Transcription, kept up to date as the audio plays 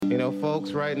You know,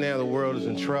 folks, right now the world is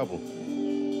in trouble.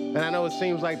 And I know it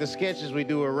seems like the sketches we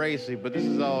do are racy, but this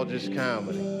is all just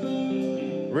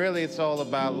comedy. Really, it's all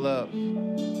about love.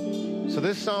 So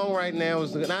this song right now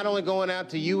is not only going out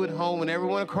to you at home and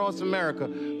everyone across America,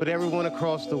 but everyone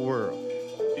across the world.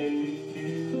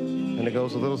 And it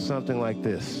goes a little something like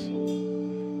this.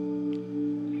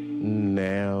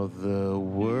 Now the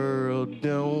world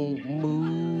don't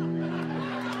move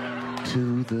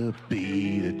to the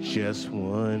beat of just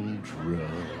one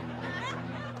drum.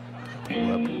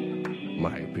 What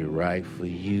might be right for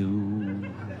you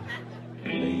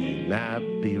may not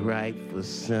be right for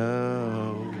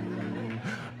some.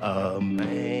 A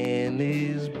man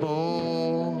is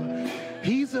born,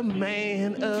 he's a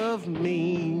man of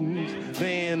means.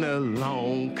 Then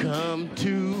along come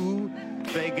two,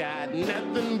 they got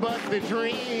nothing but their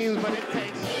dreams. But it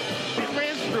takes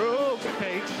different strokes, it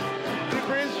takes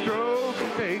different strokes,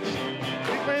 it takes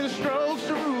different strokes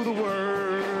to rule the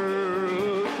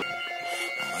world.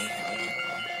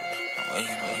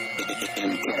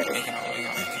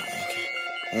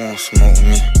 Who won't smoke with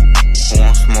me? Who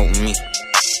won't smoke with me?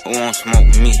 Who won't smoke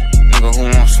with me? Nigga, who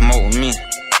won't smoke with me?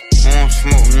 Who won't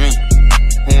smoke with me?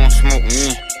 Who won't smoke with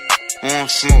me? Who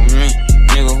won't smoke with me?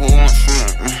 Nigga, who won't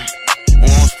smoke with me? Who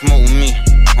won't smoke with me?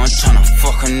 I'm tryna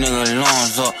fuck a nigga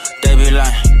lungs up. They be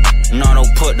like, no,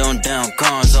 don't put them damn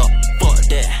guns up. Fuck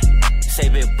that. Say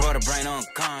big brother, bring them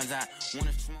guns out.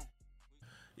 Wanna smoke?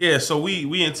 Yeah, so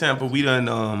we in Tampa. We done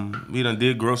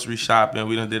did grocery shopping.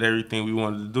 We done did everything we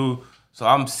wanted to do. So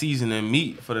I'm seasoning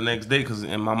meat for the next day because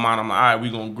in my mind I'm like, all right,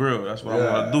 we gonna grill. That's what I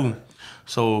want to do.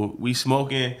 So we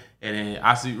smoking, and then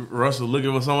I see Russell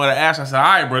looking for somewhere to ash. I said, all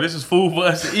right, bro, this is food for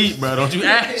us to eat, bro. Don't you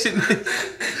ash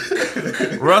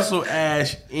it. Russell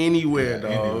ash anywhere,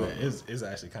 dog. Anyway, it's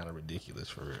actually kind of ridiculous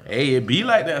for real. Hey, it be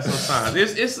like that sometimes.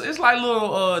 It's like little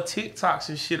TikToks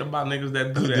and shit about niggas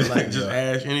that do that, like just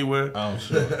ash anywhere. I'm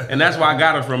sure. And that's where I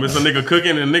got it from. It's a nigga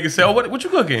cooking, and the nigga say, oh, what you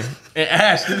cooking? And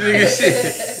ash the nigga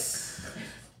shit.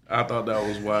 I thought that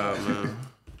was wild, man.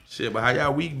 Shit, but how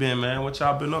y'all week been, man? What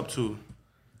y'all been up to?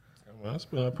 Well, it's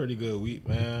been a pretty good week,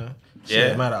 man. Yeah.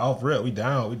 Shit, matter off rip, we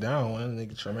down one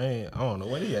nigga Tremaine. I don't know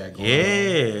what he had going on.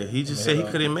 Yeah, he just said he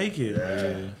couldn't make it.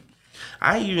 Yeah.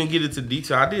 I ain't even get into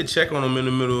detail. I did check on him in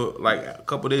the middle, like a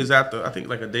couple days after. I think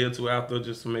like a day or two after,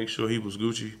 just to make sure he was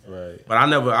Gucci. Right. But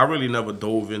I really never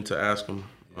dove in to ask him.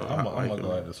 I'm gonna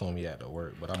go ahead and assume he had to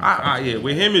work, but yeah,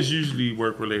 with him it's usually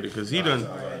work related because he done.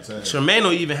 Tremaine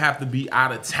don't even have to be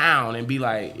out of town and be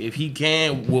like, if he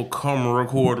can, we'll come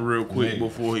record real quick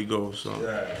before he goes. So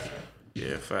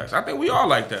yeah, facts. I think we all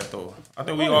like that though. I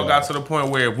think we all got to the point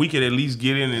where if we could at least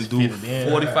get in and do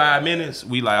 45 minutes,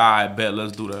 we like, all right, bet,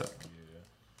 let's do that.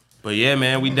 But yeah,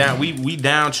 man, we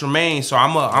down Tremaine, so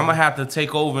I'm gonna have to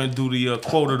take over and do the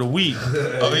quote of the week.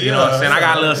 You know what I'm saying? I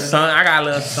got a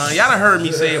little son. Y'all done heard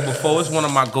me say it before. It's one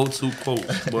of my go-to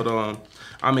quotes. But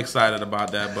I'm excited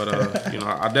about that. But you know,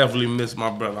 I definitely miss my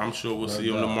brother. I'm sure we'll see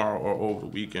him tomorrow or over the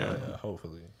weekend. Yeah,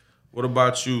 hopefully. What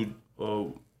about you?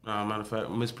 Matter of fact,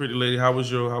 Miss Pretty Lady, how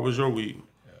was your week?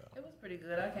 It was pretty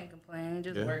good. I can't complain.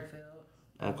 Just work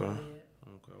filled. Okay.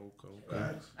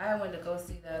 I went to go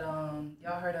see that.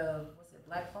 Y'all heard of what's it,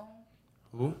 Black Phone?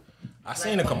 Who? I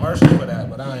seen a commercial for that,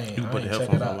 but I ain't. You can put the check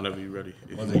headphones it on out. whenever you're ready.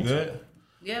 Was it good?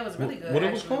 Yeah, it was really good. What it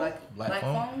actually. was called? Like, Black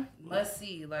Phone? Must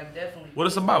see. Like definitely. What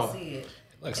it's about? See it.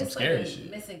 Like some It's scary like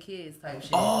shit. missing kids type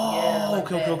shit. Oh, yeah, like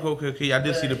that. okay. I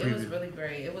did see the It was preview. really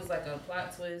great. It was like a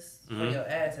plot twist for your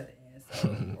ass at the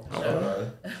end.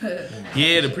 So,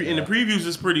 Yeah, in the previews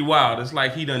it's pretty wild. It's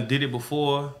like he done did it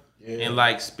before. Yeah. And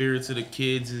like Spirits of the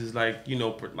Kids is like, you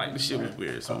know, like the shit was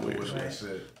weird, some weird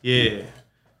shit. Yeah.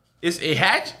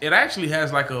 It actually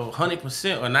has like 100%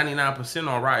 or 99%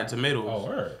 on Rotten Tomatoes. Oh,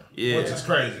 word. Yeah. Which is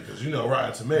crazy because you know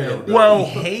Rotten Tomatoes. Well,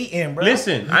 hating, bro.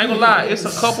 listen, I ain't gonna lie. It's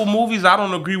a couple movies I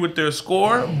don't agree with their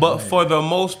score, but for the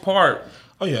most part,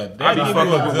 Oh yeah, I be they fucking do a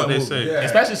with what good they movie. say. Yeah.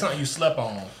 Especially something you slept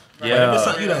on. Like, Yeah. if it's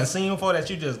something you done seen before that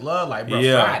you just love, like bro,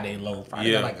 Yeah. Friday low,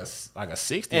 Friday Yeah. got like a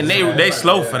 60. And they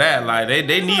slow for that. Like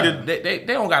they need they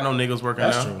don't got no niggas working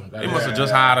That's now. true. They must have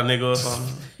just hired a nigga or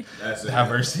something. That's it.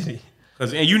 diversity.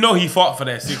 And you know he fought for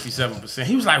that 67%.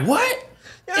 He was like, what?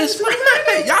 It's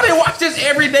Friday. Y'all didn't watch this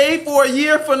every day for a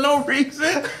year for no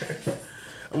reason.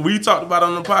 We talked about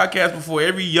on the podcast before.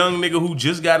 Every young nigga who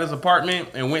just got his apartment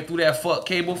and went through that fuck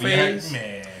cable phase,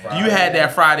 Man. you had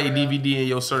that Friday DVD in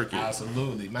your circuit.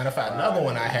 Absolutely. Matter of fact, another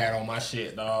one I had on my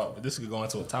shit, dog. But this could go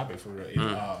into a topic for real. Is,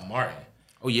 Martin.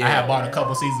 Oh yeah. I had bought a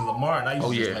couple seasons of Martin. I used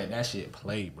to yeah. just let that shit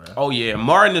play, bro. Oh yeah,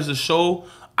 Martin is a show.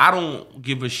 I don't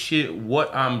give a shit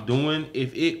what I'm doing.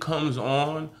 If it comes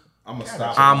on, I'm gonna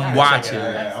stop. I'm watching.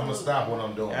 Yeah, I'm gonna stop what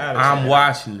I'm doing. I'm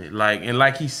watching it. Like, and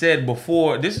like he said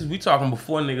before, we talking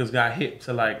before niggas got hip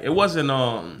to like, it wasn't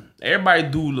everybody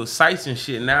do little sites and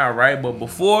shit now, right? But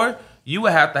before, you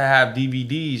would have to have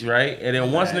DVDs, right? And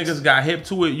then once niggas got hip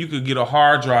to it, you could get a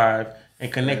hard drive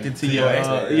and connect it to your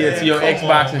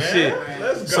Xbox and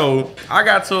shit. So I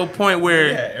got to a point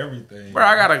where everything. bro,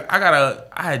 I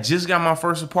had just got my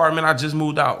first apartment. I just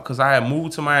moved out because I had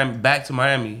moved to Miami, back to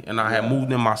Miami, and I had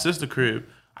moved in my sister's crib.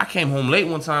 I came home late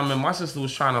one time and my sister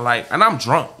was trying to like, and I'm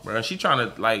drunk, bro. She trying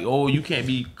to like, oh, you can't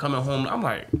be coming home. I'm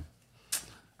like,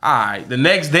 all right. The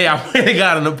next day I went and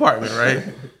got an apartment,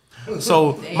 right?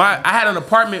 So I had an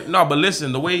apartment. No, but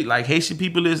listen, the way like Haitian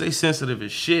people is, they sensitive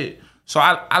as shit. So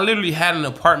I literally had an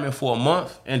apartment for a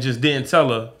month and just didn't tell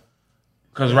her.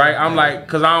 Cause I'm like,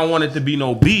 cause I don't want it to be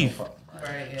no beef.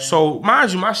 Right, yeah. So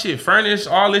mind you, my shit furnished,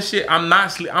 all this shit. I'm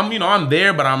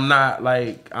there, but I'm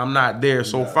not there.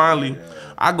 So finally,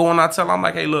 I go and I tell her, I'm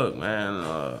like, hey, look, man,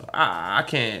 I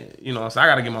can't, so I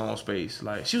gotta get my own space.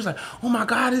 Like she was like, oh my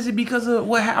God, is it because of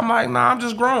what happened? I'm like, nah, I'm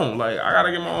just grown. Like I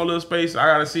gotta get my own little space. I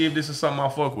gotta see if this is something I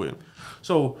fuck with.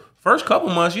 So first couple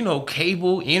months,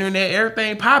 cable, internet,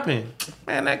 everything popping.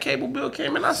 Man, that cable bill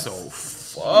came in. I said, oh,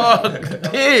 fuck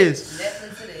this.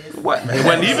 Netflix it is. What? It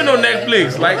wasn't even on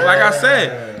Netflix. Like I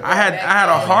said, I had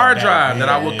a hard drive that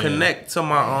I would connect to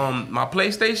my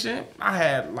PlayStation. I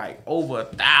had like over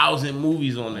 1,000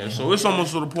 movies on there. So it's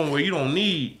almost to the point where you don't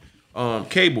need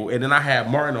cable. And then I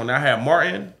had Martin on there. I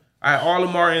had all the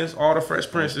Martins, all the Fresh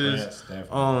Princes,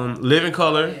 Living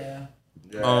Color. Yeah.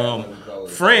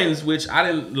 Friends, which I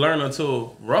didn't learn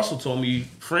until Russell told me.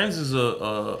 Friends is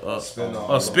a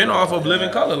spin-off of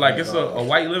Living Color. Like it's a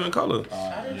white Living Color.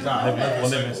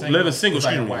 Living Single. Excuse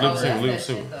me. Living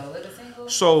Single.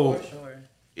 So, For sure.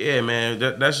 yeah, man,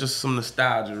 that's just some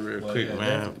nostalgia real quick, yeah,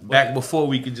 man. Back before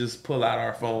we could just pull out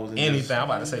our phones and Anything. I'm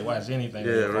about to say watch anything.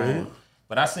 Yeah, right.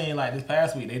 But I seen like this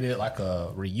past week they did like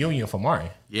a reunion for Martin.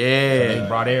 Yeah, They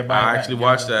brought everybody. I back actually together.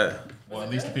 watched that. Well, at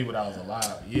least the people that was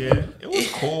alive. Yeah, it was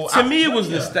cool. To me,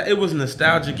 it was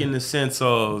nostalgic in the sense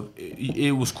of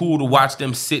it was cool to watch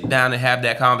them sit down and have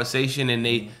that conversation,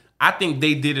 and I think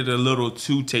they did it a little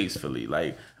too tastefully.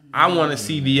 Like I want to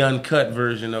see the uncut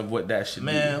version of what that should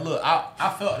be. Man, look,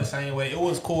 I felt the same way. It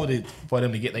was cool for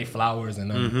them to get their flowers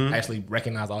and actually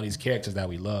recognize all these characters that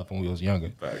we loved when we was younger.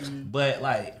 Facts. But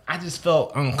like, I just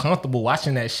felt uncomfortable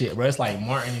watching that shit, bro. It's like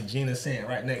Martin and Gina sitting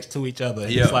right next to each other.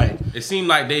 Yeah, It's like it seemed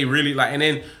like they really like, and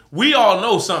then we all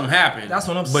know something happened. that's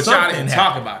what I'm. But y'all didn't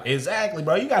talk about it. Exactly,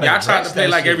 bro. You gotta. Y'all tried to address play that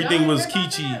like shit. everything was Y'all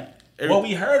heard Kichi. about Well,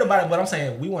 we heard about it, but I'm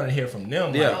saying we want to hear from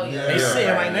them. Yeah. Like, Oh, yeah. they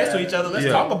sitting right next to each other. Let's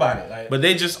Yeah. talk about it. Like, But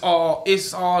they just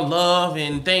it's all love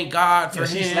and thank God for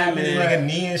she him. slapping his and, nigga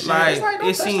knee and shit. Like, It's like, don't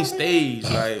it touch seems that staged,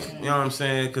 like, you know what I'm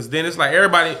saying? Because then it's like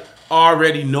everybody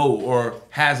already know or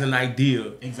has an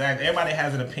idea. exactly. Everybody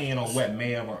has an opinion on what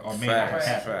may have or may not have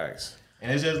happened. Facts.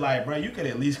 And it's just like, bro, you could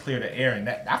at least clear the air. And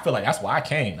that I feel like that's why I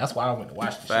came. That's why I went to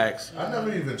watch the shit. Facts. I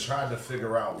never even tried to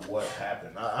figure out what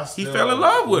happened. I He still, fell in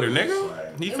love with her, Like,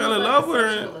 nigga. He It fell was in like love a with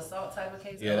sexual her. assault type of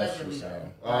case, Yeah, that's allegedly. true, so.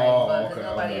 But okay,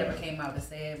 nobody okay. ever came out to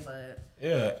say it. But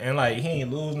Yeah, and like he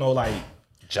ain't lose no like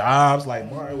jobs.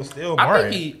 Like Martin was still I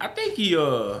Martin. think he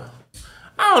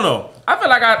I don't know. I feel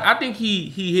like I think he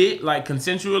hit like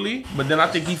consensually, but then I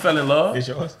think he fell in love, It's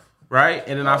yours. right?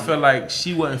 And then I feel like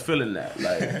she wasn't feeling that.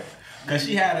 Like Cause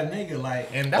she had a nigga like,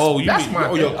 and that's Oh, you that's mean- my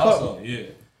oh, thing your cup. also. Yeah,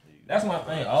 that's my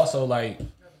thing also. Like,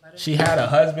 she had a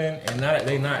husband, and now that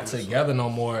they not together no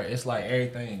more, it's like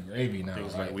everything gravy now.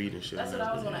 things like weed and shit. that's what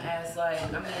I was gonna ask. Like,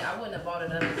 I mean, I wouldn't have brought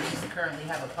it up if you currently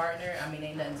have a partner. I mean,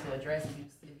 ain't nothing to address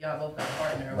if y'all both got a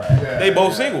partner, or whatever. Yeah, They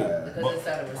both yeah. single. Because it's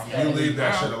out of respect. You leave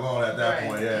that shit alone at that Right.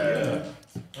 point, yeah.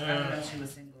 I don't know if she was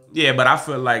single. Yeah, but I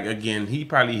feel like again he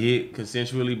probably hit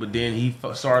consensually, but then he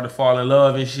started to fall in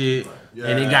love and shit,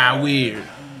 and it got weird.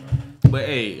 But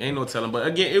hey, ain't no telling. But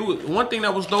again, it was one thing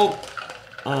that was dope.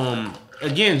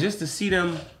 Again, just to see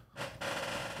them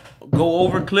go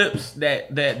over clips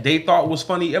that they thought was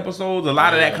funny episodes. A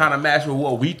lot of that kind of matched with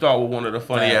what we thought was one of the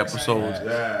funny episodes.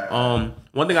 Yeah.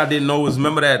 One thing I didn't know was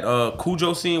remember that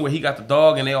Cujo scene where he got the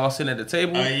dog and they all sitting at the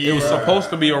table. It was supposed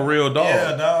to be a real dog.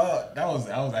 Yeah, dog. That was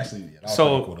actually pretty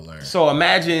cool to learn. So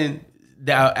imagine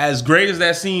that as great as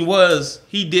that scene was,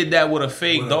 he did that with a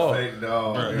fake dog. Fake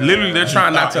dog. Yeah. Literally, they're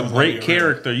trying not to He thought it was break gonna be real.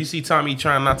 character. You see Tommy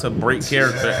trying not to break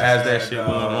character as that shit going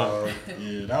on.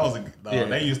 Yeah, that was a dog. Yeah.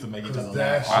 They used to make each other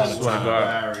That laugh all shit the was swear to time.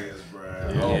 God. hilarious, bro.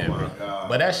 Yeah, Oh my bro. god.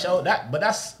 But that show but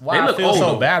that's why They I look feel old, so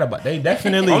though. bad about. They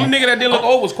definitely Only nigga that didn't look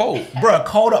old was Cole. Bruh,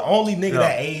 Cole the only nigga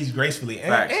that aged gracefully. And,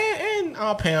 Facts. and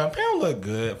mean, Pam look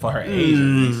good for her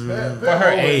age. For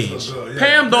her age.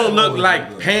 Pam don't look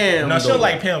like Pam. No, she though. don't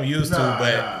like Pam used to, Nah,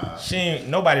 but nah. she ain't.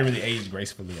 Nobody really aged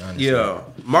gracefully, honestly. Yeah,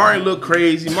 Martin look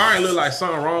crazy. Martin look like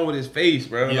something wrong with his face,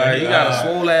 bro. Yeah, like he got a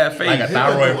swole ass face. like a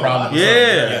thyroid problem.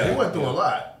 Yeah. He went through a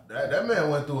lot. That man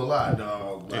went through a lot,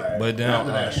 dog. Like, But then,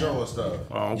 after that show and stuff.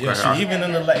 Oh, okay. Yeah, she even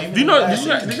in the late. Do you know? Did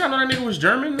y'all know that nigga was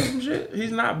German or some shit?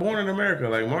 He's not born in America.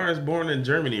 Like Martin's born in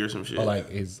Germany or some shit. Or like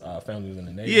his family was in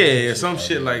the Navy. Yeah, some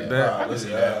shit like that. Nah,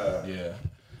 listen, yeah. Yeah.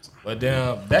 But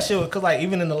then that shit was cause like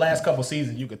even in the last couple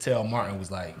seasons, you could tell Martin was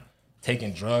like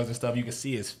taking drugs and stuff. You could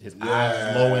see his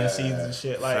eyes low in seasons and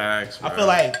shit. Like Facts, I man. feel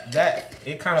like that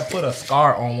it kind of put a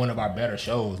scar on one of our better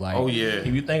shows. Like Oh, yeah. if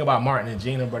you think about Martin and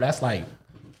Gina, bro, that's like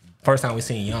first time we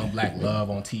seen young black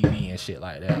love on TV and shit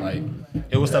like that. Like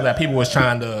it was stuff that people was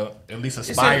trying to at least It's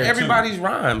aspire in to. everybody's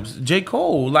rhymes. J.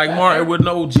 Cole, like Martin with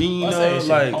no Gina, I say, shit,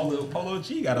 like Polo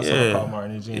G got a song yeah, called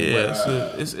Martin and Gina. yeah.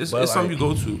 But, It's but something you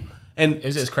go to, and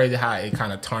it's just crazy how it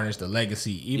kind of tarnished the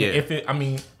legacy. Even Yeah. if it, I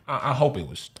mean, I hope it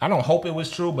was. I don't hope it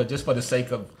was true, but just for the sake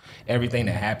of everything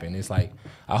that happened, it's like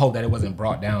I hope that it wasn't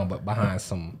brought down, but behind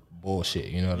some bullshit.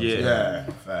 You know what I'm saying? Yeah,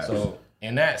 facts. So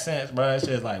in that sense, bro, it's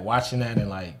just like watching that and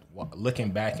like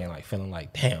looking back and like feeling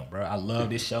like, damn, bro, I love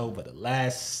this show, but the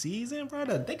last season, bro,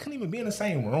 they couldn't even be in the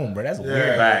same room, bro. That's weird.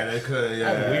 yeah, they could.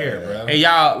 Yeah, That's weird, bro. and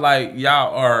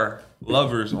y'all are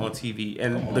lovers on TV,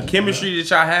 and the chemistry that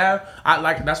y'all have, I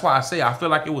like. That's why I say I feel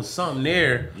like it was something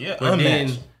there. Yeah, but then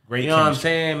unmatched. Great you know what I'm chemistry.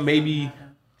 saying? Maybe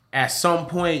at some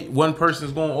point one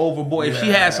person's going overboard. If she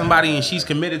has somebody and she's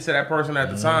committed to that person at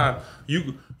the time,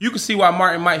 you can see why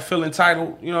Martin might feel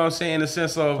entitled. You know what I'm saying? In the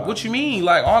sense of what you mean,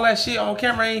 like all that shit on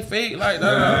camera ain't fake. Like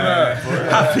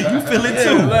You feel it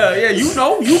too. yeah, you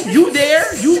know, you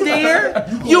there,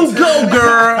 you go,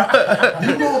 girl.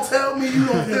 You gonna tell me you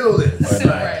don't feel this?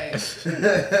 Right.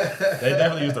 They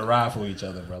definitely used to ride for each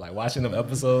other, bro. Like watching them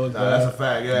episodes, bro. Nah, that's a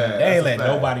fact. Yeah, They ain't that's let a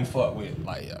fact. nobody fuck with.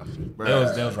 Like, yeah.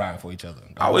 They was riding for each other.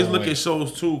 I always look at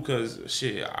shows too, cause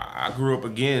shit, I grew up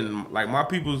again. Like my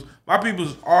peoples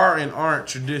are and aren't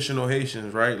traditional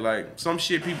Haitians, right? Like some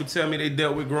shit people tell me they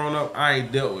dealt with growing up, I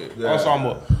ain't dealt with. Yeah. Also,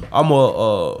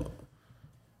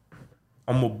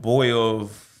 I'm a boy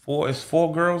of four. It's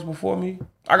 4 girls before me.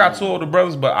 I got 2 older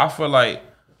brothers, but I feel like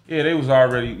yeah, they was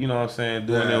already, you know what I'm saying,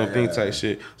 doing their own thing type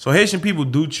shit. So Haitian people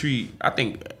do treat, I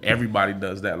think everybody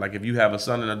does that. Like if you have a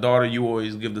son and a daughter, you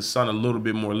always give the son a little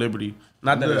bit more liberty.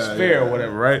 Not that it's fair or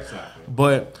whatever, right?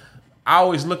 But I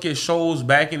always look at shows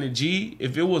back in the G.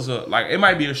 If it was it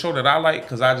might be a show that I like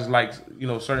because I just like, you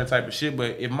know, certain type of shit.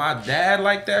 But if my dad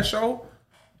liked that show,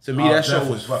 to me, that show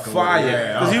definitely was fucking with it. fire.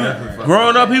 Yeah, Because I'll definitely fucking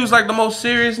growing up, he was like the most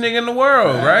serious nigga in the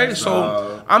world, right? So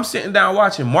dog. I'm sitting down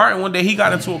watching Martin. One day he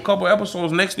got into a couple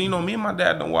episodes. Next thing you know, me and my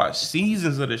dad done watch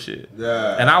seasons of this shit.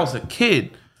 Yeah. And I was a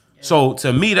kid. So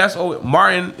to me, that's always,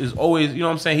 Martin is always, you know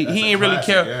what I'm saying? He ain't really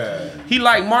classic, care. yeah. He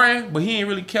like Martin, but he ain't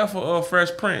really care for Fresh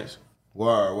Prince.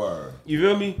 Word. You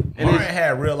feel me? And Martin it's-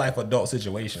 had real life adult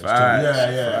situations Facts.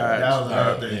 too. Yeah. That was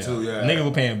another thing Yeah. too. Yeah. Niggas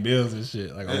were paying bills and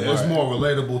shit. Like, It was more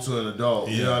relatable to an adult.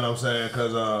 You know what I'm saying?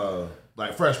 Because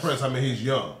like Fresh Prince, I mean, he's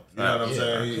young. You know what I'm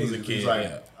saying? he's a kid, He's like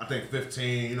yeah. I think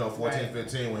 15. 14,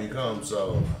 15 when he comes.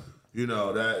 So. You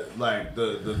know, that like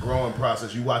the growing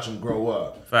process, you watch them grow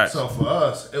up. Facts. So for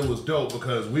us, it was dope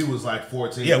because we was like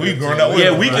 14. Yeah, we 15. growing up with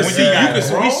Yeah, him. we When could he see. got You could see.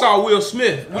 grown, We saw Will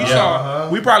Smith.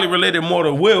 We probably related more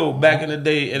to Will back in the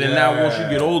day, and then now once you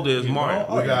get older, it's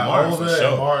Martin. We got Martin for older, sure.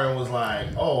 and Martin was like,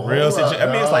 "Oh, real hold up, situation.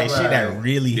 I mean, it's like dog, shit that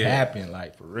really Yeah. happened,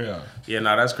 like for real. Yeah,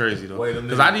 nah, that's crazy though. Wait, them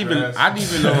Because niggas I'd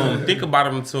dressed. even think about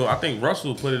it until I think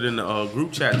Russell put it in the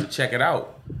group chat to check it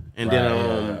out, and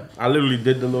then I literally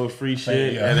did the little free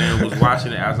shit, Yeah. and then was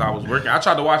watching it as I was working. I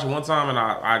tried to watch it one time and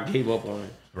I gave up on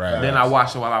it. Right. Then I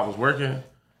watched it while I was working,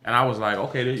 and I was like,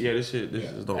 okay, this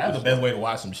is dope. That's the best way to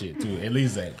watch some shit too. At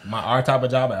least like our type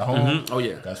of job at home. Oh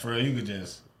yeah. Cause for real, you could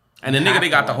just. And the nigga they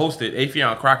got to host it,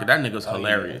 Afion Crockett, that nigga's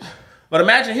hilarious. But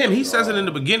imagine him. He says it in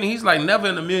the beginning. He's like, never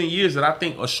in a million years that I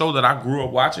think a show that I grew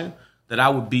up watching that I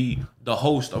would be the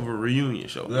host of a reunion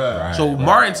show. Yeah. Right, So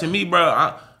Martin, to me,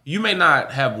 bro, you may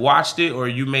not have watched it or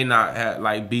you may not have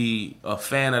like be a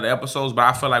fan of the episodes, but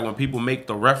I feel like when people make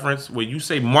the reference, when you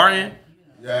say Martin,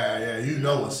 Yeah, you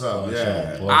know what's up.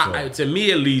 Yeah. to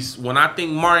me at least, when I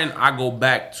think Martin, I go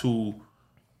back to,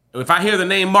 if I hear the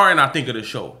name Martin, I think of the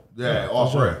show. Yeah,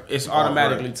 off rip. It's Off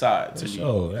automatically rip. tied to me.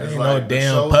 Oh, that It's ain't like no the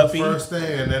damn show's puppy. the first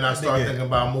thing, and then I start thinking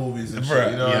about movies and Bruh,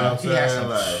 shit. You know yeah. what I'm He had saying? some-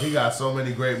 Like he got so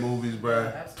many great movies,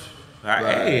 bruh.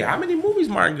 Hey, how many movies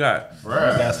Martin got?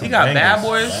 Bruh. He got Bad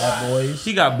Boys. Bad Boys.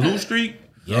 He got Blue Streak.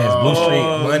 Yes, Blue Street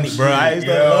money, bro. I used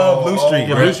to love Blue Street.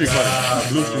 Yeah, bro. Blue Street funny.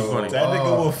 Blue Street funny. That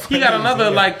nigga will He got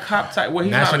another like cop type. Well,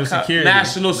 he's National not a cop. Security.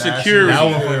 National Security. That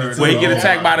one funny too. Where he get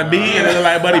attacked by the bee and then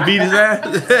like, buddy beat his ass. Oh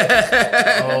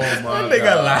my Nigga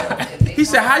god. lie. He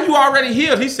said, "How you already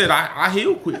healed?" He said, "I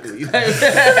heal quickly." That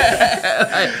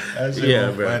shit Yeah,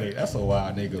 was bro. funny. That's a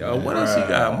wild nigga. Man. What else he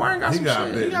got? Martin got He some got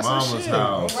shit. Big He got some Mama's shit.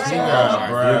 house. Right. He got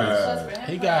Brad.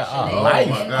 He got Oh life.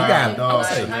 my He God, got dog.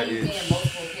 Like, Shit. how you playing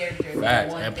multiple characters in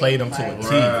Facts, one and thing, played them to a like,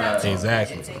 T. Right.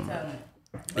 Exactly. It takes talent.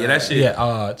 Yeah, that shit. Yeah,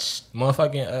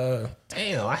 motherfucking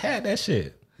damn, I had that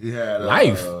shit. He had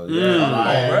Life.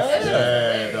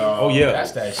 Yeah, dog. Oh yeah,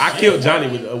 That's that I shit, killed Johnny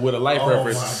with a life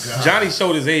reference. my God. Johnny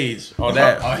showed his age on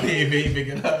that. Oh, he ain't pick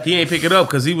it up. He ain't pick it up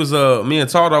because he was me and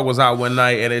Tall Dog was out one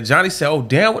night and then Johnny said, "Oh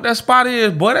damn, what that spot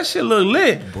is, boy? That shit look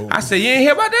lit." I said, "You ain't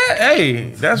hear about that?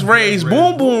 Hey, that's Ray's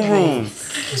Boom Boom Room."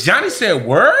 Johnny said,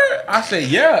 "Word?" I said,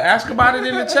 "Yeah, ask about it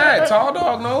in the chat." Tall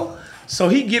Dog know. So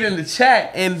he get in the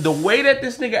chat and the way that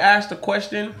this nigga asked the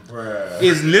question Bruh.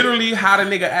 is literally how the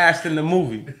nigga asked in the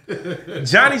movie.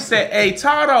 Johnny said, "Hey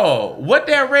Tall Dog, what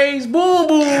that Ray's Boom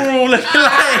Boom Room looking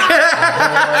like?"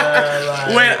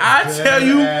 When I tell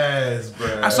you.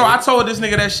 So I told this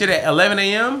nigga that shit at 11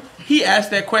 a.m. He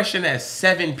asked that question at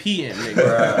 7 p.m.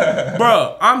 nigga.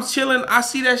 Bro, I'm chilling. I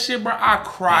see that shit, bro. I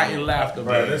cry in laughter,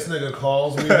 Bro, bro. this nigga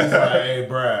calls me. He's like, "Hey,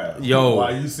 Brad, Yo.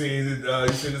 why you seen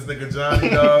this nigga Johnny,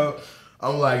 dog?"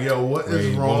 I'm like, "Yo, what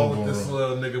is Ray wrong Boom with this Boom.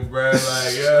 little nigga, Brad?"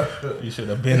 Like, yeah. You should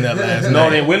have been there last No, night.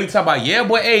 then Willie talk about, yeah,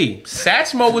 boy, hey,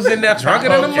 Satchmo was in there drunker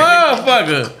than a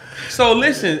motherfucker. So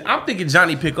listen, I'm thinking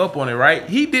Johnny pick up on it, right?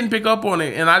 He didn't pick up on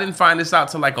it, and I didn't find this out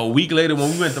till like a week later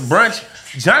when we went to brunch.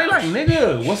 Johnny like,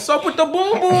 "Nigga, what's up with the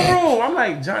Boom Boom Room?" I'm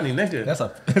like, "Johnny, nigga, That's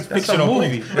a that's a fictional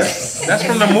movie. place. That's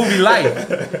from the movie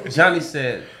Life." Johnny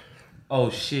said,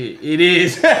 "Oh shit, it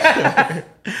is."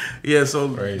 Yeah, so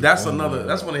Crazy. that's another.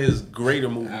 That's one of his greater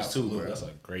movies too, bro. That's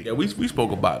a great. Yeah, we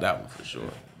spoke about that one for sure.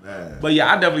 Man. But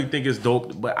yeah, I definitely think it's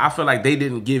dope. But I feel like they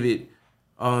didn't give it.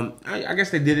 I guess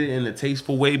they did it in a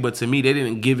tasteful way, but to me, they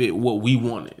didn't give it what we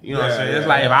wanted. You know what I'm saying? It's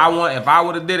like if I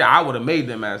would have did it, I would have made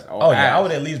them as. Oh yeah, I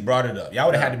would at least brought it up. Y'all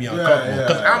would have had to be uncomfortable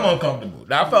because I'm uncomfortable.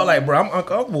 I felt like, bro, I'm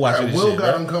uncomfortable watching this Will shit.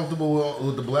 got Bro. uncomfortable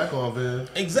with the black on Viv.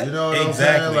 Exactly. You know what I'm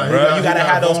Exactly, saying? Like, bro. he You gotta he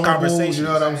have those vulnerable, conversations. You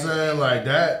know what I'm saying? Like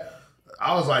that.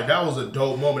 I was like, that was a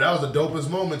dope moment. That was the dopest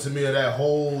moment to me of that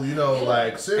whole,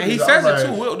 like, series. And he I says was it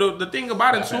too. like, Will, the thing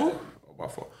about it too,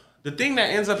 the thing that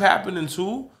ends up happening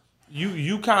too,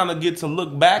 you kind of get to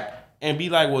look back and be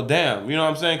like, well, damn, you know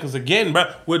what I'm saying? Because again, bro,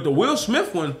 with the Will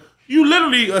Smith one, you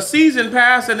literally a season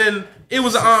passed and then it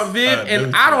was an Aunt Viv,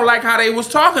 and I don't like how they was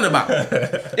talking about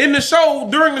it. In the show,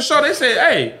 during the show, they said,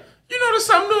 "Hey, you know there's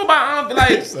something new about Aunt."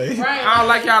 Like, I don't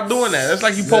like y'all doing that. It's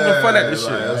like you poking fun at this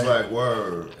like, shit. It's like,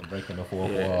 word. Breaking the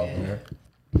fourth wall, man.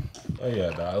 Oh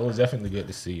yeah, dog. It was definitely good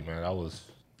to see, man. That was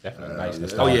definitely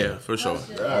nice. Oh yeah, for sure.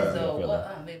 So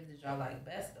what maybe did y'all like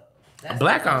best though? That's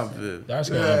Black the Aunt question. Viv. That's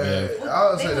Yeah, gonna be.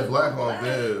 I would say the black on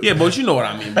Viv. Yeah, but you know what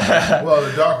I mean. Bro. Well,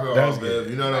 the darker That's on Viv.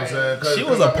 You know what I'm saying? 'Cause- She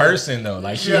was a person though.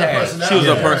 Like she had. She was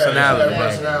a Yeah, personality. She had a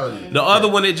personality. The other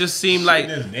one, it just seemed like,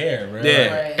 Just there, bro.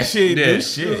 yeah, Right. She didn't Yeah. do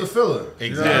She was a shit. filler. You know what I'm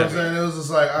Exactly. saying? It was just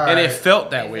like, all right. and it felt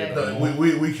that way, bro.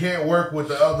 We can't work with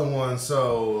the other one,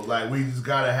 so like we just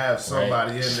gotta have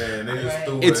somebody in there, and they just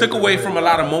threw It took in away there. from a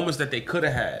lot of moments that they could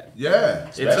have had. Yeah,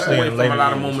 It took Especially away in from a later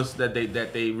lot of years. moments that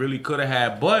they really could have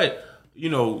had. But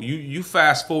you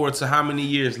fast forward to how many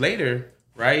years later,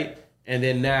 right? And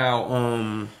then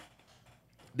now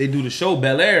they do the show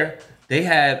Bel Air. They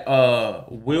had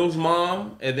Will's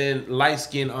mom and then light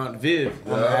skinned Aunt Viv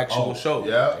on the actual show.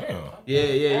 Yeah. Yeah.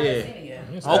 I haven't seen it yet.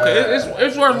 Okay,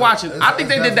 it's worth watching. I think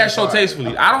they did that show definitely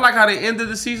tastefully. I don't like how they ended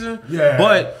the season. Yeah.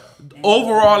 But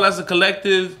overall, as a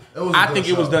collective, It was a I good think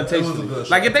it was show. done It was a tastefully. good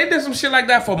show. Like if they did some shit like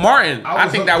that for Martin, I I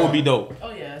was think hooked that would on be it. dope.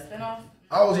 Oh yeah, a spinoff.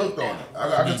 I was hooked on it.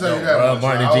 I can tell you that. Bro, much.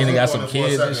 Martin I and was Gina got hooked some on it for a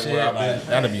kids and second shit. where I've been- Like,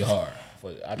 that'd be hard.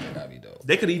 I think that'd be dope.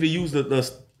 They could even use the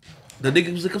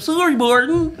nigga was like, "I'm sorry,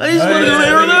 Martin. I just want to let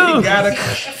her know."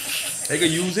 They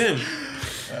could use him.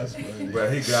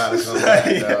 But he gotta come back.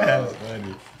 dog.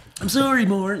 I'm sorry,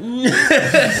 Martin. I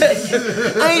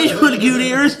just want to go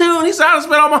there soon. He's trying to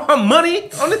spend all my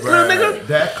money on this little nigga. Bruh,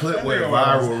 that clip went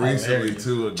viral recently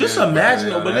too. Again, Just imagine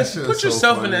though, bruh. but That listen, shit put is so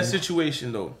yourself in funny. that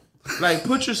situation though. Like,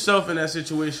 put yourself in that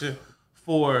situation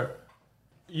for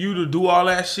you to do all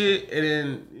that shit, and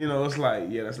then it's like,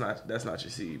 yeah, that's not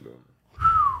your seed, bro.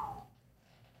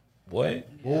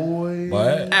 What? Boy.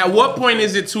 What? At what point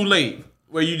is it too late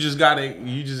where you just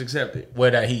accept it?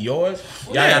 Where that he yours?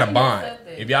 Y'all Yeah. got a bond. Accept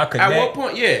If y'all connect, At what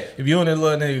point? Yeah. if you and this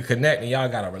little nigga connect and y'all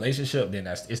got a relationship, then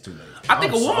it's too late. I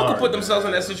think a woman sorry, could put themselves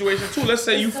in that situation too. Let's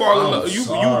say you fall in love,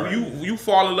 you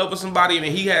fall in love with somebody and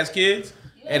then he has kids,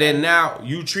 and then now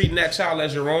you treating that child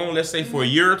as your own. Let's say for a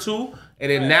year or two,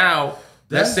 and then now.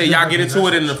 Let's say y'all get into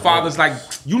it and the father's like,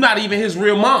 you not even his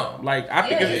real mom. Like, I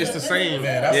think it's the same.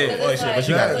 Man, that's some bullshit, but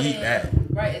you gotta eat that.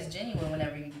 Right, it's genuine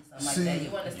whenever you do something like that.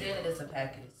 You understand that it's a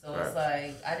package. So it's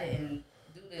like, I didn't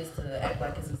do this to act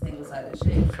like it's a single-sided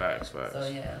shit. Facts. So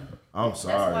yeah. I'm That's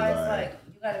sorry. why it's like,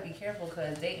 you gotta be careful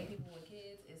because dating people with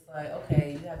kids, it's like,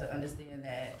 okay, you have to understand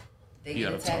that they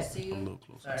get attached to you.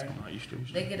 Sorry.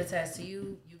 They get attached to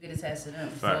you, you get attached to them.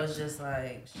 So it's just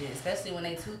like, shit, especially when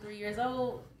they 2-3 years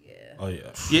old. Oh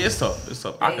yeah. Yeah, it's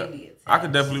tough. I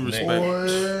could definitely respect.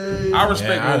 I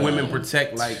respect when women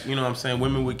protect, like, you know what I'm saying,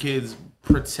 women with kids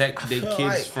protect their kids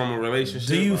like, from a relationship.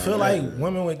 Do you feel like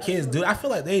women with kids do? I feel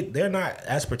like they're not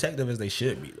as protective as they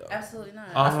should be though. Absolutely not.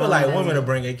 I feel like women will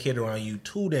bring a kid around you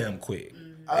too damn quick.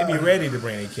 They be ready to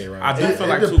bring a kid around. I do feel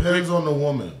like it depends on the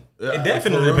woman. It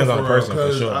definitely depends on the person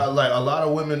for sure. Like a lot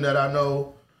of women that I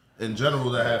know in general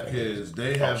that have kids,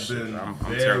 they have been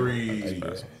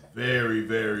very,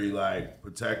 very like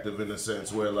protective in the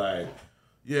sense where like,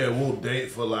 yeah, we'll date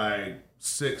for like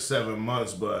 6-7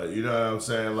 months, but you know what I'm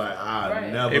saying? Like I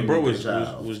never. Hey, bro, meet the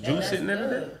child. was Juice sitting there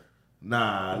today?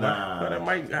 Nah. But that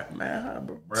might man,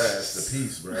 bro. Bruh, it's the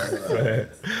piece, bruh.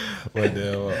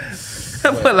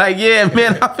 But like, yeah,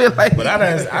 man, I feel like. But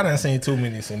I done seen too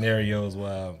many scenarios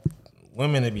where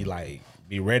women would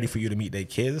be ready for you to meet their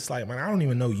kids. It's like, man, I don't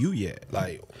even know you yet.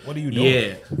 Like, what are you doing?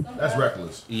 Yeah, That's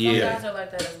reckless. Some guys are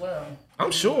like that as well.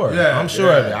 I'm sure. Yeah, I'm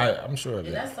sure of it. yeah. I'm sure of And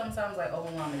it. that's sometimes like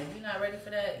overwhelming. If you're not ready for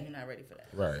that, you're not ready for that.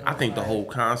 Right. So I think the like, whole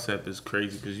concept is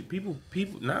crazy because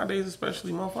people nowadays,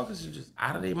 especially motherfuckers, are just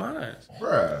out of their minds.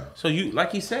 Bruh. So you,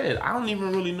 like he said, I don't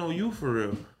even really know you for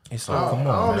real. It's like, come on,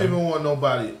 I don't man. even want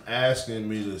nobody asking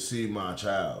me to see my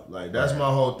child. Like that's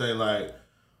my whole thing. Like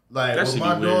That with should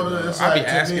my be weird, daughter, bro. it's I like be to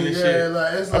asking me, this yeah, shit.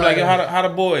 like it's I'm like, how the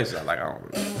boys? I'm like, I don't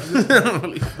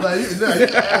really.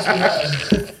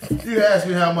 you can ask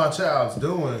me how my child's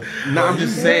doing. No, I'm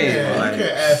just saying, You like,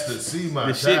 can't ask to see my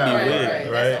the shit be child.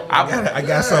 weird, right? I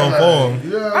got something for him.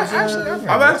 You know what I'm saying?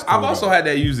 I've also had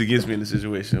that used against me in the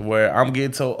situation where I'm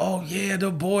getting told, oh yeah,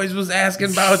 the boys was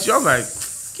asking about you. I'm like,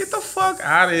 get the fuck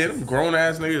out of here. Them grown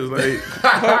ass niggas like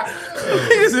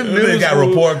niggas in middle They got school.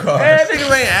 report cards. Yeah,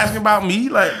 niggas ain't asking about me.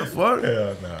 Like the fuck.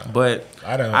 Hell nah. But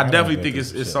I don't definitely been think through it's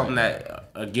some shit something like that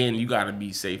again you gotta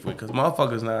be safe with because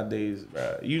motherfuckers nowadays,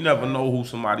 you never know who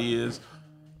somebody is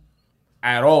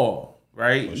at all.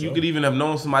 Right? You could even have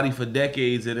known somebody for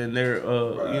decades and then they're you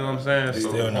know what I'm saying? So,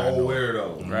 Still not Whole doing it.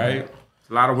 weirdo. right?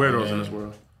 A lot of weirdos in this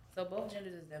world. So both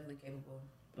genders is definitely capable.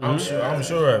 I'm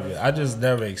sure of it. I just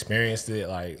never experienced it,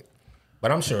 like,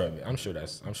 but I'm sure of it. I'm sure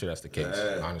that's the case.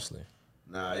 Yeah. Honestly,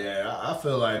 Nah, yeah, I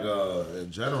feel like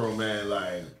in general, man,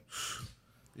 like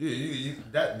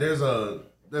there's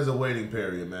a waiting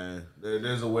period, man.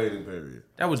 There's a waiting period.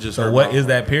 That was just so hurt what my- is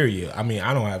that period? I mean,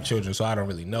 I don't have children, so I don't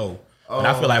really know. But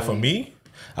I feel like for me,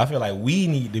 I feel like we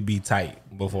need to be tight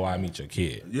before I meet your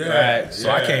kid. Yeah, Right. So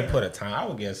I can't put a time. I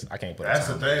would guess I can't put a That's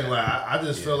the time. thing. Like I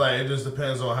just feel like it just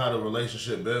depends on how the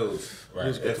relationship builds. Right.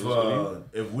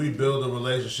 If we build a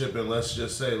relationship and let's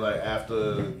just say like after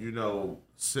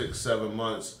 6-7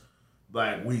 months,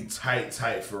 like we tight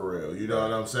for real. You know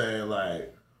what I'm saying?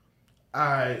 Like,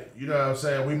 you know what I'm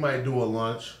saying? We might do a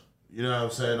lunch. You know what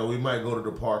I'm saying? Or we might go to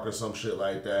the park or some shit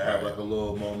like that. Have like a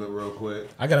little moment real quick.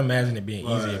 I can imagine it being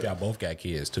easy Right. if y'all both got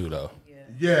kids too, though.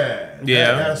 Yeah.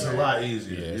 Yeah. That's a lot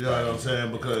easier. Yeah, You know what I'm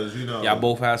saying? Because Y'all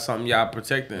both have something y'all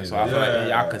protecting, so I feel like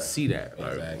Yeah. y'all could see that.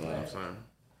 Like, Exactly. You know what I'm saying?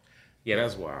 Yeah,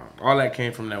 that's wild. All that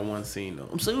came from that one scene, though.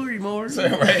 I'm sorry, Morris. Right.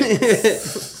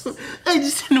 I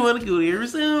just didn't want to go to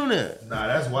Arizona. Nah,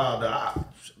 that's wild.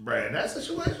 Brad, in that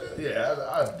situation, yeah,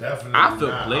 I definitely. I feel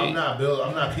not, played.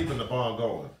 I'm not keeping the bond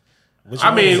going.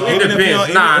 I mean, it Even if you depends.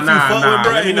 don't- Nah. even if you fuck with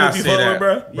bruh, Let me even not if you say fuck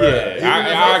that. with bruh.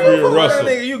 Yeah, I agree with Russell.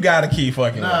 Nigga, you gotta keep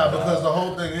fucking. Nah, with him, because the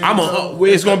whole thing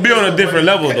is. It's gonna be on a different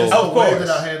level, though. It's the Of way course. that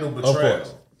I handle Of betrayal.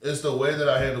 course. It's the way that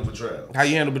I handle betrayal. How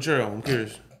you handle betrayal? I'm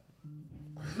curious.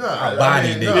 Nah, body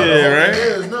nah, nigga. the Yeah, whole right?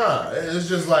 thing is, nah. It's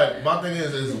just like my thing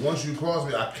is once you cross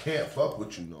me, I can't fuck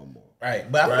with you no more.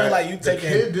 Right, but I Right? feel like you the taking.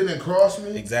 kid didn't cross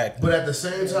me Exactly. but at the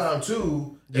same time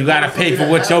too, You gotta pay for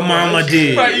what your mama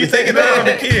did. Right, you taking that from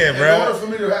the kid, In order bro. for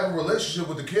me to have a relationship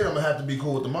with the kid, I'm gonna have to be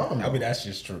cool with the mom. I mean, that's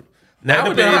just true.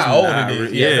 Nowadays, depending on how old nah, it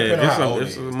is. Yeah, depending on it's how old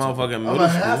it's it a is. motherfucking I'm middle gonna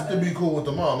school. have to be cool with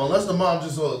the mom, unless the mom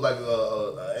just like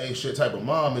ain't shit type of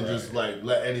mom and just like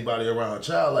let anybody around her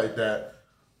child like that.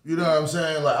 You know what I'm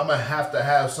saying? Like, I'm going to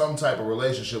have some type of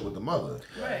relationship with the mother.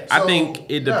 Right. I think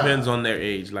it depends on their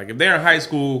age. Like, if they're in high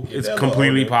school, it's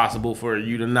completely possible for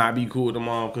you to not be cool with the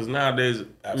mom. Because nowadays,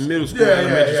 middle school,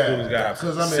 elementary school has got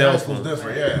because, I mean, high school's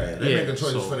different. Yeah. They're making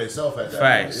choices for themselves at that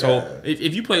fact. point. So,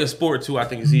 if you play a sport, too, I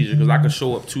think it's easier. Because I can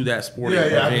show up to that sporting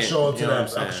event. I can show up to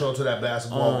that. I can show up to that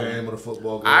basketball game or the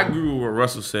football game. I agree with what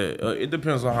Russell said. It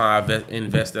depends on how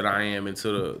invested I am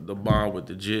into the bond with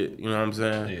the jit. You know what I'm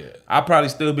saying? Yeah. I'll probably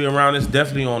still be around. It's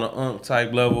definitely on an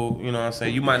type level. You know what I'm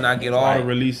saying? You might not get all the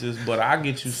releases, but I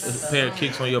get you a pair of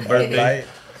kicks on your birthday.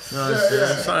 You know what I'm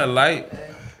saying? Something light.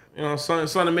 You know, something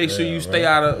to make sure you stay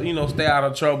out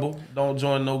of trouble. Don't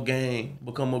join no gang.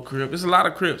 Become a Crip. There's a lot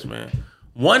of Crips, man.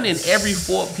 1 in every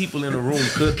 4 people in the room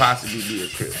could possibly be a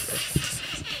Crip, bro.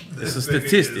 It's a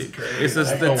statistic. It's a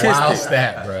statistic. A wild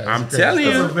stat, bro. I'm telling you.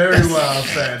 It's a very wild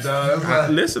stat,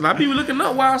 dog. Listen, I be looking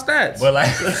up wild stats. But like,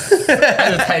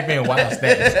 I just type in wild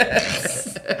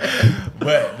stats.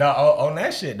 But no, on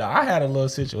that shit, though, I had a little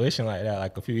situation like that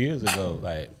like a few years ago.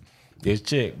 Like, this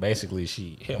chick, basically,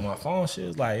 she hit my phone. She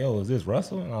was like, yo, is this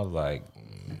Russell? And I was like,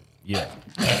 yeah.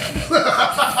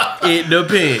 It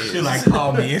depends. She like,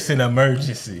 call me. It's an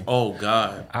emergency. Oh,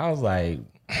 God. I was like...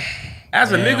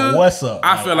 As a nigga, what's up?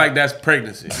 I feel like that's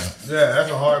pregnancy. Yeah,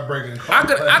 that's a heartbreaking call.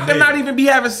 I could not even be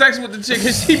having sex with the chick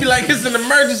and she be like, it's an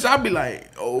emergency. I'll be like,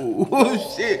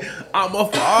 oh shit, I'm a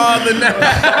father now.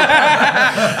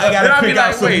 I gotta pick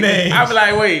out some names. I'll be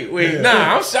like, wait,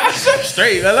 nah, I'm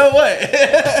straight. Hello, what?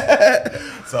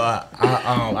 So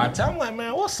I tell him like,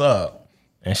 man, what's up?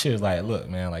 And she was like, look,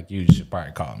 man, like you should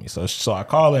probably call me. So I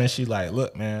call her and she's like,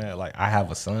 look, man, like I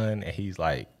have a son and he's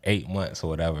like 8 months or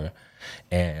whatever.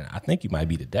 And I think you might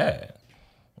be the dad.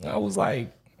 And I was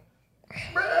like,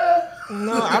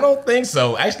 no, I don't think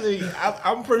so. Actually,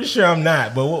 I'm pretty sure I'm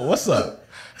not. But what's up?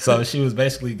 So she was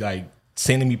basically like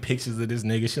sending me pictures of this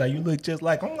nigga. She's like, you look just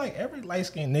like. I'm like, every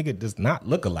light-skinned nigga does not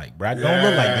look alike, bro. I don't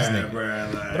look like this nigga. Bro,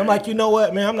 but I'm like, you know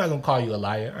what, man? I'm not going to call you a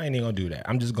liar. I ain't even going to do that.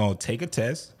 I'm just going to take a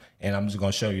test, and I'm just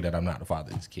going to show you that I'm not the father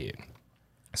of this kid.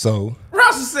 So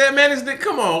Russell said, man, this nigga,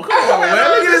 come on, man.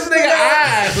 Look at this nigga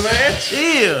eyes, man.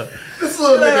 Chill. This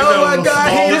little nigga, oh my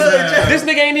God, this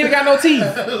nigga ain't even got no teeth.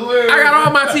 I got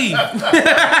all my teeth.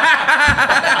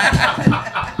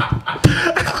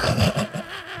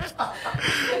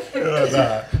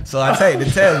 So I take the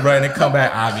test, bro, and it come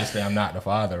back. Obviously, I'm not the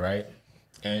father, right?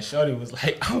 And Shorty was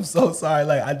like, I'm so sorry.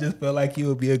 Like, I just feel like you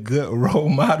would be a good role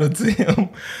model to him.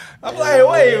 I'm like,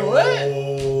 wait, what?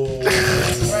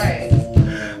 Right.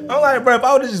 I'm like, bro, if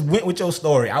I would have just went with your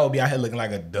story, I would be out here looking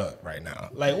like a duck right now.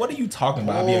 Like, what are you talking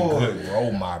about? I'd be a good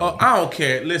role model. I don't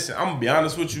care. Listen, I'm going to be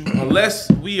honest with you. Unless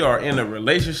we are in a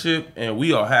relationship and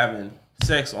we are having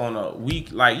sex on a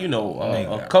week, like, you know,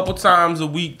 a couple times a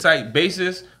week type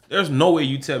basis, there's no way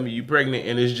you tell me you pregnant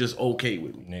and it's just okay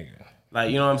with me. Nigga.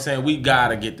 Like, you know what I'm saying? We got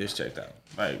to get this checked out.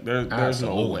 Like, there's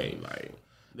no way. Like,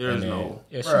 there's no.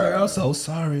 Yeah, she's like, I'm so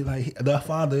sorry. Like, the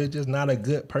father is just not a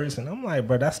good person. I'm like,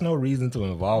 bro, that's no reason to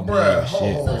involve me in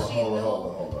shit. Hold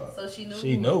on. So she knew.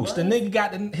 She knows. The nigga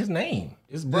got his name.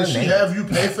 His Did she have you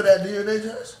pay for that DNA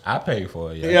test? I paid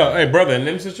for it, yeah. Yeah, hey, brother, in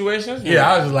them situations? Yeah,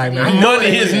 I was just like, man.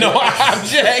 Money is no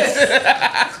object.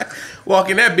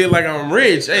 Walking that bit like I'm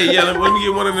rich. Hey, yeah, let me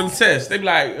get one of them tests. They be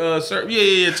like, sir,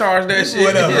 yeah, charge that shit.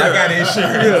 Whatever, yeah. I got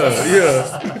insurance.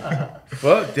 Yeah.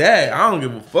 Fuck that. I don't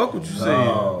give a fuck what you saying.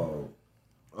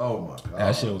 Oh my God.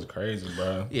 That shit was crazy,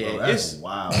 bro. Yeah, Bro, it's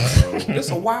wild, bro. it's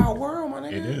a wild world, my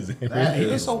nigga. It is.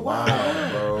 It's a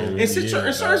wild, bro. In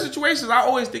certain situations, I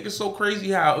always think it's so crazy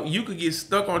how you could get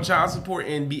stuck on child support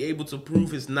and be able to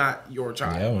prove it's not your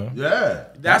child. Yeah, man. Yeah.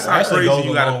 That's how Actually crazy goes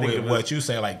you gotta along think with of it. what you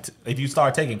say. Like, if you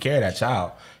start taking care of that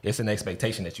child, it's an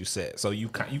expectation that you set. So you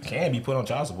can be put on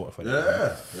child support for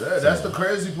that. Yeah. That's the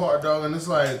crazy part, dog. And it's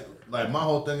like my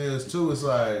whole thing is too. It's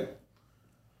like,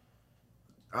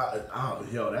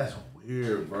 yo, that's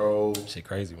weird, bro. Shit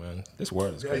crazy, man. This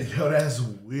world is crazy. Yo, that's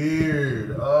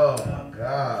weird. Oh my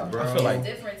God, bro. I feel like It's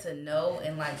different to know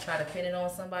and like try to pin it on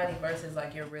somebody versus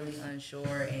like you're really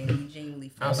unsure and you genuinely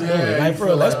feel absolutely. Yeah, Like, you for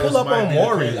real, feel let's like pull this up might on be the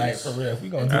Maury. case. Like, for real, if we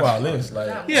gonna do all this, like,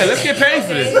 Yeah, let's get paid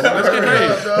for this. Let's get paid.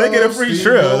 Let's get a free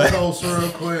trip. Let's real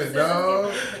quick,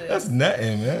 dog. that's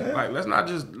nothing, man. Like, let's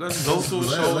go to a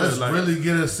show. Let's like, really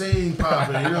get a scene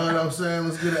popping. You know what I'm saying?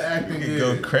 Let's get an acting gig.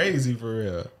 Go crazy for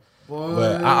real. Boy.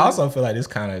 But I also feel like this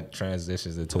kind of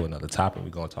transitions into another topic we're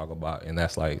gonna talk about, and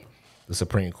that's like the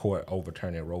Supreme Court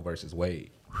overturning Roe versus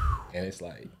Wade. And it's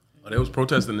like, they was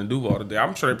protesting in Duval today.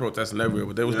 I'm sure they protesting everywhere,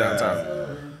 but they was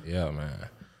downtown. yeah, man.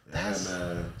 That's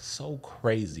so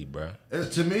crazy, bro.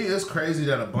 To me, it's crazy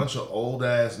that a bunch of old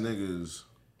ass niggas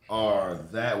are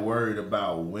that worried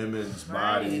about women's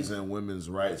bodies and women's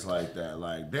rights like that.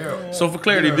 Like they're so for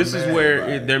clarity, this is where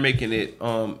like, they're making it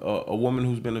a woman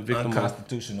who's been a victim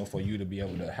unconstitutional for you to be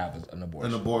able to have an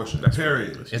abortion. An abortion.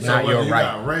 Period. It's not your right.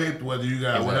 Got raped, whether you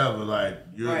got whatever, like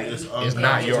it's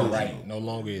not your right. No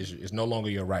longer is it's no longer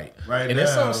your right. Right. And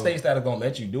there's some states that are gonna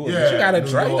let you do it. Yeah, but you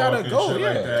gotta try. You gotta go. Like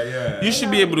that, You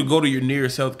should be able to go to your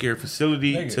nearest healthcare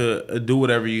facility to do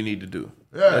whatever you need to do.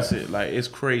 Yeah. That's it. Like, it's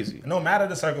crazy. No matter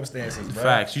the circumstances, bro.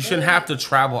 Facts. You shouldn't have to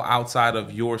travel outside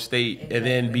of your state and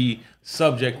then be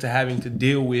subject to having to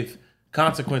deal with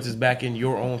consequences back in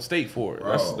your own state for it.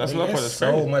 That's what I'm There's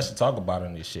so much to talk about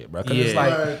on this shit, bro. Because it's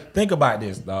like, think about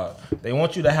this, dog. They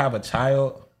want you to have a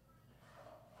child,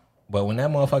 but when that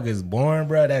motherfucker is born,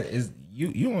 bro, that is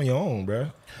you on your own,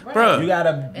 bro. Right. Bro, you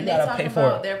gotta pay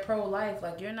for it. They're pro-life.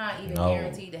 Like, you're not even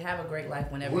guaranteed to have a great life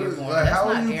whenever you're born. Like, how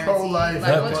are you pro-life?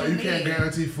 Like, but you can't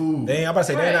guarantee food. I'm about to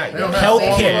say they're They not don't health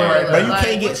have care, food, bro. You like,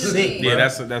 can't get sick. Yeah,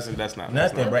 bro. that's not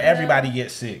Nothing, bro. Everybody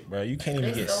gets sick, bro. You can't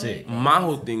even get sick. My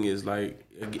whole thing is like,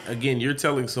 again, you're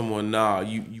telling someone, nah,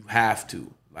 you have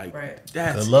to. Like,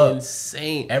 that's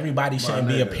insane. Everybody shouldn't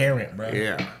be a parent, bro.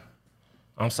 Yeah.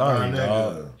 I'm sorry,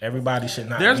 dog. Everybody should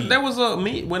not. There was a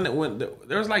meme when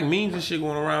there was like memes and shit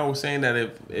going around with saying that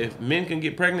if men can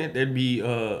get pregnant, there'd be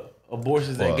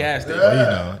abortions at gas stations.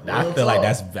 I feel like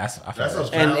that's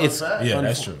and it's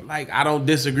that's true. Like, I don't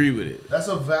disagree with it. That's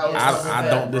a valid. I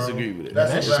don't disagree with it.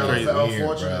 That's a valid fact. Weird,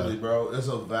 unfortunately, bro, it's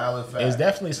a valid fact. It's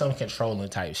definitely some controlling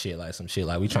type shit, like some shit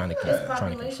like we trying to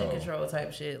population control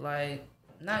type shit. Like,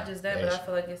 not just that, but I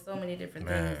feel like there's so many different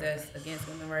things that's against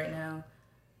women right now.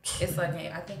 It's like,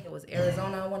 I think it was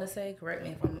Arizona, I want to say. Correct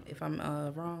me if I'm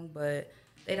wrong, but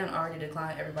they done already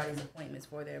declined everybody's appointments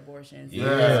for their abortions.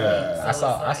 Yeah, so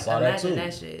I saw that too. Imagine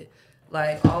that shit.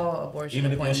 Like, all abortion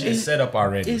even if appointments. it's set up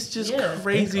already. It's just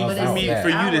crazy for that. for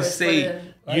you to say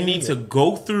you need to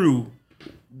go through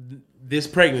this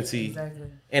pregnancy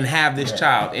and have this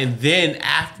child, and then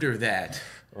after that,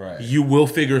 you will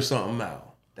figure something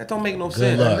out. That don't make no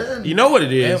sense. You know what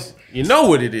it is. You know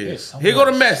what it is. Here go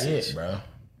the message, shit, bro.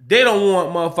 They don't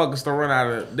want motherfuckers to run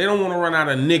out of. They don't want to run out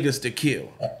of niggas to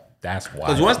kill. That's why.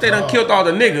 Because once they done killed all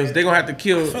the niggas, they gonna have to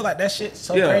kill. I feel like that shit's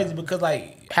so crazy because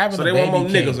like having a they baby want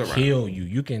more can niggas around. kill you.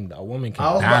 You can a woman can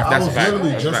I die. was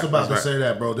literally just about to say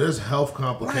that, bro. There's health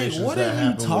complications. What that are you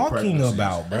happen talking with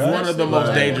about, bro? One of the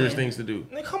most dangerous things to do.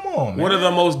 Man, come on, man. One of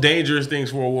the most dangerous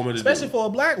things for a woman to do. Especially for a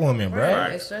black woman, bro.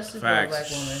 Right. Especially for a black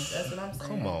woman. That's what I'm saying.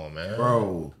 Come on, man.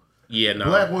 Bro. Yeah, no.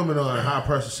 Black women are in high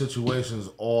pressure situations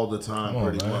all the time,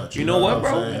 pretty much. You know what,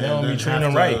 bro? They don't be treating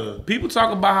them right. People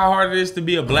talk about how hard it is to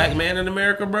be a black man in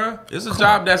America, bro. It's a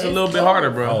job that's a little bit harder,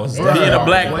 bro. Being a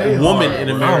black woman in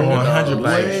America.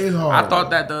 I thought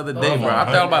that the other day, bro. I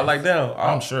thought about like, damn.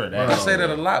 I'm sure that. I say that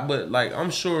a lot, but like,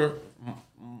 I'm sure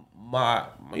my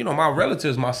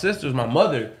relatives, my sisters, my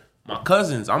mother, my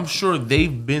cousins, I'm sure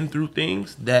they've been through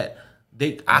things that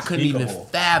I couldn't even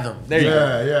fathom.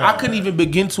 I couldn't even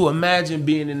begin to imagine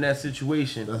being in that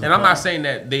situation. And I'm not saying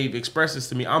that they've expressed this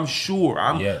to me. I'm sure.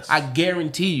 I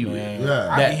guarantee you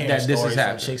that this is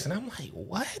happening. Chicks and I'm like,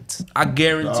 what? I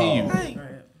guarantee you. Like,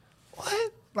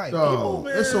 what? Like, people,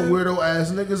 man. It's some weirdo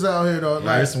ass niggas out here, dog.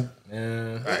 Like,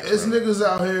 it's niggas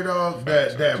out here, dog,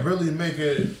 that really make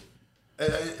it.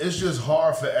 It's just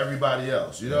hard for everybody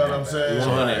else. You know what I'm saying?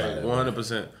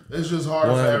 100%. It's just hard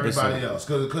for everybody else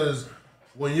because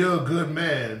when you're a good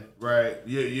man, right?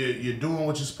 You're doing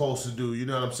what you're supposed to do. You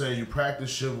know what I'm saying? You practice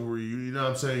chivalry. You know what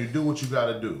I'm saying? You do what you got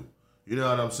to do. You know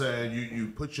what I'm saying? You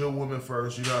put your woman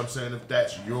first. You know what I'm saying? If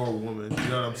that's your woman, you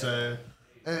know what I'm saying?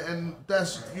 And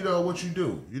that's what you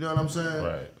do. You know what I'm saying?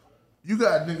 Right. You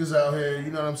got niggas out here.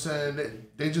 You know what I'm saying?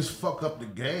 They just fuck up the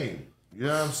game. You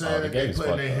know what I'm saying? They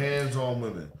putting their hands on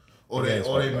women, or they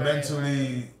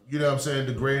mentally, you know what I'm saying,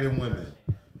 degrading women.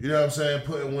 You know what I'm saying?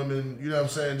 Putting women, you know what I'm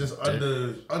saying, just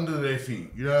under their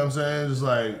feet. You know what I'm saying? Just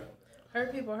like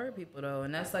hurt people though,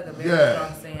 and that's like a very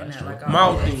strong saying that like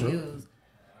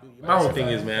my whole thing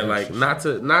is, man, like not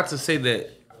to say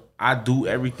that I do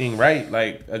everything right.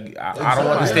 Like I don't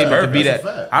want the statement to be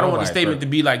that. I don't want the statement to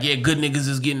be like, yeah, good niggas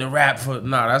is getting a rap for.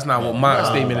 Nah, that's not what my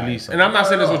statement at least. And I'm not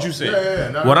saying that's what you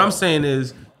said. What I'm saying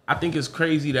is, I think it's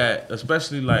crazy that,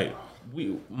 especially like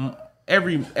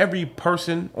every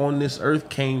person on this earth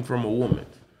came from a woman.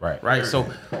 Right.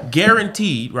 So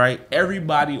guaranteed, right?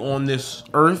 Everybody on this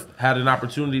earth had an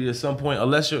opportunity at some point,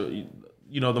 unless the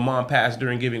mom passed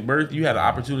during giving birth, you had an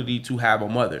opportunity to have a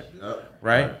mother.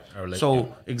 Right?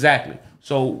 So exactly.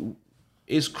 So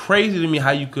it's crazy to me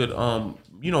how you could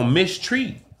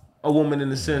mistreat a woman in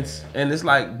the sense, and it's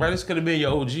like, bro, this could have been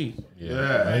your OG.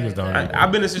 Niggas don't.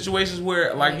 I've been in situations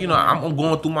where, like, you know, I'm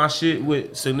going through my shit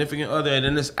with significant other, and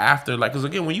then it's after, like, because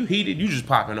again, when you heated, you just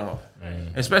popping off.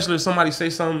 Especially if somebody say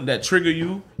something that trigger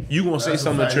you gonna say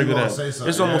something that trigger them.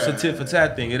 It's almost a tit for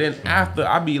tat thing. And then after,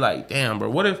 I be like, damn, bro,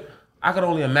 what if I could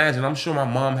only imagine? I'm sure my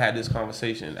mom had this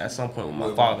conversation at some point with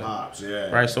my father, pops,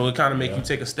 right? So it kind of make you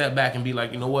take a step back and be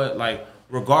like, you know what, like,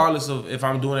 regardless of if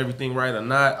I'm doing everything right or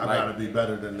not, I gotta be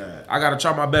better than that. I gotta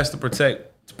try my best to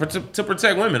protect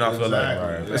women. I feel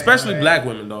like, especially black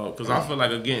women, dog, because I feel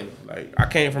like, again, like, I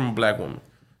came from a black woman,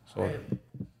 so.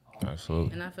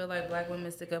 Absolutely. And I feel like black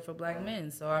women stick up for black men.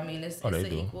 So, I mean, it's an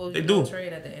equal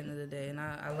trade at the end of the day. And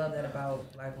I love that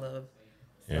about Black Love.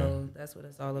 So, that's what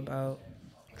it's all about.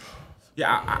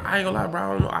 Yeah, I ain't gonna lie, bro.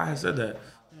 I don't know. I had said that.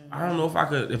 I don't know if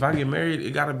I get married,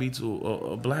 it gotta be to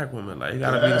a black woman. Like, it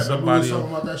gotta be to somebody. We were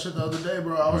talking about that shit the other day,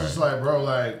 bro. I was just like, bro,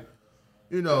 like,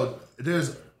 you know,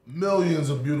 there's millions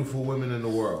of beautiful women in the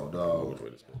world, dog.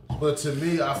 But to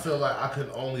me, I feel like I can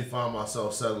only find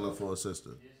myself settling for a sister.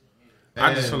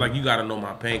 I just feel like you gotta know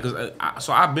my pain, cause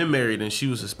so I've been married and she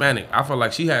was Hispanic. I feel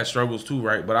like she had struggles too,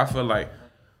 right? But I feel like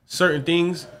certain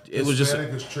things, it was just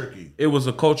Hispanic is tricky. It was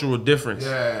a cultural difference.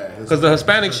 Yeah, because the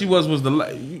Hispanic she was the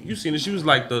you seen it. She was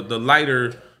like the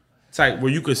lighter type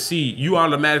where you could see, you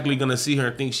automatically gonna see her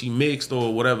and think she mixed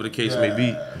or whatever the case may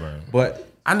be. Right. But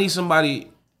I need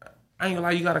somebody. I ain't gonna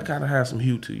lie, you gotta kind of have some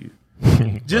hue to you.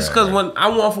 Just because when I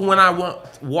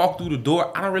walk through the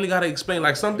door, I don't really gotta explain.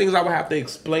 Like, some things I would have to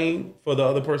explain for the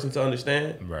other person to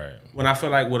understand. Right. When I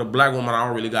feel like with a black woman, I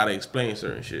don't really gotta explain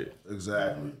certain shit.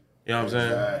 Exactly. You know what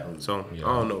I'm saying? So I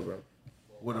don't know, bro.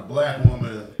 With a black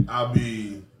woman, I'll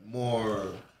be more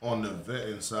on the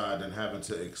vetting side than having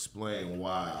to explain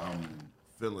why I'm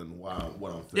feeling what I'm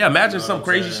feeling. Yeah, imagine some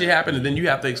crazy shit happened and then you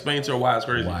have to explain to her why it's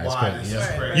crazy. Why this is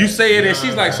crazy. You say it and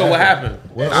she's like, so what happened?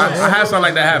 I had something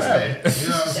like that happen. You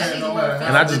know what I'm saying? No matter how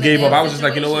and I just gave up. I was just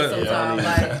like, you know what?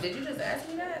 Like, did you just ask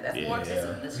me that? That's more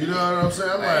to this. You know what I'm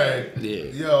saying?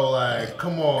 Like, yo, like,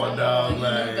 come on, dog. You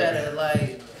like, knew better,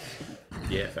 like.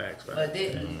 Yeah, facts. But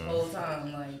didn't the whole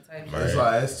time, like, type shit. It's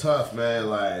like, it's tough, man.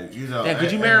 Like, you know. Yeah,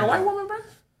 could you marry a white woman, bro?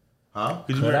 Huh?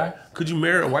 Could you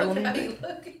marry a white woman?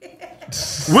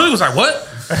 Willie was like, what?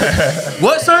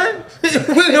 What, son?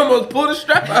 Willie almost pulled the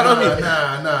strap out of me.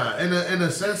 Nah. In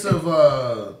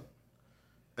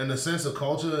a sense of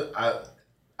culture, I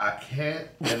can't.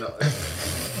 And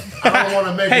I don't want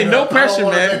to make. Hey, no pressure,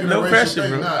 man. No pressure,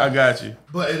 bro. I got you.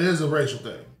 But it is a racial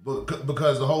thing.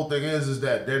 Because the whole thing is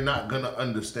that they're not gonna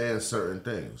understand certain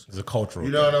things. It's a cultural.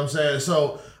 You know what I'm saying?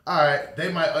 So, all right,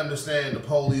 they might understand the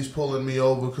police pulling me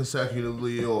over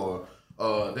consecutively, or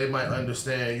they might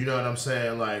understand, you know what I'm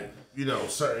saying, like, you know,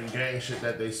 certain gang shit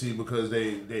that they see because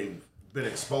they've been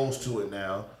exposed to it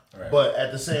now. Right. But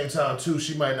at the same time, too,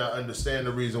 she might not understand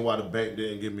the reason why the bank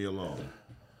didn't give me a loan.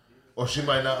 Or she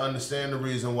might not understand the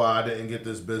reason why I didn't get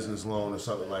this business loan or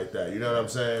something like that. You know what I'm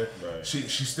saying? Right. She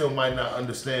still might not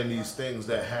understand these things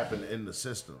that happen in the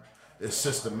system. It's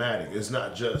systematic. It's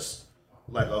not just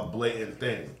like a blatant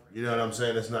thing. You know what I'm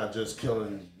saying? It's not just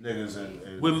killing niggas and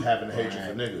having hatred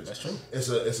for niggas. That's true. It's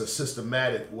a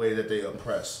systematic way that they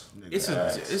oppress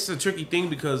niggas. It's a tricky thing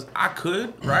because I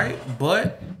could, right?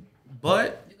 But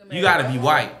you gotta be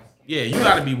white. Yeah, you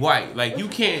gotta be white. Like, you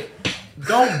can't.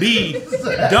 Don't be. Yeah,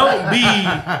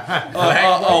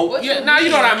 now you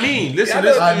know what I mean. Listen,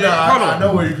 hold on. I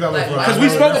know where you're coming from. Because we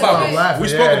spoke about it.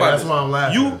 That's why I'm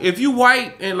laughing. If you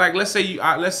white and, like, let's say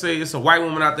it's a white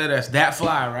woman out there that's that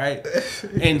fly, right?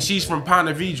 And she's from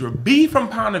Ponte Vedra. Be from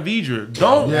Ponte Vedra.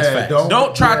 Don't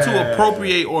try to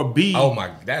appropriate or be. Oh my,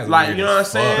 that's like, you know what I'm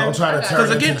saying? Don't try to turn. Because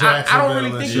again, I don't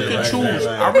really think you can choose.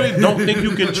 I really don't think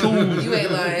you can choose. You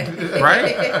ain't lying,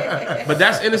 right? But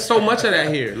it's so much of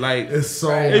that here. Like, it's so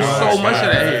much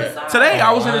of that here. Today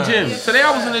I was in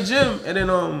the gym, and then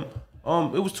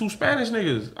it was two Spanish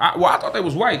niggas. I thought they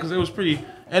was white because they was pretty.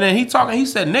 And then he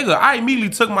said nigga. I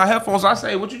immediately took my headphones. I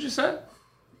said, what you just said?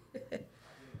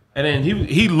 And then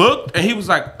he looked and he was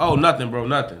like, oh, nothing, bro,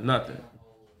 nothing.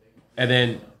 And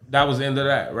then that was the end of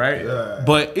that, right? Yeah.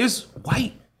 But it's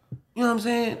white. You know what I'm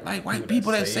saying? Like, white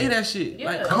people that say that shit,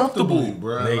 like, comfortable,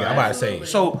 bro. Nigga, I'm about to say.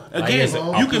 So again,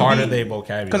 you can part of their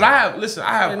vocabulary. Because I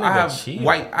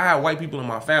have white people in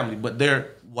my family, but they're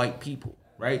white people,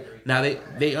 right? Now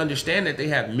they understand that they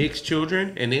have mixed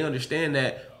children, and they understand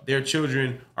that their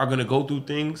children are gonna go through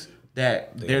things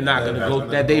that they're not gonna go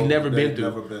that they've never been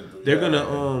through. They're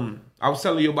gonna I was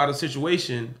telling you about a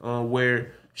situation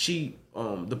where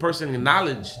the person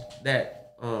acknowledged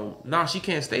that she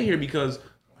can't stay here because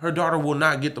her daughter will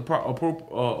not get the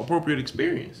appropriate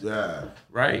experience. Yeah.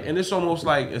 Right? And it's almost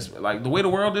like, it's like the way the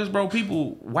world is, bro,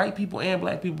 white people and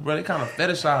black people, bro, they kind of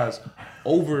fetishize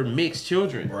over mixed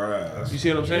children. Right. You see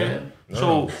what I'm saying? Yeah.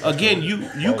 So, again,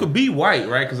 you could be white,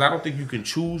 right? Because I don't think you can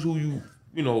choose who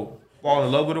you know, fall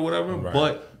in love with or whatever,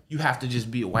 but you have to just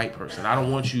be a white person. I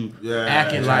don't want you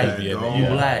acting like you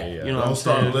black. You know, don't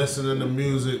start listening to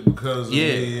music because of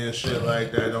me and shit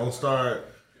like that. Don't start.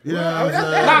 You know what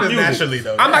I'm saying? Not music. Naturally,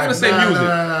 though. I'm not gonna say music.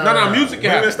 No, music.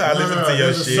 Women start listening to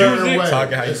your shit.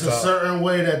 Talking how you talk. It's a certain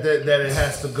way that it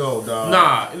has to go, dog.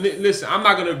 Nah, listen. I'm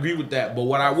not gonna agree with that. But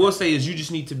what I will say is, you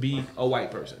just need to be a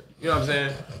white person. You know what I'm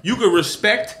saying? You could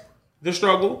respect the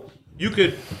struggle. You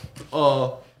could,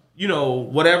 you know,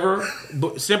 whatever,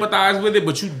 but sympathize with it.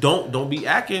 But you don't be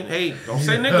acting. Hey, don't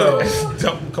say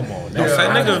nigga. Come on. Don't say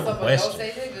nigga. Don't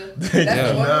say nigga.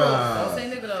 That's the one rule. Don't say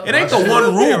nigga though. It ain't the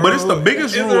one rule, but it's the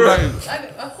biggest rule. Like,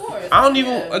 of course. I don't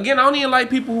even like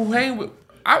people who hang with.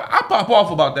 I pop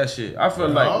off about that shit. I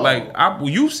feel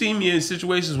you see me in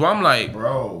situations where I'm like,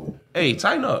 bro, hey,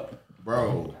 tighten up,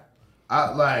 bro.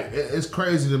 It's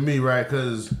crazy to me, right?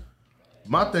 Because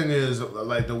my thing is,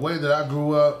 like, the way that I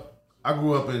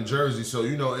grew up in Jersey, so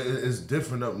you know it's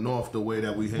different up north the way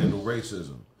that we handle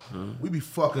racism. We be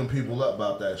fucking people up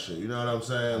about that shit. You know what I'm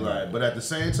saying? Like, but at the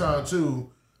same time too,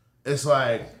 it's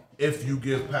like if you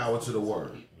give power to the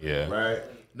word. Yeah. Right?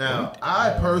 Now,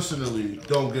 I personally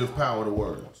don't give power to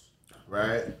words.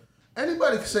 Right?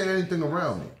 Anybody can say anything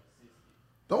around me.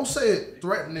 Don't say it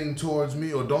threatening towards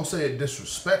me or don't say it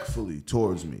disrespectfully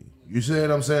towards me. You see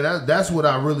what I'm saying? That's what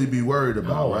I really be worried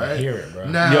about, right? I hear it, bro.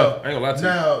 Now, I ain't gonna lie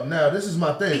to now, this is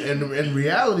my thing. And in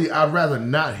reality, I'd rather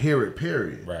not hear it,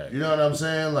 period. Right. You know what I'm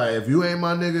saying? Like, if you ain't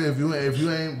my nigga, if you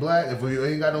ain't black, if you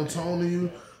ain't got no tone to you,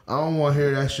 I don't want to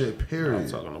hear that shit, period. I'm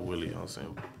talking to Willie, you know what I'm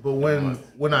saying? But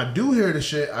when I do hear the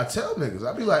shit, I tell niggas.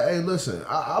 I be like, hey, listen,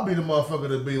 I'll be the motherfucker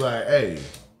to be like, hey,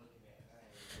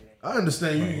 I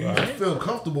understand you feel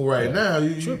comfortable right now.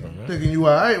 You thinking you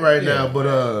all right now, but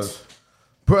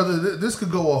brother, this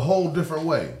could go a whole different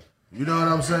way. You know what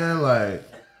I'm saying? Like,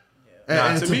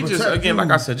 and to me, just again,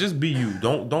 like I said, just be you.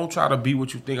 Don't try to be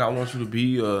what you think I want you to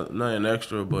be. Nothing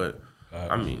extra, but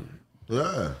I mean,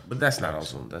 But that's not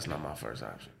my first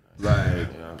option. Like, you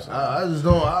know what I'm saying?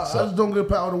 I just don't give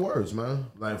power to words, man.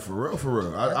 Like, for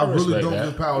real. I really don't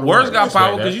give power to words. Words got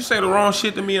power because you say the wrong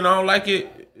shit to me and I don't like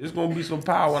it. It's gonna be some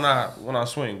power when I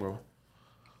swing, bro.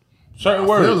 Certain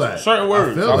words. I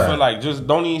feel like just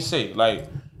don't even say it. Like,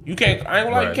 you can't. I ain't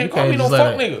gonna lie. You can't call me no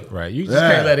fuck nigga. Right. You just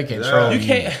can't let it control you.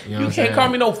 You can't call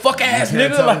me no fuck ass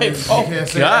nigga. Like, you can't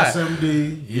say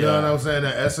SMD. You know what I'm saying?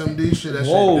 That SMD shit. That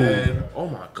shit dead. Oh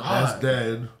my god. That's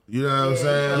dead. You know what I'm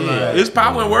saying? Yeah. Like, it's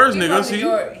power in words, nigga. See?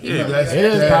 It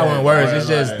is power in words. It's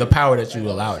just the power that you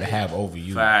allow to have over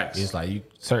you. Facts. It's like you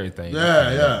certain things.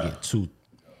 Get too.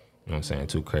 You know what I'm saying?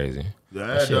 Too crazy.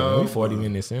 Yeah, we 40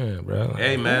 minutes in, bro. Like,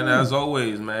 hey, man, as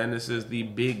always, man, this is the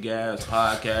Big Gas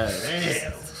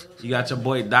Podcast. You got your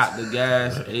boy Dr.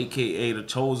 Gas, a.k.a. The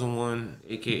Chosen One,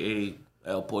 a.k.a.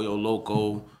 El Pollo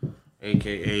Loco,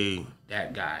 a.k.a.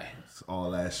 that guy.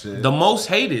 All that shit. The most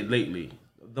hated lately.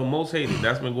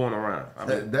 That's been going around.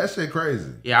 That shit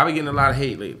crazy. Yeah, I've been getting a lot of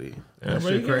hate lately. That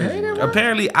shit crazy.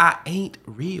 Apparently, I ain't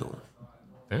real.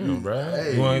 Damn, bro.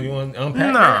 Hey. You want to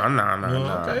unpack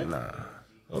that? Nah.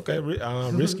 Okay,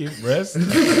 risky rest.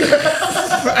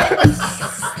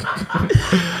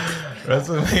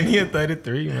 WrestleMania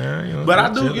 33, man. You know, but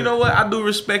I do, you know what? I do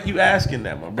respect you asking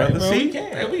that, my brother. See,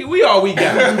 we all we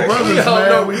got. We brothers,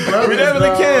 man. We brothers. We never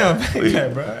the cam. Yeah,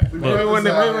 bro. When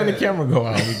the camera go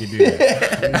out, we can do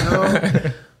that. You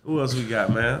know? Who else we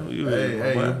got, man?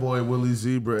 Hey, your boy Willie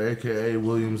Zebra, a.k.a.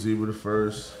 William Zebra the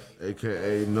First,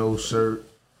 a.k.a. No Shirt.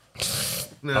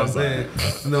 You know what I'm saying?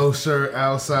 No shirt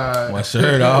outside. My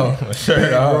shirt off.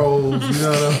 Rolls, you know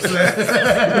what I'm saying?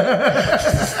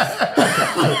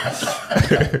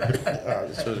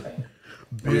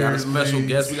 We got a special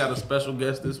guest. We got a special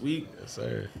guest this week. Yes,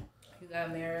 sir. You got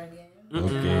Mara again.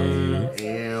 Okay.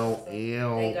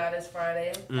 Thank God it's Friday.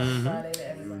 Happy Friday to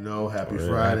everybody. You know, happy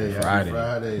Friday.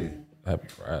 Happy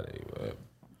Friday.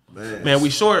 Man, we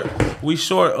short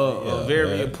a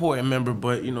very important member,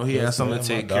 but you know he has something to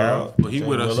take care of. But he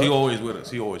with us. He always with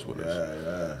us.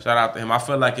 Yeah. Shout out to him. I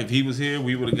feel like if he was here,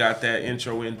 we would have got that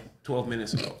intro in 12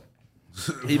 minutes ago.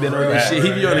 He been on this shit.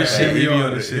 He be on this shit.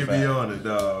 He be on it,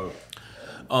 dog.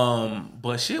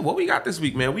 But shit, what we got this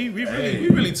week, man? We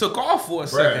really took off for a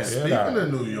second. Speaking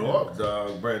of New York,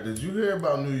 dog, Brad, did you hear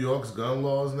about New York's gun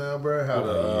laws now, Brad?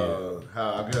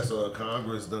 How I guess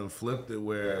Congress done flipped it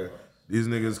where These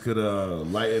niggas could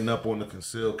lighten up on the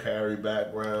concealed carry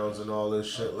backgrounds and all this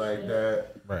shit like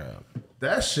that. Bro.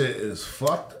 That shit is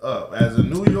fucked up. As a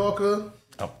New Yorker,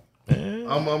 I'm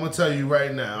gonna tell you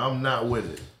right now, I'm not with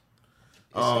it.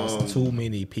 It's too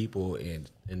many people in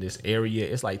this area.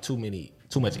 It's like too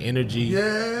much energy.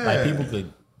 Yeah. Like people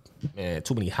could, man,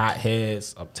 too many hot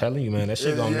heads. I'm telling you, man, that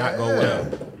shit gonna not go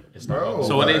well. It's not gonna go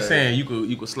So what they saying? You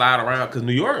could slide around because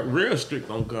New York real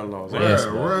strict on gun laws. Yes,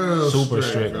 real super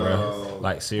strict, bro.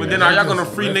 Like seriously. But then are y'all gonna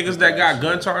free niggas that got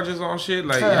gun charges on shit?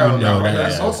 Like, Hell no,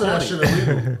 that's most of that shit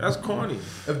illegal. that's corny.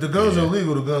 If the guns are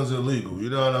illegal, the guns are illegal. You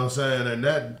know what I'm saying? And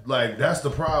that's the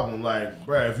problem. Like,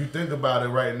 bruh, if you think about it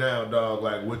right now, dog,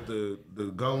 like with the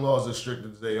gun laws as strict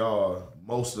as they are,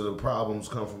 most of the problems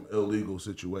come from illegal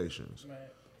situations.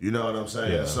 You know what I'm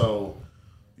saying? Yeah. So,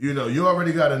 you know, you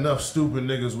already got enough stupid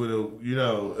niggas with,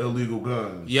 illegal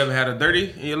guns. You ever had a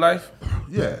dirty in your life?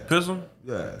 Yeah. Pistol?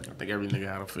 Yeah. I think every nigga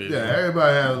had a feel. Yeah,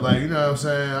 everybody has, like, you know what I'm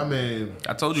saying? I mean,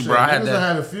 I told you, shit, bro, I had niggas that.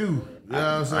 had a few. You know what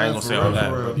I'm saying? I ain't gonna say For all real, that,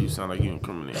 for real. brother. You sound like you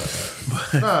incriminating.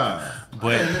 Nah.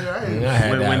 But I ain't I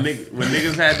had when that.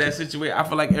 niggas had that situation, I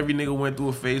feel like every nigga went through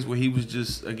a phase where he was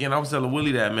just, again, I was telling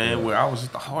Willie that, man, where I was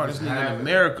just the hardest nigga in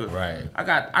America. Right. I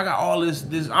got all this.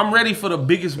 I'm ready for the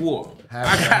biggest war.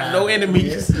 I got no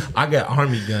enemies. I got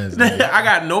army guns. I nigga.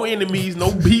 got no enemies, no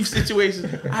beef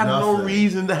situations. I have no Nothing.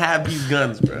 reason to have these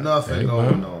guns, bro. Nothing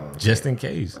going on. Just in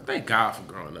case. Thank God for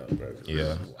growing up, bro.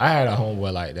 Yeah. I had a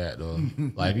homeboy like that though.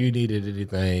 Like if you needed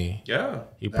anything, Yeah.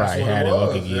 he probably what had it it or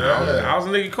was, could get it. yeah. I was a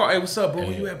nigga call, hey, what's up, bro?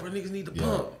 Where you at, bro? Niggas need to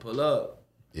pump. Pull up.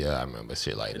 Yeah, I remember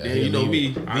shit like that. Then you know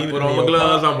me. I leave put it on in my your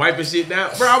gloves. pocket. I'm wiping shit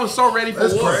down. Bro, I was so ready for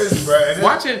That's war. crazy, bro. And then-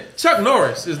 Watching Chuck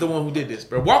Norris is the one who did this,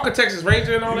 bro. Walker Texas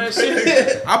Ranger and all that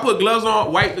shit. I put gloves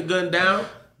on, wipe the gun down.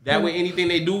 That way, anything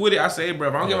they do with it, I say, hey, bro,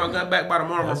 if I don't get my gun back by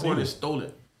tomorrow, my phone is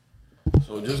stolen.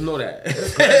 So just know that.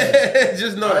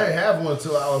 Just know I didn't that. have one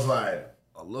until I was like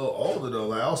a little older though.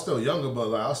 Like I was still younger, but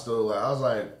like I was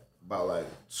like about like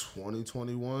 20,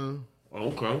 21.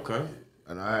 Okay.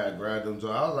 And I had grabbed them, so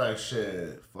I was like,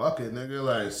 shit, fuck it, nigga.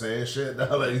 Like, saying shit,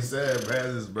 though, like you said, Brad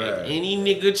is Brad. Any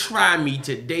nigga try me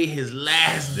today, his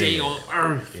last day on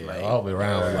earth. Yeah, Like, all the way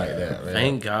around like that, man.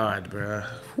 thank God, bro.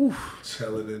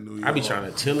 Chilling in New York. I be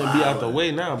trying to chill and be out the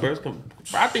way now, bro. Bro,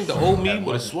 I think the old me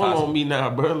would have swung on me now,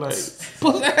 bro. Like,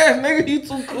 pussy ass nigga, you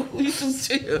too cool, you too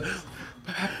chill.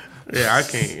 Yeah, I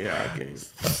can't.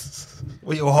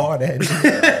 Where your heart at?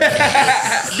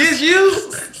 This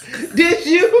you?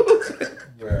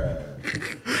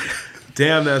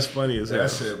 Damn, that's funny as hell.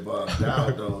 That shit bugged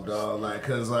out, though, dog. Like,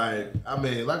 cause, like, I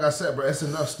mean, like I said, bro, it's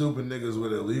enough stupid niggas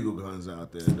with illegal guns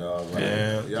out there, dog. Like,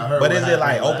 Yeah. y'all heard But what is it like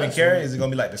happened open last carry? week? Is it gonna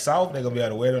be like the South? They gonna be able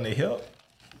to wear it on their hip?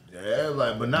 Yeah,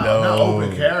 like, but not No.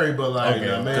 open carry, but like, Okay. you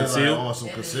know what I mean? Conceal? Like, on some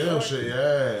concealed shit,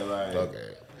 yeah. Like, Okay.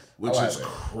 which I like is that.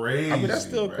 crazy. I mean, that's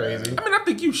still bruh. crazy. I mean, I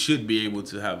think you should be able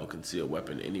to have a concealed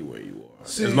weapon anywhere you are,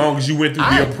 See, as long as you went through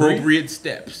I the agree. appropriate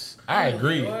steps. I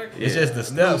agree. It's Yeah. just the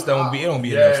steps don't be. It don't be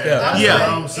Yeah, enough steps. that's Yeah.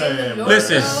 what I'm saying. bro.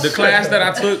 Listen, the class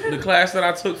that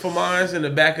I took for mines in the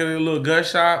back of the little gun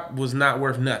shop was not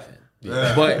worth nothing.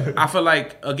 Yeah. But I feel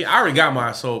like, again, I already got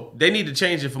mine, so they need to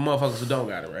change it for motherfuckers who don't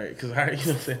got it, right? Because you know what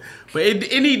I'm saying. But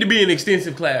it need to be an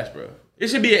extensive class, bro. It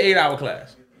should be an 8-hour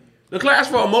class. The class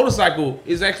for a motorcycle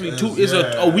is actually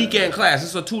a weekend class.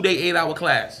 It's a 2-day, 8-hour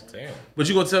class. Damn. But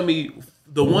you gonna tell me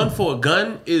the one for a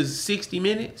gun is 60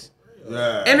 minutes?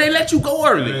 Yeah. And they let you go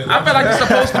early. I feel like it's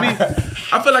supposed to be.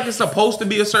 I feel like it's supposed to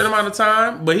be a certain amount of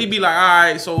time, but he'd be like, all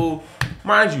right. So,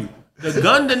 mind you, the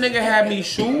gun the nigga had me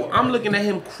shoot, I'm looking at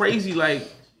him crazy like,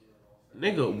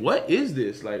 nigga, what is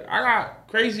this? Like, I got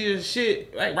crazy as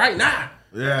shit like right now.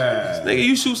 Yeah. Nigga,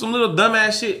 you shoot some little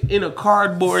dumbass shit in a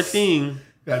cardboard thing,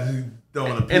 Got you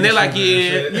throwing a and they're like, pea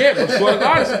shooter and yeah, shit. but swear to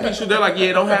God, it's a picture. They're like,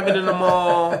 yeah, don't have it in the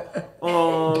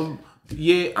mall.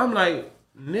 Yeah, I'm like,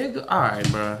 nigga, all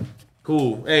right, bro.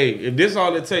 Cool. Hey, if this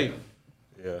all it take,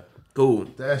 Yeah. cool.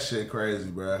 That shit crazy,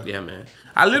 bro. Yeah, man.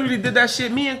 I literally did that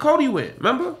shit. Me and Cody went.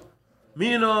 Remember?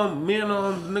 Me and the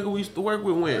nigga we used to work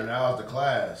with And went. that was the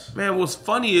class. Man, what's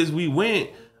funny is we went.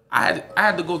 I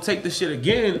had to go take this shit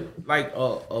again like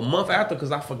a month after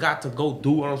because I forgot to go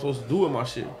do what I'm supposed to do with my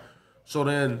shit. So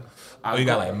then Oh, you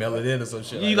got like mail it in or some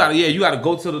shit. you gotta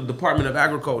go to the Department of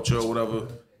Agriculture or whatever,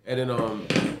 and then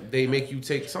they make you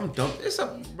take some dumb. It's a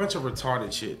bunch of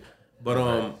retarded shit. But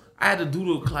I had to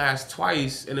do the class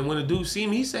twice, and then when the dude see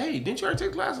me, he said, "Hey, didn't you already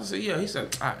take the class?" I said, "Yeah." He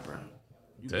said, "All right, bro."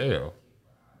 Damn.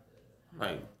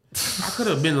 Like, I could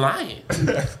have been lying.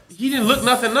 He didn't look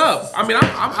nothing up. I mean,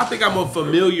 I think I'm a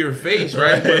familiar face,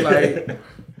 right? But like,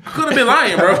 I could have been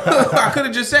lying, bro. I could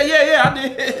have just said, yeah, I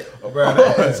did. Oh, bro,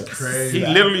 that's crazy. He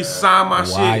literally signed my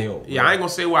Wild, shit. Yeah, I ain't gonna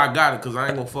say where I got it because I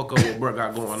ain't gonna fuck up what bro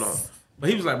got going on. But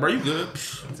he was like, bro, you good?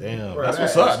 Damn, Bro, that's that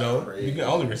what's up is though. crazy. You can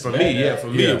only For respect me, that. for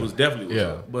me, it was definitely what's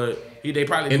up. But they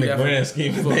probably in do the that for grand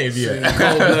scheme of things, yeah.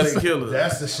 cold-blooded killer.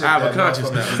 That's the shit I have that a conscience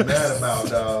motherfuckers now. be mad about,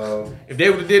 dog. If they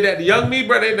would have did that to Young Me,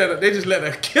 bro, they just let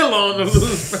a kill on them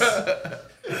loose, bro.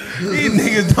 These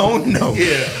niggas don't know.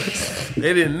 Yeah,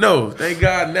 they didn't know. Thank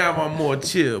God now I'm more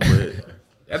chill, but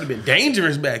that'd have been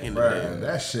dangerous back in the day. Bro,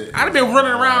 that shit. I'd have been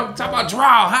running around talking about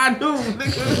draw, high noon,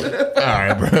 nigga. All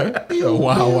right, bro. You a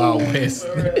wild, wild west.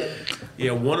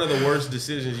 Yeah, one of the worst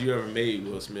decisions you ever made,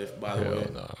 Will Smith, by the way.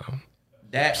 Nah.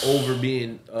 That over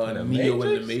being Neo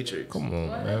in the Matrix. Come on,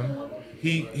 man.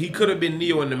 He could have been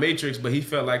Neo in the Matrix, but he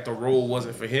felt like the role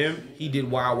wasn't for him. He did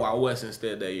Wild Wild West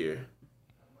instead that year.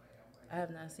 I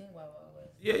have not seen Wild Wild West.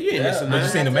 Yeah, you ain't missing Have you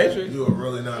nothing. seen The Matrix? You are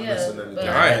really not missing but anything.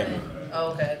 Alright.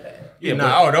 Oh, okay. Yeah,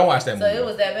 Nah, don't watch that So movie. it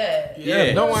was that bad.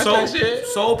 yeah. don't watch that shit.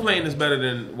 Soul Plane is better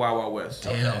than Wild Wild West.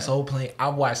 Damn, Soul Plane.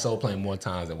 I've watched Soul Plane more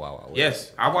times than Wild Wild West.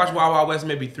 Yes, I watched Wild Wild West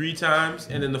maybe 3 times,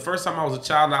 and then the first time I was a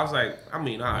child, I was like, all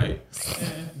right.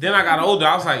 Then I got older,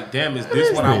 I was like, damn, is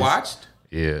this what I watched?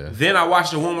 Yeah. Then I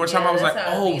watched it one more time, Yeah, I was like, that's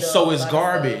how I oh, beat so up it's a lot of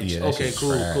garbage. Yeah, that Okay, shit's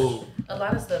cool, trash. cool. A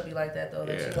lot of stuff be like that though.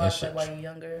 That Yeah. you watch like while you're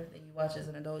younger, then you watch as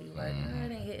an adult, you like, it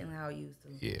ain't hitting how it used to.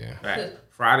 Yeah. Right.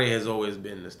 Friday has always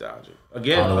been nostalgic.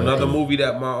 Again, another movie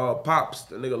that my pops,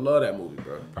 the nigga love that movie,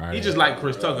 bro. Friday. He just like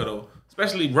Chris Tucker though,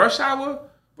 especially Rush Hour,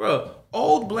 bro.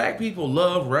 Old black people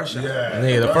love Rush Hour. Yeah.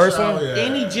 Nigga, the first one? Yeah.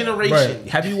 Any Bro, generation,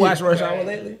 have you watched Rush Hour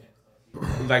lately?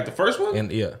 like the first one,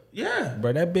 And yeah. yeah.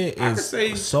 Bro, that bit I could is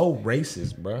say- so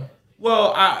racist, bro.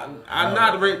 Well, I'm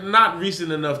not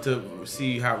recent enough to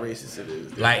see how racist it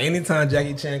is. Like anytime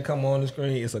Jackie Chan come on the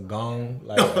screen, it's a gong.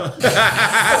 Like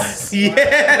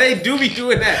Yeah, they do be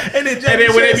doing that. And then And Jackie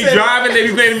then when they Chan be said- driving, they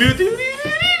be playing the music.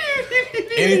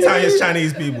 anytime it's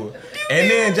Chinese people. And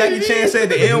then Jackie Chan said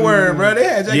the N word, bro. They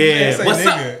had Jackie Chan Yeah, say what's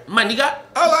nigga. up, my nigga?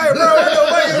 I'm like, bro, what the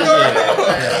fuck is going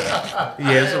on?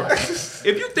 Yeah, so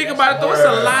if you think about it, though, it's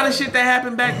a lot of shit that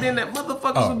happened back then that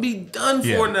motherfuckers would be done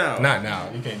for now. Not now.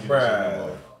 You can't do that shit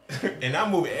no more. And that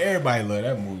movie, everybody love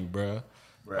that movie, bro.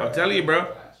 I'm telling you, bro.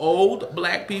 Old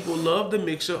black people love the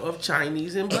mixture of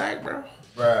Chinese and black, bro.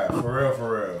 Bruh,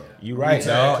 for real. You right,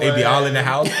 dog. It be all in the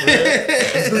house. For real.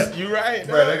 You right,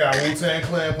 Bruh, they got Wu-Tang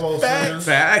Clan posters.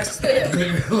 Facts.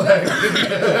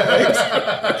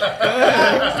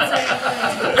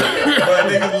 But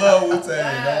niggas love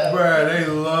Wu-Tang, dog. Bruh, they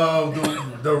love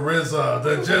the RZA,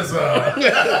 the Jizza.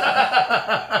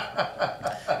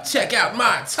 Check out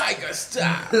my tiger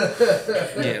style.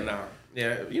 Yeah, nah.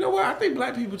 Yeah, you know what? I think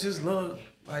black people just love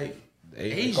like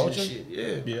Asian culture? shit.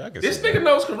 Yeah, Yeah, I can This see nigga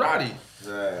knows karate.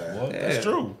 Well, Yeah. that's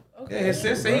true. Yeah, his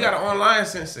sensei, he got an online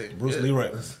sensei. Bruce Yeah. Lee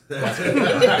right.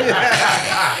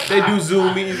 They do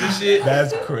Zoom meetings and shit.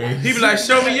 That's crazy. He be like,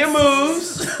 show me your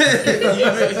moves.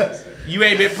 you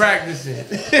ain't been practicing.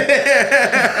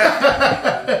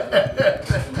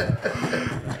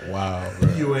 Wow, bro.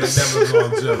 You ain't never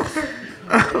gonna jump.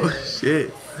 Oh,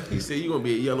 shit. He said, you gonna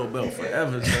be a yellow belt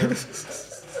forever, son.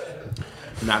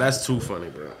 Nah, that's too funny,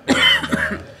 bro.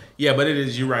 Yeah, but it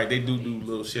is, you're right. They do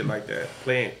little shit like that.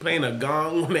 Playing a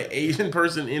gong when an Asian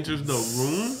person enters the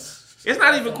room. It's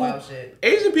not even cool. Wild shit.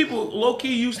 Asian people,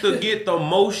 low-key, used to get the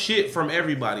most shit from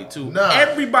everybody, too. Nah.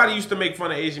 Everybody used to make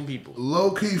fun of Asian people.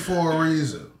 Low key for a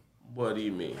reason. What do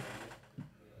you mean?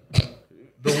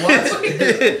 The Watts.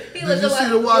 Did you see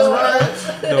the Watts riots?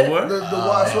 The what? The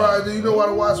Watts riots. Do you know why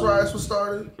the Watts riots were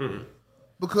started?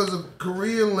 Because a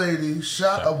Korean lady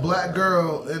shot a black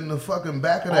girl in the fucking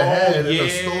back of the head in a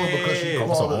store because she yeah.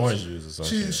 called Some her. orange juice or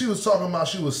something. She was talking about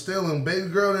she was stealing. Baby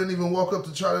girl didn't even walk up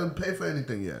to try to pay for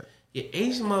anything yet. Yeah,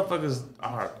 Asian motherfuckers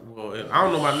are, well, I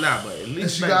don't know about now, but at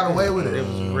least she back got then, away with it. It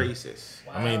was racist.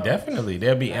 I mean, definitely.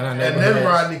 There'll be, and I never And then heard-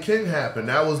 Rodney King happened.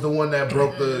 That was the one that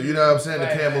broke the, you know what I'm saying, the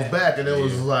camel's back, and it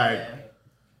was like,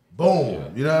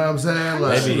 boom. You know what I'm saying?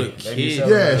 Like, Shoot a Maybe kid. so.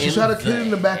 yeah, she in shot a the kid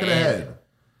in the back of the head.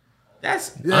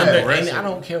 That's Yeah. and aggressive. I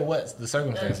don't care what the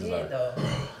circumstances Kid, are. though.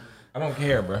 I don't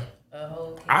care, bro. A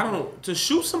whole kid. I don't. To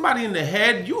shoot somebody in the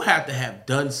head, you have to have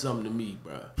done something to me,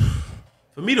 bro.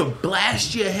 For me to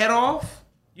blast your head off,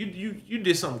 you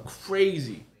did something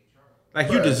crazy. Like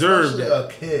you deserved Especially that.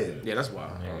 a kid. Yeah, that's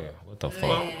wild. Yeah, what the fuck?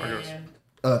 I guess. Man,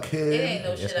 A it kid. ain't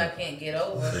no shit I can't get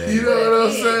over. You know what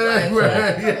I'm saying? Like,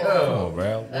 Right, come yeah. on. Come on,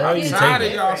 bro. Where are I'm you tired of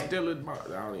taking? y'all stealing my. I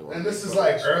don't even want And to this make is fun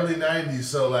like of early 90s,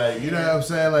 so like, you know what I'm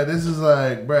saying? Like, this is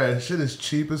like, bruh, shit is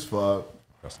cheap as fuck.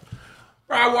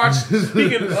 Bro, I watched.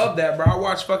 Speaking of that, bro, I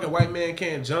watched fucking White Man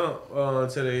Can't Jump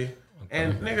today.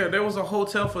 And nigga, there was a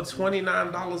hotel for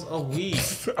 $29 a week.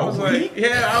 I was like,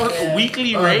 I was a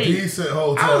weekly rate. A decent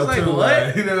hotel. I was like, too, what?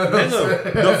 Like, you know what I'm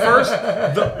saying?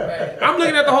 I'm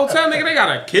looking at the hotel, nigga. They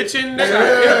got a kitchen.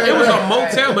 It was a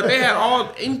motel, but they had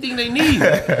anything they need.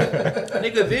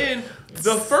 Nigga, then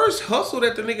the first hustle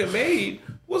that the nigga made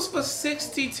was for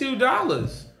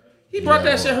 $62. He brought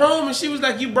that shit home, and she was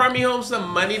like, "You brought me home some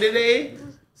money today."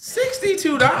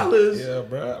 $62. Yeah,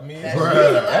 bro. I mean,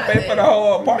 I pay for the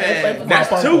whole apartment. Man,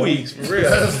 that's 2 weeks for real.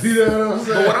 You know what I'm saying?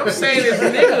 But what I'm saying is,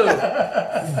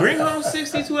 nigga, bring home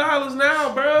 $62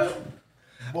 now, bro.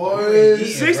 Boy,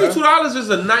 $62 is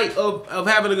a night of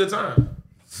having a good time.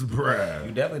 bruh.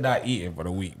 You definitely not eating for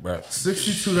the week, bro.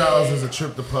 $62 is a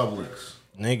trip to Publix.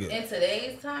 Nigga. In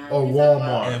today's time, Or you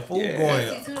Walmart. And food going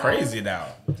 $62? crazy now.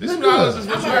 $62 is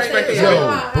what you expect to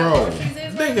Yo, spend. bro.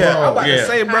 Nigga, I'm about to Yeah.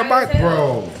 say, bro,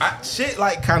 Bro. shit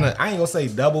like kind of, I ain't gonna say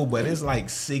double, but it's like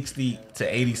 60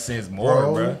 to 80 cents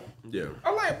more, bro. Yeah.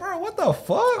 I'm like, bro, what the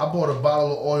fuck? I bought a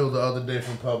bottle of oil the other day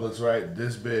from Publix, right?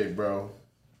 This big, bro.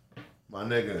 My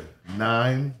nigga,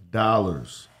 $9.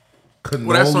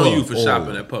 Well, that's on you for oil.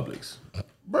 shopping at Publix.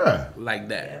 Bruh. Like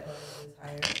that.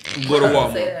 You Go to Say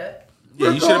Walmart. that. Yeah,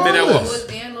 you should have been at Was Walmart.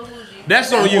 being Lil Bougie.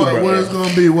 That's on you, What bro. it's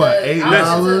gonna be? What, $8? You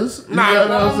know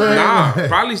what I'm saying? Nah,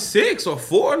 probably 6 or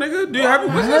 4, nigga. Do you have?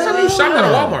 When's the last time you shopped at a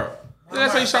Walmart? When's the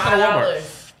last time you shopped at a Walmart?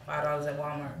 $5 at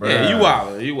Walmart. Yeah, you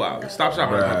wildin', you wildin'. Stop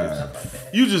shopping at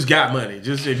Publix. You just got money.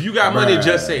 Just if you got money,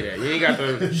 just say that. You ain't got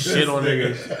the shit on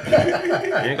niggas.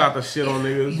 You ain't got the shit on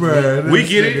niggas. Bruh, We this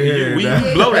get nigga it. here, We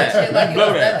nah. blow that. Shit like We it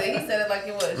blow was that. nothing. He said it like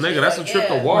it was. Nigga, Shit that's a like, trip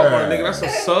to yeah. Walmart, Bruh. nigga. That's a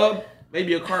sub,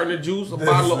 maybe a carton of juice, a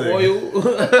bottle of nigga. oil.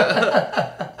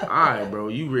 Alright, bro,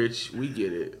 you rich. We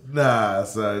get it. Nah,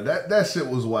 son. That shit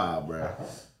was wild, bruh.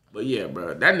 But yeah,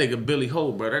 bro, that nigga Billy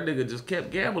Hope, bro, that nigga just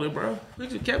kept gambling, bro. He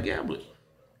just kept gambling.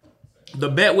 The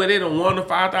bet where they done won the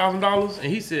 $5,000,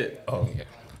 and he said, Oh, yeah.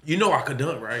 "You know I could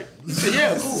dunk, right?" He said,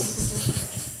 "Yeah, cool."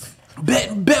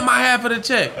 bet my half of the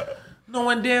check,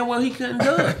 knowing damn well he couldn't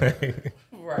dunk.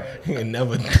 Right. He ain't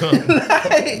never done.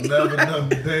 Never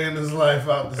done a day in his life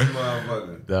out this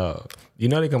motherfucker. Dog. You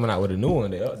know they coming out with a new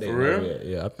one. They updated For real? it.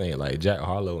 Yeah, I think like Jack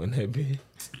Harlow in that bitch.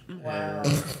 Wow. And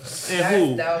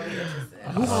who? That would be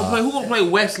interesting. Who gonna play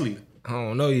Wesley? I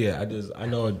don't know yet. I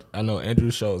know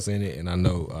Andrew Schultz in it, and I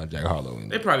know Jack Harlow in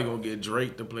They it. probably gonna get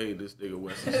Drake to play this nigga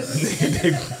Wesley.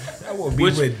 That would be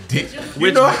Which- ridiculous. You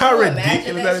which- know how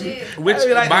Imagine ridiculous that that shit. is. Which, That'd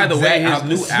be like by the way, exact his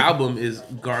new opposite. album is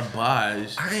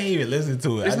garbage. I ain't even listen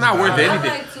to it. It's I not just- worth I anything.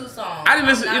 like 2 songs. I didn't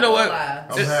listen. I'm You not know gonna what? lie.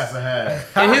 I'm half and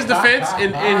half. In his defense,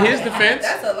 in his defense,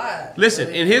 That's a lot. listen.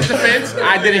 In his defense,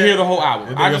 I didn't hear the whole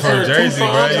album. I nigga just from heard 2 Jersey,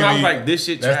 songs, bro. and I was You- like, "This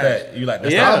shit That's trash." that. You like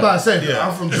that's Yeah. I was that. about to say,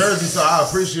 I'm from Jersey, so I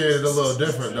appreciate it a little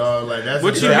different, dog. Like that's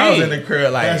What you I was mean? in the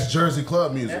crib like That's Jersey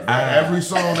club music. Like, every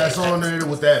song that's on there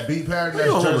with that beat pattern, that's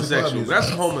You're Jersey club homosexual. music. That's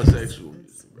homosexual.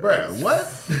 Bruh, what?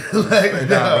 like,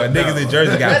 nah, bro, niggas in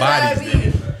Jersey got That's how bodies. I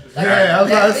be. Like, Yeah, I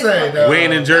was about to say, dog. We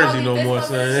ain't in Jersey Y'all no be more, this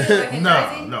son. fucking shit, like in No,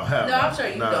 Jersey? no, hell No, I'm sure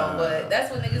you nah. don't, but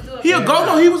that's what niggas do. up He a there.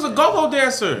 go-go. He was a go-go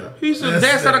dancer. He used to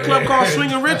dance at a club called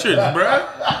Swingin' Richards, bruh.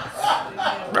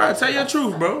 Bruh, tell your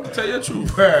truth, bro. Tell your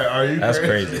truth. Bruh, are you That's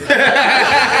crazy? crazy.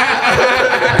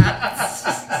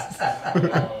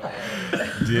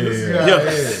 Yeah. Yo,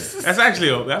 that's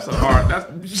actually that's a hard. That's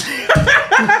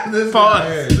This Pause.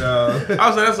 guy here, dog. I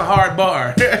was like, that's a hard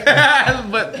bar,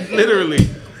 but literally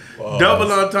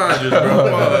double entendres, bro.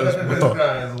 Pause. This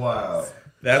guy is wild.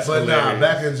 That's But nah, hilarious.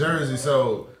 back in Jersey,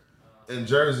 so in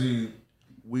Jersey,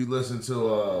 we listened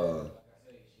to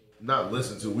not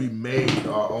listen to, we made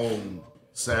our own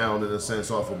sound in a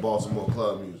sense off of Baltimore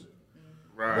club music.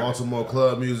 Right. Baltimore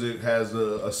club music has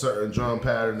a certain drum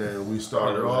pattern, and we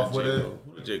started off with it.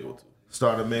 Who did J go to?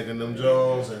 Started making them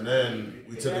Jones, and then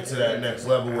we took it to that next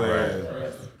level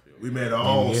where we made our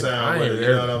own sound with it. You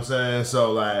know what I'm saying?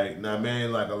 So like, now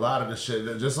man, like a lot of the shit,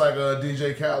 just like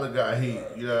DJ Khaled got heat.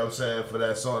 You know what I'm saying, for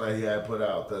that song that he had put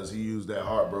out because he used that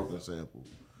Heartbroken sample.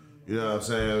 You know what I'm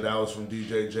saying? That was from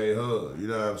DJ J Hood. You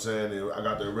know what I'm saying? And I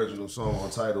got the original song on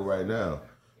title right now.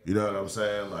 You know what I'm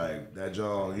saying? Like that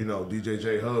John, you know, DJ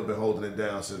J Hood been holding it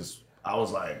down since I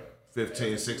was like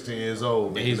 15, 16 years old.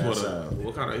 And making he's that sound.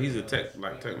 what kind of? He's a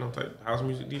techno type house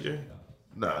music DJ.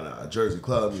 Nah, Jersey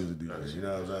club music DJ. You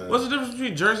know what I'm saying? What's the difference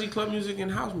between Jersey club music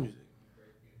and house music?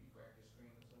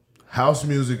 House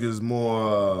music is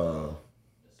more.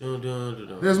 Dun, dun, dun,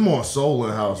 dun. There's more soul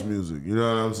in house music. You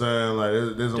know what I'm saying? Like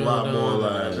there's a lot more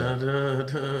like. Dun, dun,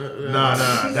 dun. Nah,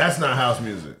 that's not house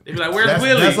music. They be like, "Where's That's,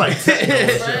 Willie?" that's like techno and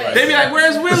shit like They be like,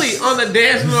 "Where's Willie?" On the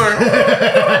dance floor.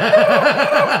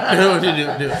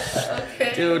 Okay.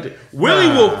 Dude, Willie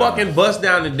will fucking bust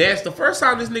down and dance. The first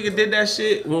time this nigga did that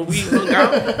shit when we hung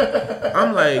out,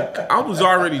 I'm like, I was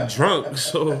already drunk,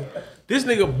 so this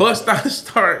nigga bust out and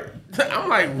start. I'm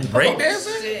like,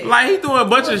 breakdancing? Like, he doing a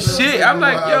bunch of shit. I'm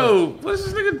like, yo, what's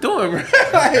this nigga doing, bro?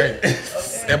 Like,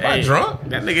 Am I drunk?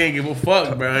 that nigga ain't give a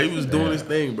fuck, bro. He was doing his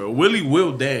thing, bro. Willie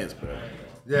will dance, bro.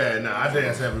 Yeah, nah, I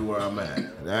dance everywhere I'm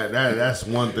at. That's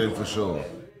one thing for sure.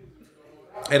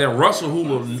 And then Russell, who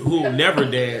will never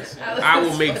dance, I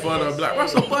will make fun of. Like,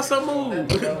 Russell, bust a move.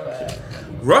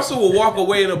 Russell will walk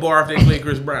away in the bar if they play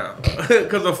Chris Brown.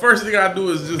 Because the first thing I do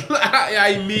is just, I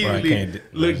immediately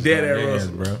look dead at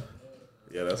Russell. Bro.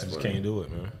 Yeah, that's Just funny. can't do it,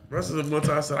 man. Russell, one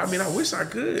time I said, I mean, I wish I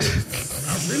could.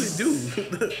 I really do.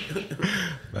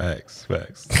 Facts.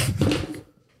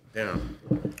 Damn.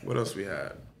 What else we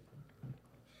had?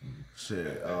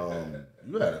 Shit,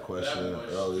 you had a question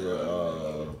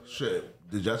earlier.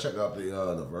 Did y'all check out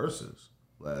the Versus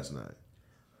last night?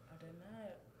 I did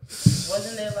not.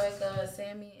 Wasn't there like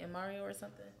Sammy and Mario or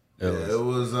something? It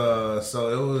was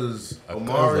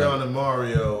Omarion and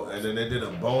Mario, and then they did a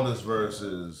bonus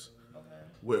Versus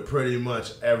with pretty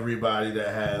much everybody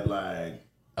that had like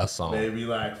A song. maybe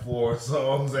like 4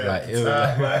 songs at Like, the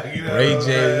top. Like, you know Ray what I'm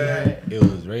J. saying? It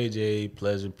was Ray J,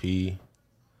 Pleasure P,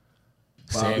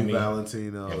 Bobby Sammy,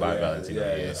 Valentino. and Bobby Valentino,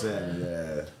 yeah.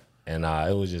 Sammy, and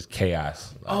it was just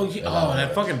chaos. Like, Oh, yeah.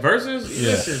 That fucking Versus?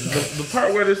 Yeah. Listen, the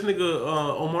part where this nigga,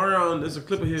 Omarion, there's a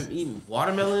clip of him eating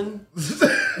watermelon on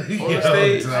the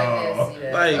stage. dog.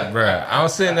 Like, Bruh, I'm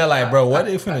sitting there like, bro, what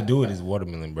they finna do with this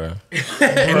watermelon, bro?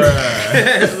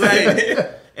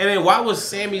 like, and then why was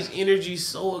Sammy's energy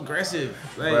so aggressive?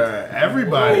 Like,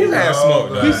 Everybody had dog, smoke,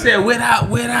 like, he said,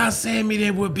 without Sammy,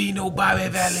 there would be no Bobby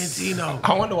Valentino.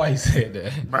 I wonder why he said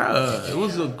that. Bruh, it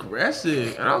was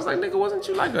aggressive. And I was like, nigga, wasn't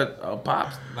you like a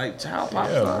pop, like child pop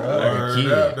star? bro. word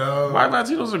kid. up, dog. Bobby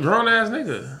Valentino's a grown ass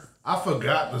nigga. I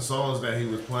forgot the songs that he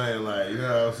was playing. Like, you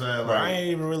know what I'm saying? Bro, I Like,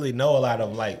 ain't even really know a lot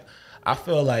of like. I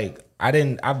feel like I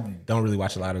don't really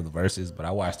watch a lot of the verses, but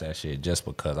I watched that shit just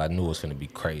because I knew it was gonna be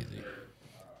crazy.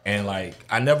 And like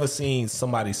I never seen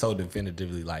somebody so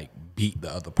definitively like beat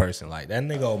the other person. Like that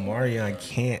nigga Omarion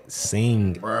can't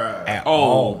sing Bruh. at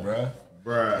all, bro.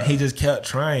 bruh. He just kept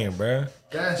trying, bro.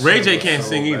 That Ray shit J was can't so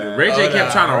sing either. bad. Ray J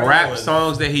kept trying to Ray rap was-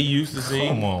 songs that he used to sing.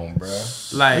 Come on, bro.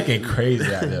 Like, Looking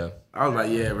crazy out there. I was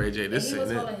like, yeah, Ray J, this He ain't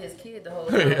was it. holding his kid the whole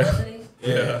time, wasn't he?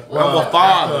 Yeah. Well, I'm a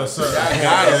father. After a certain, I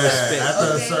gotta respect. after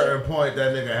a Okay. certain point,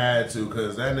 that nigga had to,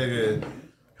 because that nigga,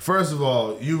 first of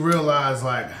all, you realize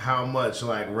like how much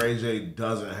like Ray J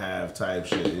doesn't have type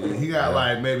shit. He got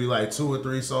like maybe like 2 or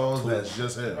 3 songs that's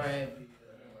just him. Right.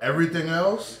 Everything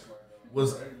else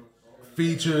was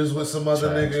features with some other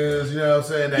niggas, you know what I'm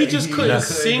saying? That He just couldn't get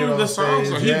sing on the songs,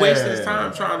 or stage. he Yeah. wasted his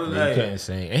time trying to He like. couldn't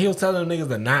sing, and he was telling them niggas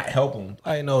to not help him.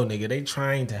 Like, no, nigga, they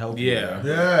trying to help you. Yeah.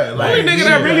 bro. Yeah, The like only nigga he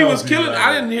that really was helped you, killing, like-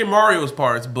 I didn't hear Mario's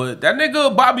parts, but that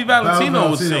nigga Bobby Valentino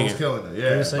was singing. killing it.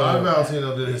 Yeah, was singing. Bobby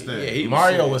Valentino did his thing. Yeah, he was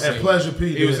Mario singing. was and singing. Pleasure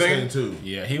P did was his singing? thing too.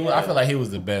 Yeah, he was. I feel like he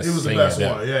was the best. He was the singer best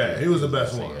that- one. Yeah, he was the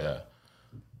best one. Yeah,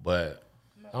 but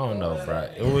I don't know, bro.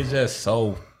 It was just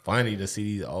so funny to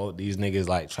see these niggas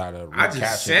like try to recapture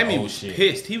Sammy the old was shit.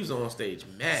 pissed. He was on stage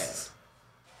mad.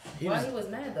 Why he was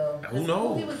mad though? Who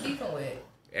knows? Who he was beefing with?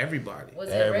 Everybody. Was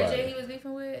it Everybody. Ray J he was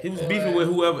beefing with? He was Or- beefing with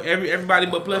whoever, everybody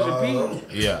but Pleasure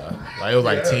P. Yeah, like it was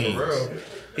like Yeah, for teens. real.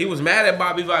 He was mad at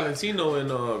Bobby Valentino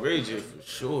and Ray J for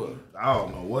sure. I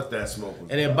don't know what that smoke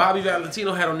was. And then Bobby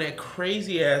Valentino had on that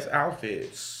crazy ass outfit.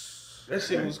 That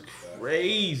shit was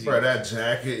crazy. Bro, that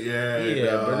jacket, yeah.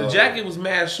 Yeah, dog. but the jacket was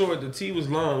mad short. The tee was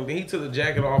long. Then he took the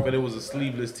jacket off and it was a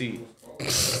sleeveless tee like,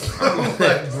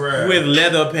 bruh. with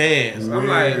leather pants. I'm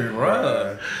like, Weird,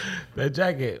 bruh. That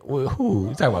jacket, who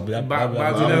you talking about? Bobby Bobby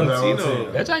Valentino.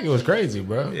 Valentino. That jacket was crazy,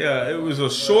 bro. Yeah, it was a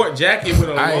short jacket with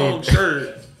a long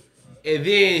shirt. And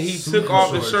then he took Super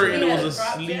off the short shirt and it jacket. was a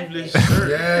sleeveless shirt.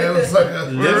 Yeah, it was like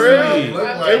a Literally.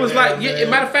 It was like, that, yeah, man.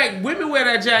 matter of fact, women wear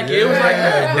that jacket. It was like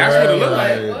that. Yeah, That's what it looked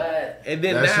right. like. What? And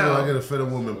then That shit now, like it'll fit a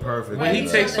woman perfect. when he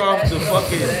Right. takes off the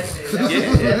fucking,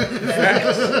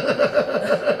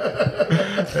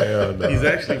 Hell no. he's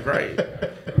actually right.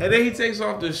 And then he takes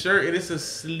off the shirt and it's a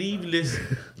sleeveless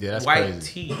Yeah, that's white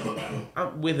crazy. tee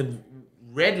with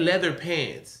red leather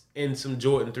pants and some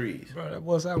Jordan 3s. Bro, that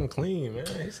boy sounding clean, man.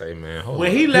 He say, man, hold When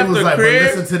on. he He left was the like, but crib,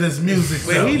 listen to this music.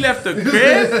 when he left the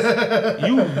crib,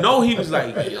 you know he was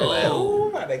like, yo.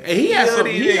 And he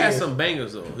had some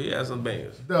bangers though. He had some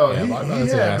bangers. No, Yeah, he Bobby had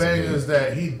Valentino has some bangers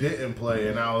that he didn't play,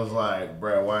 and I was like,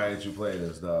 bro, why ain't you play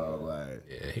this, dog? Like,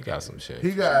 Yeah, he got some shit.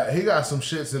 he got some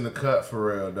shits in the cut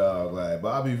for real, dog. Like,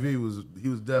 Bobby V was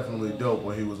definitely dope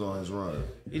when he was on his run.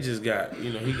 He just got,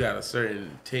 he got a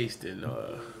certain taste in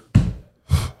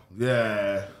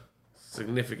Yeah.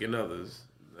 Significant others.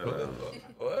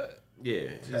 What? Yeah,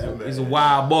 he's a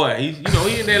wild boy.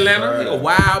 He in Atlanta. He's a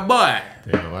wild boy.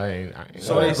 Damn, I ain't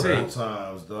So they say.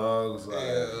 Times, dogs.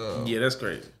 Yeah, that's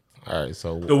crazy. All right,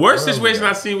 so The worst situation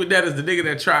I seen with that is the nigga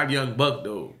that tried Young Buck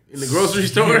though in the grocery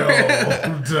store.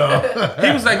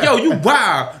 He was like, "Yo, you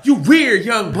wild, you weird,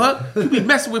 Young Buck. You be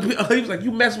messing with." He was like,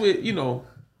 "You mess with,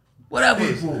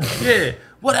 whatever's, yeah,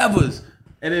 whatever's."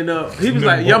 And then he was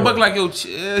like, Young Buck, like, yo,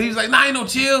 chill. He was like, nah, ain't no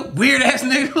chill. Weird ass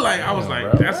nigga. Like, I was like,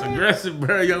 bro, that's aggressive,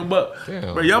 bro, Young Buck.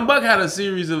 Damn. But Young Buck had a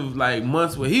series of like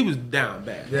months where he was down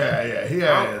bad. Yeah. He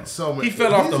had so many. He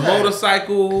fell off the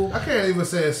motorcycle. I can't even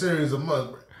say a series of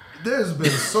months. There's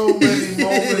been so many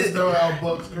moments throughout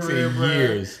Buck's career, bro.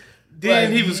 years.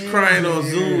 Then Like, he was crying on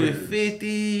Zoom with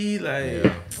 50.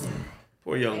 Like,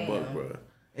 poor Young Buck, bro.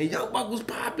 And Young Buck was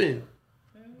popping.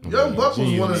 Young Buck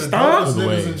was one of the Stomp? dopest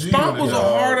niggas in G. Stomp was a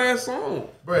hard ass song.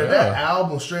 Bro, that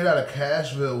album straight out of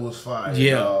Cashville was fire.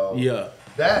 Yeah, dog. yeah.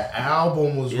 That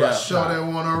album was what show that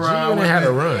one around. G-Unit had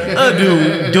a run.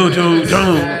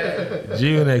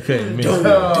 G-Unit couldn't miss.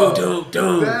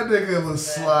 That nigga was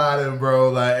sliding, bro.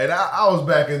 Like, and I was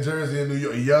back in Jersey and New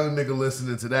York, a young nigga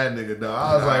listening to that nigga, dog.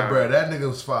 I was like, bro, that nigga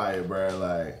was fire, bro.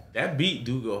 Like, That beat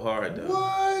do go hard, though.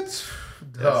 what? That's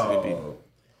a good beat. Dog.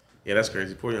 Yeah, that's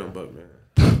crazy. Poor Young Buck, man.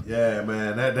 Yeah,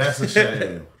 man, that's a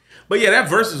shame. But yeah, that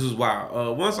Versus was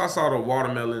wild. Once I saw the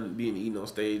watermelon being eaten on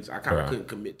stage, I kind of couldn't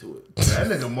commit to it. That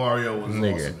nigga Mario was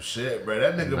on some shit, bro.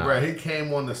 That nigga, bro, he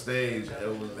came on the stage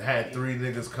and had 3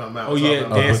 niggas come out. Oh yeah,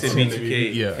 talking dancing about-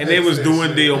 B2K. Yeah. And they was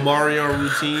doing the Omarion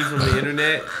routine from the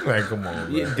internet. Like, come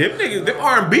on, bro. Yeah, them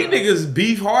R&B niggas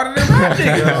beef harder than rap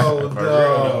niggas. Yo,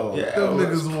 dog. Yeah, Them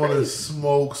that's niggas want to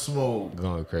smoke.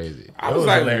 Going crazy. I was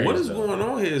like, what is going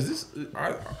on here? Is this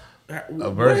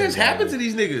what has happened to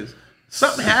these niggas?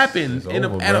 Something happened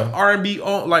at an R&B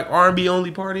R&B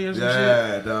only party or some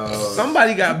shit. Dog.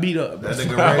 Somebody got beat up. That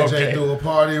nigga Ray J threw a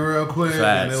party real quick,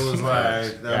 and it was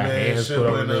like that man shit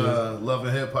went Love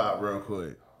and Hip Hop real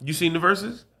quick. You seen the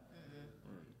Verses?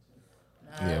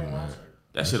 Yeah, man.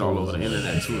 That shit all over the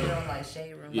internet too. On like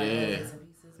Shade Room, Yeah. like bits and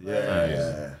pieces.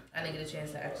 Yeah. I didn't get a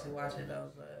chance to actually watch it though,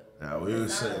 but Now we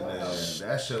was sitting there.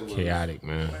 That shit was Chaotic,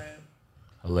 man.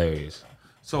 Hilarious.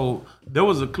 So there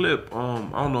was a clip. I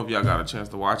don't know if y'all got a chance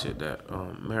to watch it that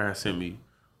Mara sent me.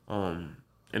 And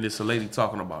it's a lady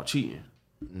talking about cheating.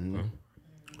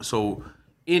 Mm-hmm. So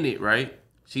in it, right?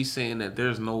 She's saying that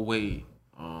there's no way.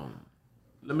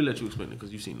 Let me let you explain it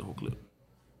because you've seen the whole clip.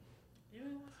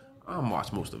 I haven't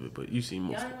watched most of it, but you've seen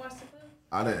most of it.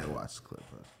 I didn't watch the clip.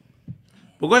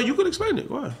 But go ahead, you could explain it.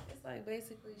 Go ahead. it's like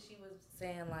basically she was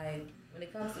saying like when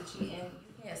it comes to cheating,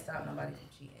 you can't stop nobody from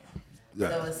cheating. Yeah.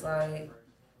 So it's like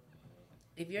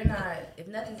if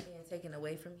nothing's being taken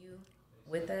away from you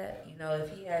with that,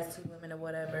 if he has 2 women or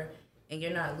whatever, and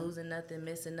you're not losing nothing,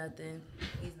 missing nothing,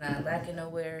 he's not lacking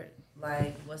nowhere,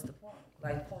 like what's the point?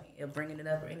 Like point of bringing it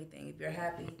up or anything. If you're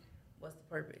happy, what's the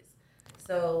purpose?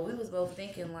 So we was both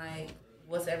thinking like,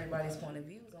 what's everybody's point of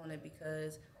views on it?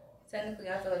 Because technically,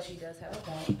 I feel like she does have a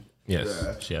point. Yes,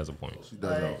 she has a point. She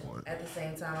does have a point. At the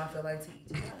same time, I feel like to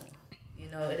each his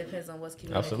own. It depends on what's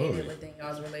communicated within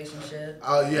y'all's relationship.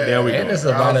 Oh yeah, There we go. And it's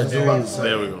about a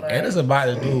There we dude. go. And it's about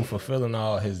a dude fulfilling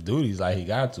all his duties like he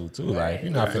got to too. Like if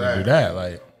you're not finna do that,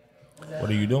 like what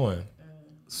are you doing?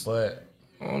 But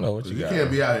I don't know what you You got.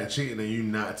 can't be out here cheating and you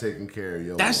not taking care of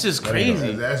your. That's woman. just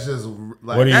crazy. That's just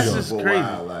like What are you That's doing? just super crazy.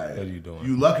 wild, like, What are you doing?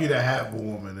 You lucky to have a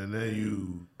woman, and then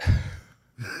you.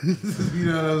 You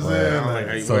know what I'm saying? I don't like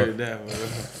how you So- worded that.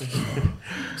 Man.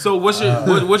 So what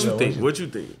you think? What you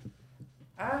think?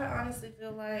 I honestly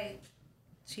feel like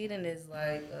cheating is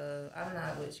like, I'm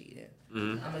not with cheating.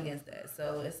 I'm against that.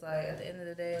 So it's like, at the end of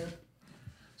the day.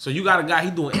 So you got a guy,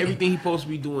 he doing everything he supposed to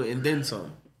be doing and then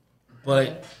some.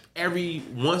 But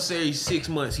once every 6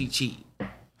 months he cheat.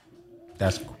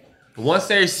 That's Once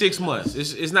every 6 months.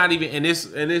 It's not even and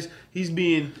this he's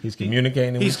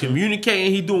communicating. He's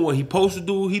communicating, he doing what he supposed to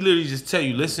do. He literally just tell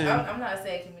you, listen. I'm not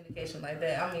saying communication like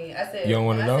that. I mean, I said, You don't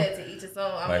wanna know? I said to each his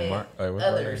own. I Like mean, Mark- like what-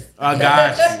 others. I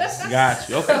got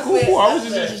you. Okay, cool. I was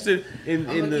just interested in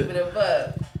I'm gonna keep it the. a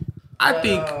buck.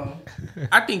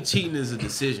 I think cheating is a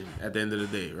decision at the end of the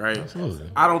day, right?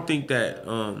 Absolutely. I don't think that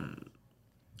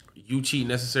you cheat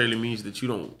necessarily means that you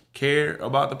don't care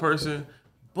about the person,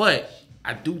 but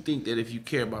I do think that if you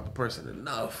care about the person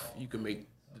enough, you can make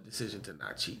the decision to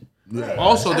not cheat. Yeah.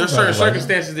 Also, there's certain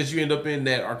circumstances that you end up in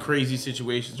that are crazy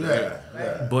situations, right?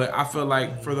 Yeah. But I feel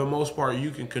like for the most part,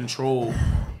 you can control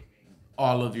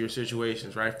all of your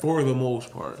situations, right? For the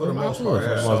most part. For the most part,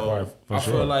 yeah. I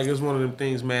feel like it's one of them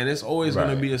things, man. It's always going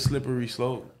to be a slippery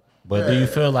slope. But do you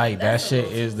feel like that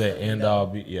shit is the end all?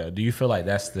 Do you feel like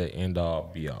that's the end all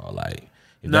be all? Like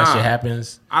if that shit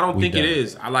happens, I don't think it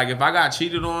is. Like if I got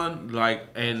cheated on, like,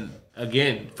 and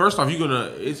again, first off,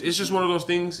 it's just one of those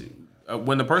things.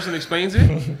 When the person explains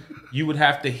it, you would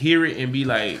have to hear it and be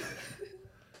like,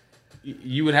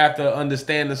 you would have to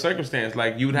understand the circumstance.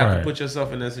 Like you would have to put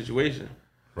yourself in that situation.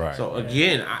 Right. So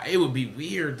again, it would be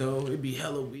weird though. It'd be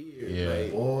hella weird. Yeah.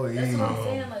 Like, that's what I'm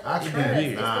saying. Like the trust.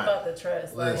 It's about the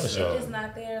trust. Like if it's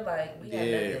not there, like we have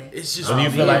nothing. It's just. So do you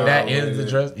feel like that ends the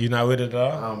trust? You not with it at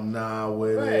all? I'm not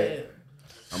with it.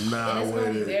 I'm not and it's with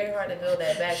gonna be very hard to build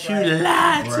that back. You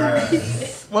lied to me.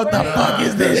 What the fuck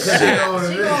is this shit?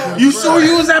 You sure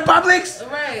you was at Publix?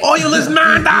 Right. Oil is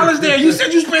 $9 there. You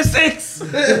said you spent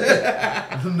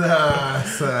 $6. Nah,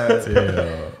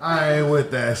 son. I ain't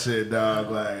with that shit, dog.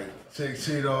 Like, chick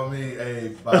cheat on me,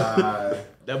 hey, bye.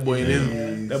 That boy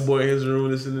in his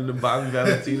room listening to the Bobby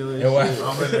Valentino and shit.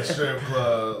 I'm in the strip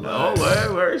club. Like,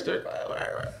 where strip club?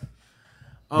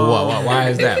 Why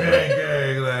is that, bro?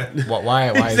 Gang, like,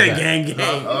 why is that? Gang.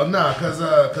 Nah,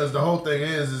 cause the whole thing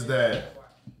is that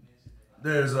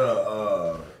there's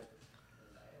I'm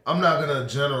not gonna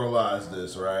generalize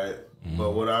this, right?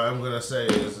 But what I am gonna say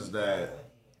is that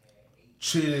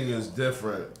cheating is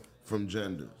different from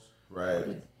genders,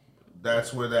 right?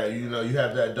 That's where that you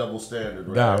have that double standard,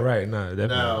 right?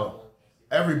 Now,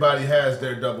 everybody has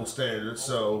their double standard,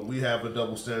 so we have a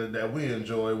double standard that we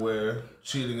enjoy where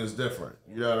cheating is different.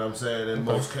 You know what I'm saying? In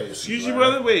most cases. Excuse you,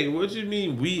 brother. Wait, what you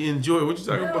mean we enjoy? What you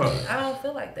talking about? I don't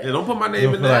feel like that. Yeah, don't put my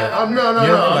name in there. I'm not gonna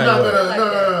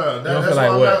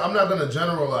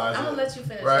generalize. I'm gonna let you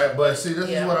finish. Right, but see, this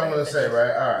is what I'm gonna say.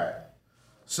 Right, all right.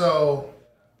 So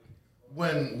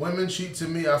when women cheat, to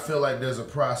me, I feel like there's a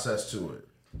process to it.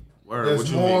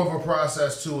 There's more of a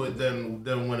process to it than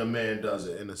when a man does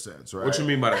it, in a sense, right? What you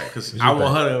mean by that? Because I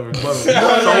want her to rebuttal so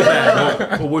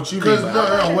bad. But what you mean?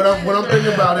 Because what I'm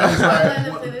thinking about is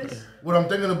like what I'm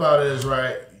thinking about is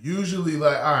right. Usually,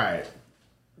 like, all right,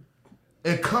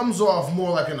 it comes off more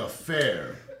like an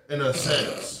affair in a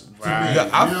sense. Right.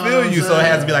 I feel you, so it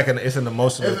has to be like it's an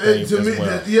emotional thing. To me,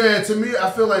 to me, I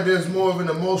feel like there's more of an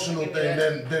emotional thing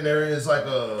than there is like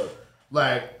a.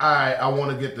 Like, I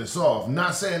want to get this off.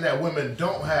 Not saying that women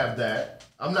don't have that.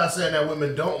 I'm not saying that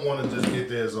women don't want to just get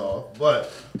theirs off.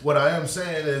 But what I am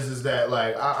saying is that,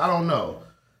 like, I don't know.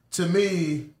 To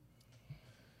me,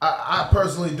 I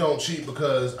personally don't cheat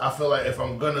because I feel like if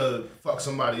I'm going to fuck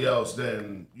somebody else,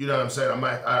 then, you know what I'm saying, I'm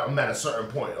at a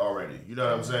certain point already. You know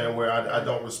what I'm saying? Where I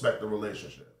don't respect the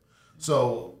relationship.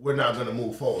 So we're not going to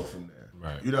move forward from there.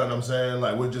 Right. You know what I'm saying?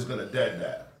 Like, we're just going to dead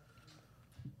that.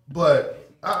 But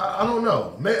I don't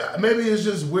know. Maybe it's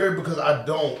just weird because I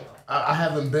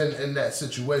haven't been in that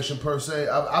situation per se.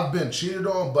 I've been cheated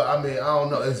on, but I mean, I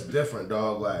don't know. It's different,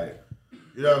 dog. Like,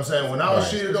 you know what I'm saying? When I was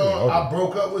cheated on, I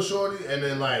broke up with Shorty, and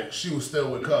then like she was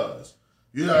still with Cuz.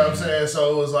 You know what I'm saying?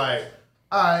 So it was like,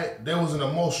 there was an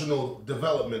emotional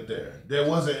development there. It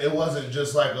wasn't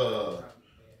just like a,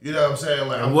 you know what I'm saying?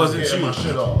 Like I'm just getting my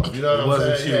shit off. You know what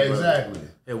I'm saying? Yeah, exactly.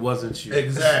 It wasn't you.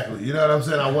 Exactly. You know what I'm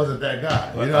saying? I wasn't that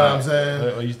guy. You know what I'm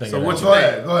saying? What you think? So what you Go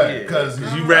think? ahead. Because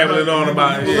you rambling on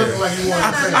about it. You looking like you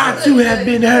want to say I too have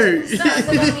been hurt. No,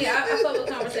 I fuck with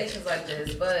conversations like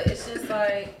this, but it's just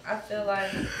like I feel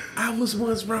like I was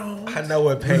once wrong. I know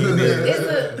what pain is,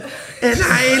 and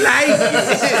I ain't like it.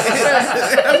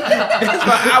 That's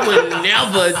why I would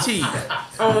never cheat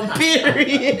on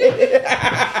period.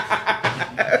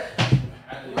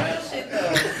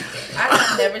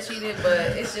 Never cheated,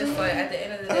 but it's just like at the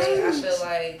end of the day, I feel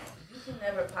like you can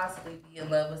never possibly be in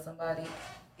love with somebody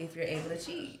if you're able to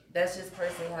cheat. That's just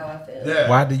personally how I feel. Yeah.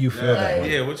 Why do you feel that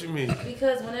way? Yeah, what you mean?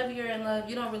 Because whenever you're in love,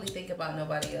 you don't really think about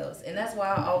nobody else. And that's why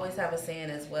I always have a saying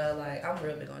as well, like, I'm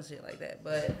real big on shit like that.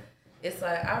 But it's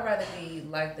like, I'd rather be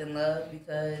liked than loved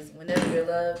because whenever you're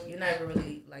loved, you're never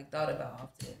really, like, thought about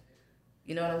often.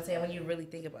 You know what I'm saying? When you really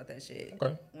think about that shit.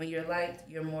 Okay. When you're liked,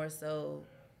 you're more so...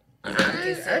 I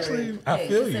feel you. I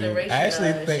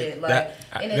actually think that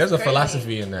there's a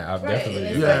philosophy in that. I've definitely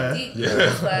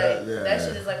it's like that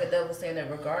shit is like a double standard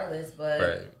regardless.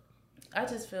 But I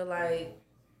just feel like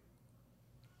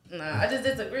I just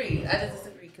disagree. I just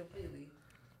disagree completely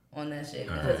on that shit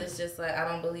because it's just like I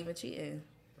don't believe in cheating.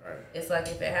 Right. It's like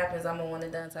if it happens, I'm a one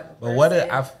and done type of person. But what if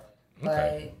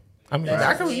I mean,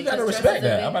 you gotta respect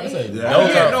that. I'm about to say.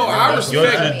 I respect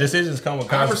your decisions come with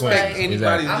consequences. I respect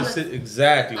anybody's decision.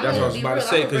 Exactly. That's what I was about to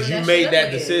say because you made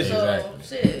that decision.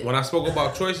 Exactly. When I spoke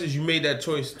about choices, you made that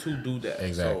choice to do that.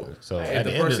 Exactly. So if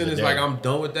the person is like, I'm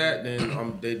done with that,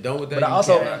 then they're done with that. But I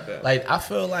also I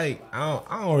feel like I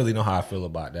don't really know how I feel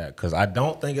about that because I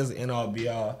don't think it's the end all be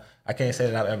all. I can't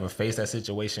say that I've ever faced that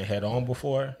situation head on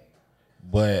before,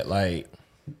 but like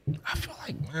I feel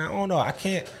like, man, I don't know. I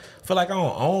feel like I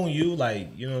don't own you. Like,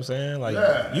 you know what I'm saying? Like,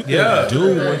 you can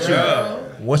do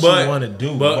what you want to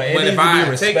do. But it needs to be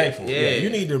respectful. You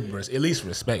need to at least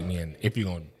respect me and if you're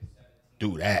going to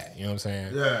do that. You know what I'm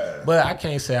saying? Yeah. But I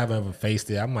can't say I've ever faced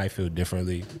it. I might feel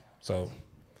differently. So.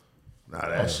 Nah,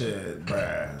 that shit,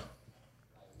 bruh.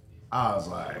 I was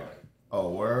like, oh,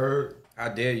 word? How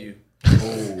dare you?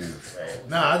 Cool.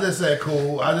 Nah, I just said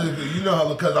cool.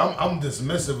 Because I'm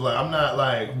dismissive. Like I'm not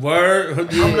like word.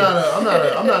 I'm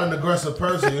not an aggressive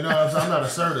person. You know what I'm saying? I'm not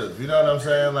assertive. You know what I'm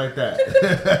saying? Like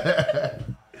that.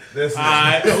 This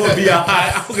I'm gonna be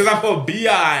alright because I'm gonna be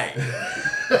alright.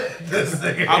 This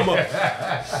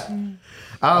nigga.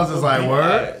 I was just like,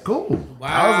 word, cool. Wow.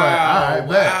 I was like, all right,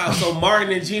 bet. So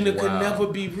Martin and Gina could never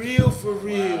be real for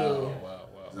real.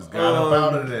 Just got up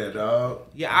out of there, dog.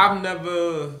 Yeah, I've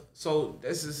never. So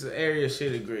this is an area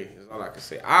shit agree. Is all I can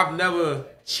say. I've never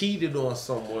cheated on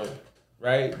someone,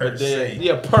 right? Per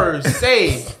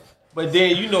se. But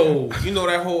then you know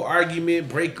that whole argument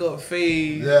breakup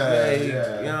phase. Yeah, You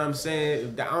know what I'm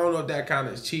saying? I don't know if that kind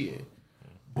of is cheating,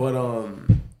 but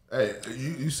Hey,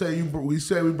 you say we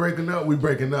say we breaking up,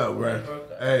 right?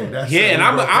 Hey, that's and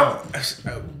I'm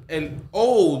an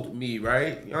old me,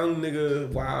 right? Young nigga,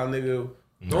 wild nigga.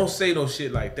 Don't say no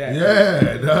shit like that.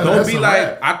 Yeah, don't be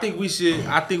like. I think we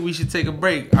should take a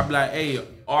break. I be like, hey,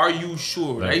 are you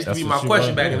sure? That used to be my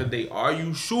question back in the day. Are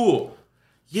you sure?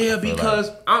 Yeah, because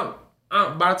I'm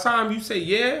by the time you say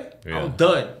yeah, I'm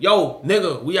done. Yo,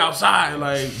 nigga, we outside.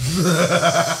 Like,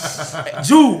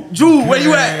 Jew, where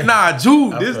you at? Nah,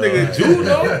 Jew, this nigga, Jew,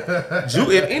 no. Jew,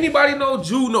 if anybody know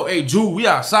Jew, no. Hey, Jew, we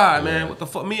outside, man. What the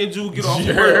fuck? Me and Jew get off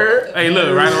the work. Hey,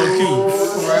 look, right on cue.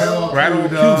 Right on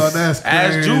cue. That's crazy,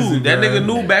 as Jew, that man. nigga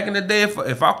knew back in the day.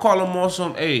 If I call him on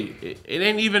some, hey, it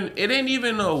ain't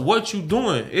even what you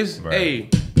doing. It's hey.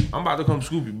 I'm about to come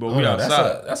scoop you, bro. We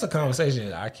outside. That's a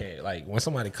conversation I can't, like, when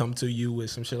somebody come to you with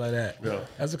some shit like that,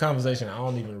 that's a conversation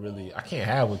I can't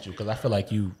have with you because I feel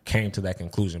like you came to that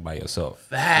conclusion by yourself.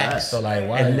 Facts. So, like,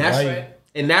 why?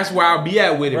 And that's where I'll be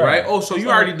at with it, right? Oh, so you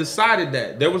already decided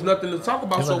that. There was nothing to talk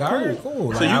about, so like,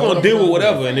 cool. So like, you going to deal with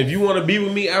whatever. And if you want to be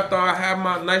with me after I have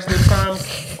my nice little time,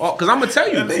 because I'm going to tell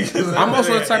you. I'm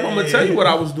also the type, I'm going to tell you what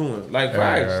I was doing. Like,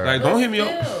 facts. Like, don't hit me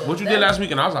up. What you did last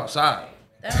week and I was outside.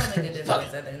 That don't make a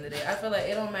difference at the end of the day. I feel like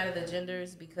it don't matter the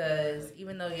genders because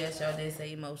even though yes, y'all did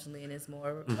say emotionally and it's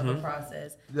more of a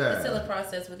process, it's still a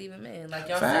process with even men. Like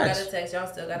y'all still gotta text, y'all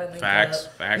still gotta link Facts.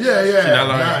 up. Facts. Yeah.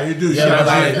 Nah, you do.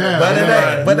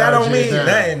 But that don't mean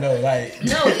nothing though. Like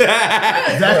no,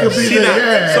 that could be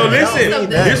So listen,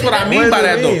 this is what I mean by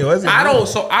that though. I don't.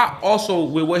 So I also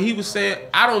with what he was saying,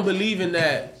 I don't believe in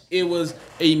that. It was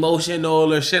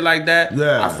emotional or shit like that.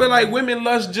 Yeah. I feel like women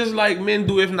lust just like men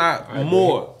do, if not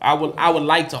more. I would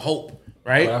like to hope,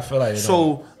 right? But I feel like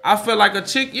I feel like a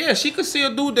chick, she could see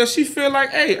a dude that she feel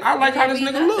like, hey, I like how this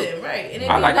nigga look. Right.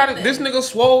 I like how this nigga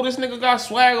swole, this nigga got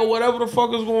swag or whatever the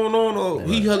fuck is going on, or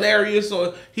he hilarious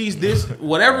or he's this,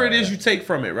 whatever it is you take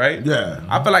from it, right? Yeah.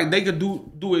 I feel like they could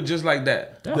do it just like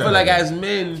that. I feel like as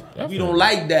men, we don't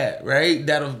like that, right?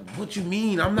 What you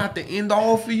mean? I'm not the end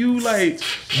all for you? Like,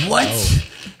 what?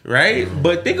 Right?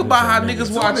 But think about how niggas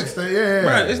watch.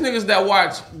 Bro, it's niggas that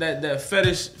watch that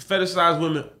fetishize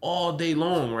women all day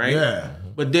long, right? Yeah.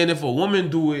 But then if a woman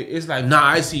do it, it's like, nah,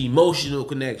 I see emotional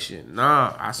connection.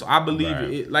 Nah, I believe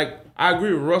it. Like, I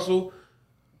agree with Russell.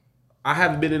 I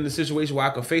haven't been in a situation where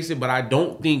I can face it, but I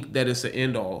don't think that it's an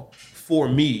end all for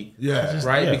me. Yeah.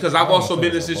 Right? Because I've also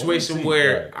been in a situation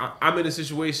where I'm in a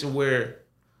situation where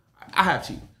I have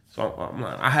cheated. So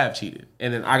I have cheated.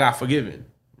 And then I got forgiven.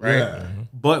 Right? Yeah.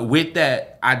 But with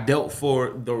that, I dealt for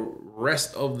the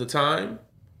rest of the time.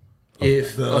 Right?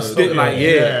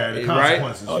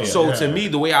 So to me,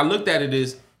 the way I looked at it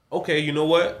is, okay, you know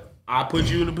what? I put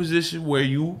you in a position where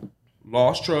you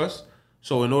lost trust.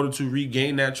 So in order to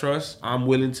regain that trust, I'm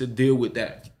willing to deal with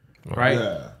that. Right?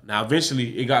 Yeah. Now,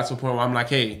 eventually, it got to a point where I'm like,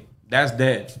 hey, that's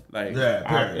dead. Like,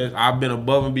 I've been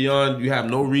above and beyond. You have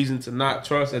no reason to not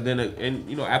trust. And then,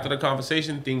 after the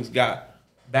conversation, things got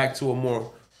back to a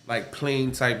more like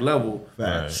plain type level.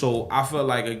 Right. So I feel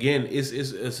like again, it's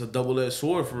a double-edged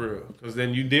sword for real. Because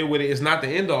then you deal with it. It's not the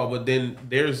end all, but then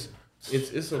it's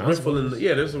a ripple in the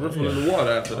there's a ripple in the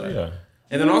water after that. Yeah.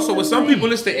 And then also with some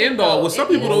people, it's the end all. With some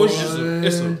people, though,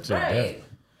 it's a right.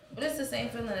 But it's the same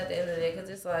feeling at the end of the day because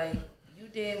it's like you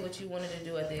did what you wanted to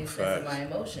do at the expense of my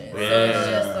emotions. Yeah. So it's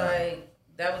just like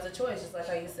that was a choice, just like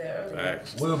how you said earlier.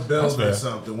 We're building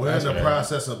something. We're in the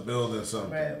process of building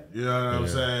something. Right. You know what I'm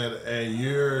saying? And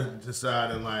you're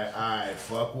deciding like, all right,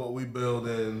 fuck what we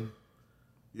building.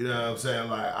 You know what I'm saying?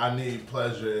 Like, I need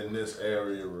pleasure in this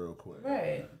area real quick.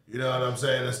 Right. You know what I'm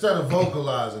saying? Instead of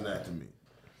vocalizing that to me,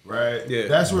 right? Yeah.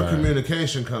 That's where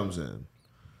communication comes in.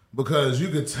 Because you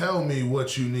can tell me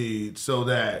what you need so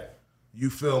that you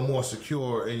feel more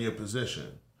secure in your position.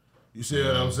 You see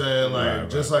what I'm saying? Like,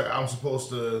 just like I'm supposed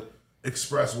to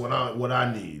express what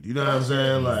I need. You know what I'm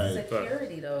saying? Like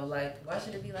security though. Like, why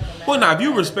should it be like a well, now if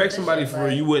you respect somebody for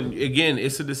real, you wouldn't. Again,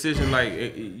 it's a decision. Like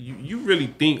you really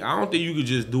think. I don't think you could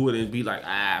just do it and be like,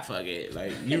 fuck it.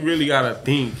 Like you really gotta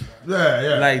think.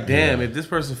 Yeah. Like, damn, if this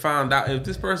person found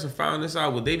this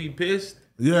out, would they be pissed?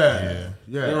 Yeah.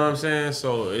 You know what I'm saying?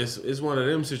 So it's one of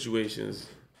them situations.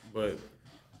 But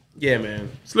yeah, man,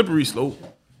 slippery slope.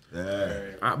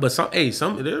 Yeah. But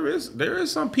there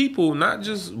is some people, not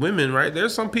just women, right?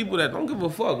 There's some people that don't give a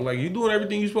fuck. Like, you doing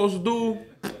everything you're supposed to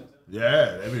do.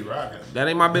 Yeah, they be rocking. That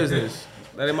ain't my business.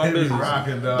 That ain't my They be business.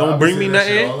 rocking, dog. Don't bring me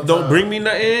nothing. Don't bring me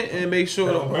nothing, and make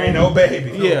sure Don't bring no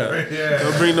baby. Yeah.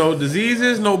 Don't bring no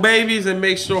diseases, no babies, and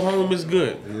make sure home is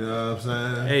good. You know what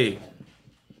I'm saying? Hey,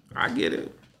 I get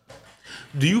it.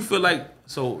 Do you feel like,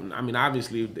 so, I mean,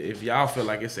 obviously, if y'all feel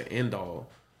like it's an end all,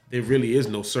 there really is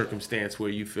no circumstance where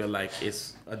you feel like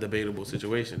it's a debatable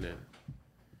situation then,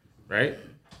 right?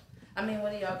 I mean,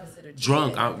 what do y'all consider cheating?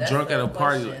 Drunk. I'm drunk at a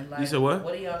party. Like, you said what?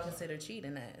 What do y'all consider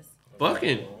cheating as?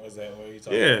 Fucking. Is that what you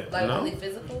talking Yeah. Like, no. only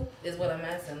physical is what I'm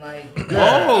asking. Like,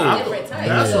 Oh. different types.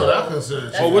 That's So what I consider.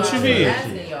 that's Oh, what why you I'm mean?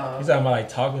 asking y'all. You talking about like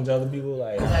talking to other people?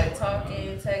 Like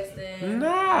Talking, texting, Nah.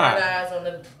 hard eyes on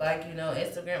the, like, you know,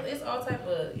 Instagram. It's all type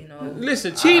of, you know.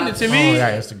 Listen, cheating to I me. don't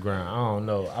got Instagram. I don't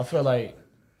know. I feel like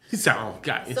He said, "Oh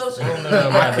God, Social it's- media.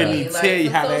 I couldn't even Like, tell you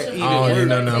some how that social even I don't media even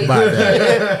know nothing like- about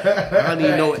that. I don't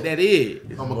even know what that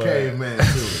is." I'm a caveman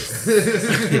too.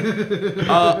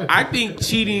 I think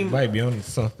cheating. Might be on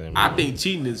something. I think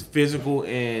cheating is physical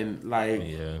and like.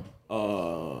 Yeah.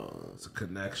 It's a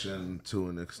connection to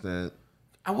an extent.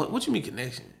 What you mean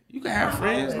connection? You can have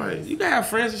friends, like you can have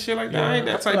friends and shit like that. I ain't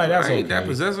that type. like that's I ain't that okay.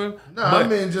 possessive. No, but I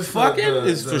mean just fucking the,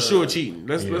 is for sure cheating.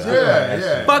 Let's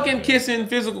Yeah. fucking kissing,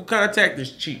 physical contact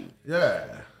is cheating. Yeah.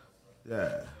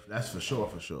 That's for sure.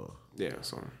 Yeah,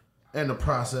 so. And the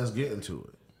process getting to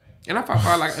it. And if I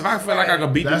feel like I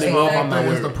could beat the That's nigga what up, I'm not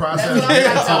is the worried. process That's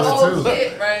getting what I'm like, the to whole it too.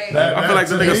 shit, right? I feel like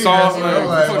the to nigga me, soft,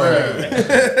 that's what I'm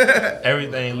like,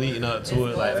 Everything leading up to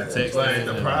it, like the text. like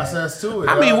the process to it.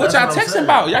 I mean, what That's y'all I'm texting saying.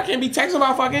 about? Y'all can't be texting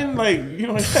about fucking like you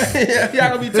know what I'm saying? Y'all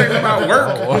gonna be texting about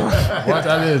work. Why don't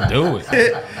I just do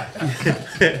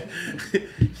it?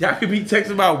 Y'all could be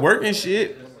texting about work and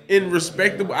shit in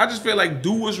respectable. I just feel like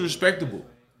do what's respectable.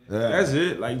 Yeah. That's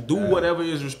it. Like do whatever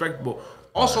is respectable.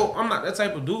 Also, I'm not that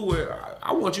type of dude where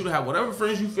I want you to have whatever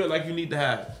friends you feel like you need to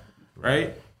have,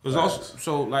 right? Because also,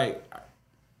 so like,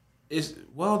 there's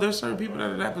certain people that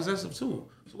are that possessive too.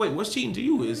 So wait, what's cheating to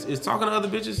you? Is talking to other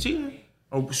bitches cheating?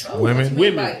 Or Women?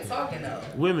 Women. Like, talking though.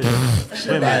 Women. That's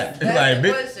Like, the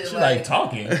bitch, question, she like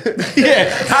talking.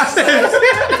 Yeah, I said.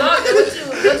 Talking,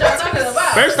 what y'all talking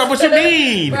about? First off, what you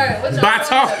mean Right, what y'all by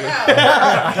talking?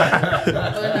 about?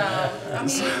 But I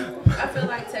mean, I feel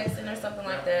like texting or something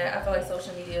like that. I feel like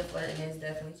social media flirting is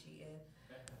definitely cheating.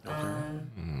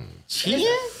 Cheating?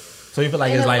 So you feel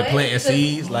like In it's a like way, planting 'cause-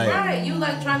 seeds, like right, you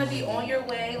like trying to be on your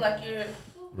way, like you're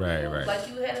right. like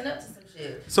you heading up to some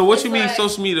shit. So what It's you mean like-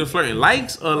 social media flirting?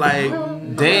 Likes or like,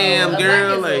 damn A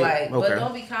girl, like is a like, but okay.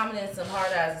 don't be commenting some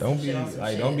hard eyes. Don't and be shit on some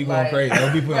like, shit. don't be going Like, crazy.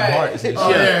 Don't be putting right. hearts and shit. Oh,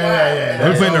 yeah.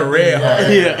 Don't be putting the red heart.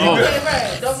 Yeah. Oh. Okay,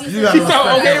 right. Don't be You gotta So,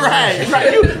 okay, right.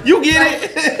 You get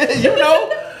it. You know.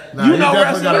 Nah, You you know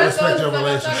definitely gotta wrestling. respect your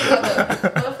relationship.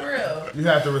 But for real. You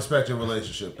have to respect your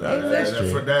relationship.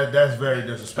 That's very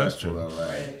disrespectful. Though,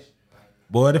 like.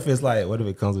 But what if it's like, what if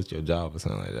it comes with your job or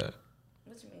something like that?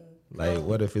 What you mean? Like,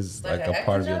 what if it's Like like an a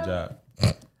part of acting your job?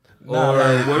 Or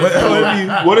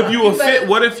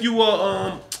what if you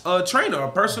a trainer,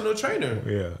 a personal trainer?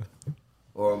 Yeah.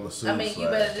 Or a masseuse. I mean, you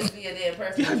better just be a damn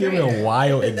person. Y'all giving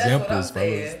wild That's examples,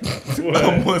 what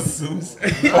I'm fellas. saying. A masseuse. I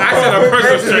said a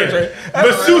personal trainer.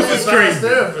 Masseuse is crazy.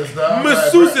 Therapist, dog.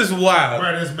 Masseuse is wild.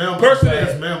 Right, it's male. Personally-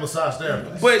 It's male massage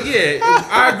therapist. But yeah,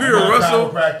 I agree with Russell.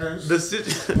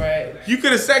 Chiropractors. Right. You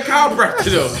could have said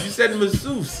chiropractor though. You said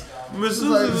masseuse. Masseuse It's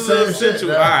like the is a little same shit,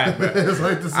 sensual. dog. All right, man. It's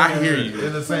like the same. I hear you.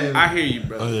 In the same. I hear you,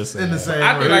 bro. in the same.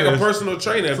 I think way. like a personal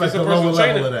trainer. If like it's a the personal lower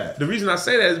level trainer, of that. the reason I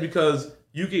say that is because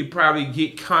you could probably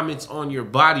get comments on your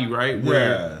body, right?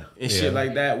 Where, and shit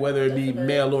like that, whether it be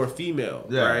male or female,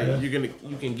 right? Yeah.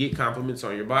 You can get compliments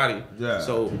on your body. Yeah.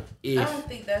 So I don't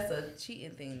think that's a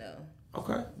cheating thing though.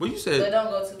 Okay. Well, you said. But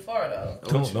don't go too far though.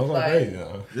 Don't go crazy.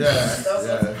 Yeah. Don't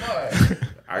go too far.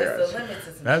 It's the limit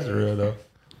to some That's shit. Real though.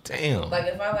 Damn. Like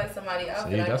if I like somebody's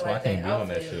outfit, I can like that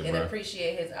outfit and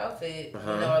appreciate his outfit, you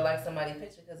know, or like somebody's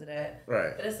picture because of that.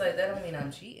 Right. But it's like that don't mean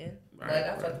I'm cheating. Right. Like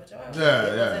I fucked with your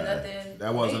outfit.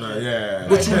 That wasn't nothing. Yeah.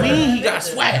 What you mean? He got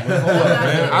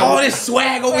swag. All this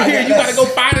swag over here. You gotta go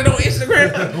find it on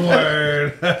Instagram.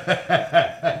 Word.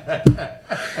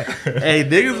 Hey,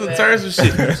 niggas will turn some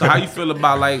shit. So how you feel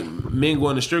about like men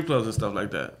going to strip clubs and stuff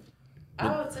like that?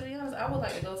 To be honest, I would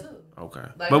like to go too. Okay.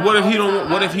 Like, but what if he don't?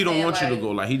 What if he don't want you to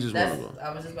go? Like he just want to go.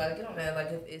 I was just about to get on that.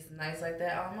 Like if it's nice like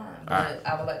that, I don't mind. But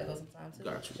I would like to go sometime too.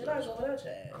 Got you. Should I go without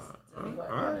your ass?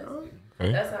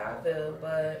 Okay. That's how I feel.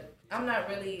 But I'm not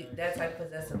really that type of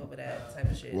possessive over that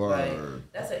type of shit. Like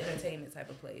that's an entertainment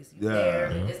type of place. You there.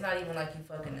 It's not even like you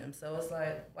fucking them. So it's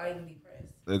like, why even be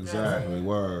pressed? Exactly. You know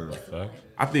word.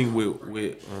 I think with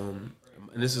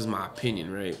and this is my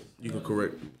opinion, right? You can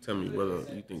tell me whether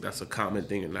you think that's a common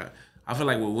thing or not. I feel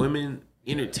like with women,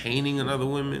 entertaining another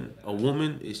woman, a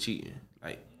woman is cheating.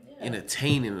 Like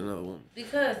entertaining another woman.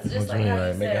 Because just like how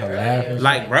you said earlier,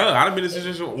 like, bro, I've been in a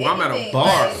situation where I'm at a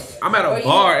bar. I'm at a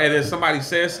bar and then somebody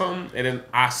says something and then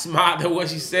I smiled at what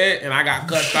she said and I got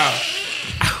cussed out.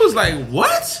 I was like,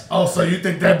 what? Oh, so you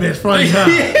think that bitch funny, huh?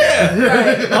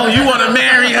 Yeah. Oh, you want to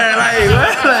marry her? Like,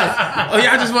 oh,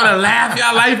 y'all just want to laugh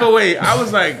y'all life away. I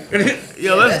was like,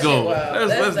 yo, let's go.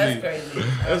 Let's leave. Crazy.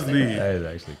 Let's leave. That is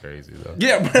actually crazy, though.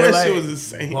 Yeah, bro, that shit was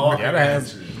insane. You gotta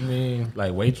have,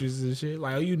 like, waitresses and shit.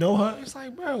 Like, oh, you know her? It's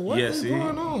like, bro, what is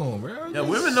going on, bro? Yeah,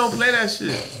 women don't play that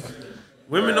shit.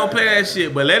 Women don't play that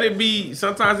shit, but let it be.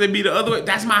 Sometimes they be the other way.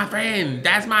 That's my friend.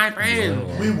 That's my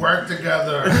friend. We work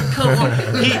together. Come on.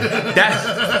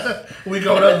 We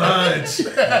go to lunch.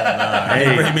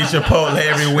 Hey, bring me Chipotle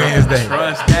every Wednesday.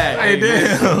 Trust that. Hey,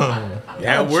 damn.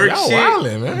 That work shit.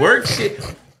 Wildin', man. Work shit.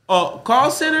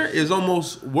 Call center is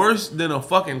almost worse than a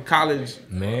fucking college,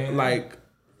 like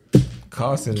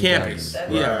call center campus.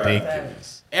 Yeah,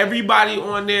 ridiculous. Everybody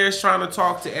on there is trying to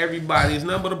talk to everybody. It's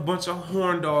nothing but a bunch of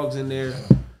horn dogs in there.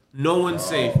 No one's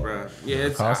safe, bro. Yeah,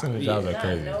 it's call center jobs are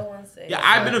crazy. No one's safe. Yeah,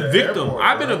 I've been a victim.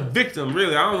 I've been a victim,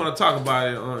 really. I don't want to talk about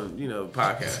it on,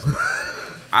 podcast.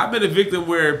 I've been a victim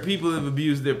where people have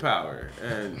abused their power,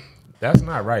 and that's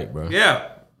not right, bro. Yeah.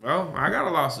 Well, I got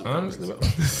a lawsuit. Honestly,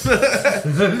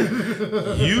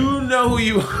 you know who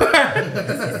you are.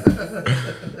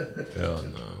 Hell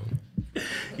no.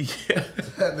 Yeah.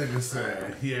 That nigga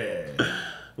said, yeah.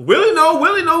 Willie know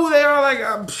who they are. Like,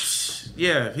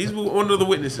 yeah, he's one of the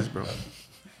witnesses, bro.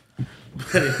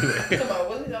 But anyway. Come on,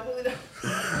 Willie know.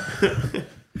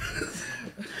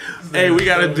 Hey, we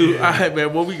gotta do. All right,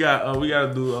 man. What we got? We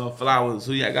gotta do flowers.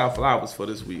 So I got flowers for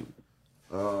this week.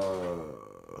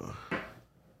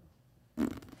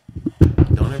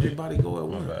 Don't everybody go at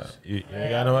once. You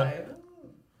got no one?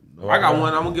 I got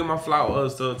one. I'm gonna give my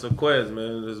flowers to Quez,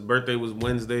 man. His birthday was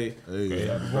Wednesday. Hey,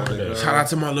 shout out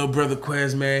to my little brother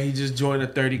Quez, man. He just joined the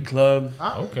 30 club.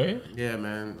 Okay. Yeah,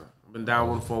 man. Been down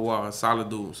with him for a while. Solid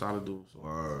dude. So,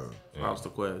 flowers to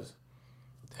Quez.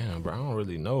 Damn, bro. I don't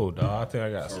really know, dog. I think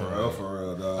I got some. For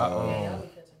real, dog.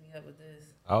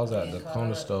 I was at the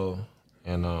corner store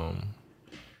and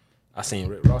I seen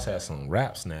Rick Ross had some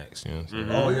rap snacks, you know what I'm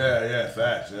saying? Oh, yeah,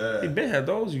 facts, yeah. He been had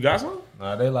those. You got some?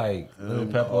 Nah, they like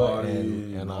lemon pepper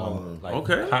and like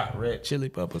okay. hot red chili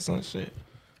pepper, some shit.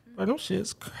 Bro, them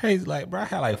shit's crazy. Like, bro, I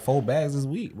had like 4 bags this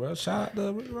week, bro. Shout out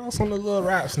to Rick Ross on the little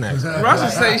rap snacks. Ross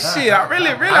would say, shit,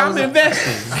 I'm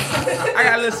investing. I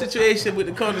got a little situation with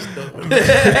the corner store.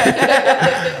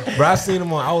 Bro, I seen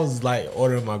him I was like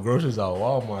ordering my groceries out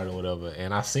Walmart or whatever,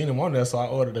 and I seen him on there, so I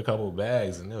ordered a couple of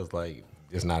bags, and it was like,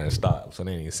 it's not in stock, so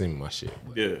they didn't even send me my shit.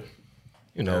 But, yeah.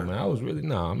 You know, man, I was really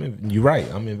you're right.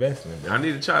 I'm investing. Bro. I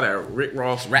need to try that Rick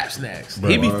Ross rap snacks. Bro,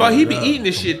 he be eating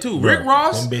this shit too. Bro, Rick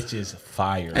Ross, them bitches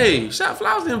fire. Hey, shout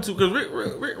flowers to him too, because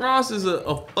Rick Ross is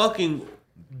a fucking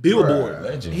billboard.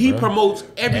 Legend, he promotes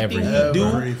everything he do.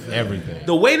 Everything.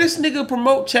 The way this nigga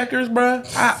promote Checkers, bro.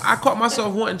 I caught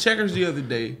myself wanting Checkers the other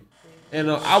day. And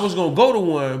I was gonna go to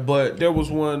one, but there was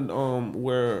one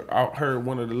where I heard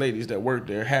one of the ladies that worked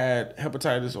there had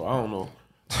hepatitis, or I don't know,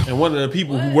 and one of the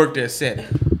people who worked there said it.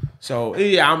 So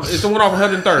yeah, it's the one off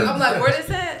 103rd. I'm like, where is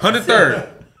that? 103rd.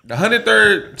 The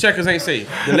 103rd Checkers ain't safe.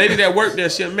 The lady that worked there,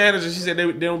 she a manager. She said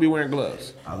they don't be wearing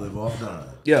gloves. I live off done.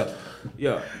 Yeah.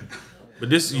 But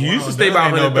this you used to stay by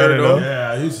 103rd though.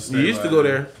 Yeah, I used to stay. You used to go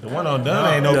there. The one on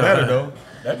Dunn ain't no better though.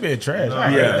 That bitch trash.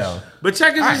 Yeah. But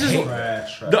Checkers is just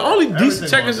fast track. The only decent Everything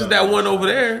checkers on is that one over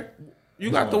there. You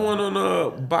got the one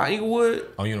on by Inglewood.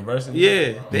 On University?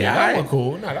 Yeah, they that alright. one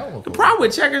cool. Nah, that one cool. The problem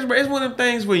with checkers, bro, it's one of them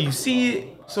things where you see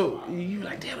it, so you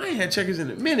like, damn, I ain't had checkers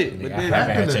in a minute. But I then, haven't Back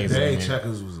had in the Checkers day, in a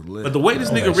Checkers was lit. but the way this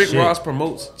Oh, nigga that Rick shit. Ross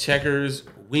promotes Checkers,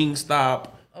 Wingstop,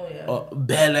 Oh yeah.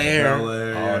 Bel Air.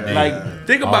 day. Like,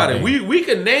 think about All it. day. We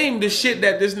can name the shit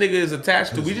that this nigga is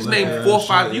attached to. We just named 4 or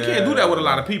 5. You can't do that with a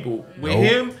lot of people. With Nope.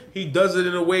 him, he does it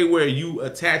in a way where you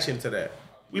attach him to that.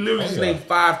 We literally just named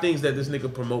 5 things that this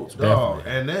nigga promotes, bro. Dog,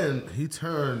 and then he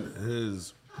turned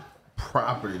his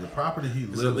property, the property he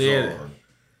lives Yeah. on.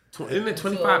 Isn't it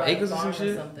 25 acres or some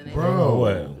shit? Bro,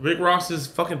 What? Rick Ross's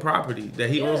fucking property that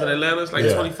he owns in Atlanta. It's like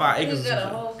Yeah. 25 He acres. Or got a some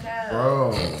shit. whole cow.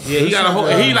 bro. Yeah, he got a whole.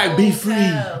 He like be free.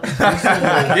 Cow.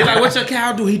 They're like, what your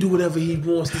cow do? He do whatever he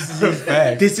wants. This is his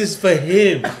fact. This is for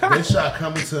him. They shot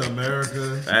Coming to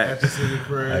America at the city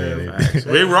crib.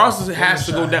 Rick Ross has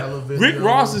to go shot hella down. videos. Rick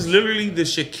Ross is literally the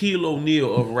Shaquille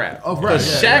O'Neal of rap. Of rap,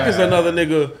 Because yeah, Shaq is another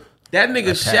nigga. That nigga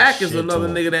Attach Shaq is shit another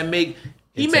to him. nigga that make.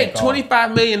 He He make take off.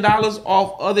 $25 million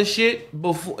off other shit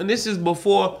before, and this is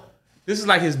before. This is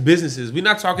like his businesses. We're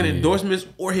not talking endorsements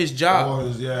or his job.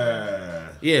 Oh, yeah.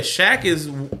 Yeah, Shaq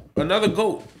is another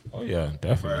GOAT. Oh, yeah,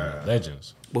 definitely. Bruh.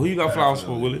 Legends. But who you got flowers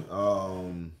for, Willie?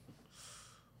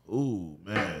 Ooh,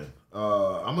 man.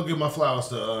 I'm gonna give my flowers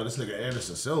to this nigga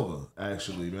Anderson Silva,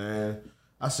 actually, man.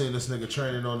 I seen this nigga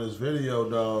training on this video,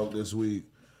 dog, this week.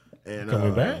 And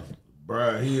Coming back?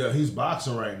 Bruh, he's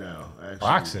boxing right now, actually.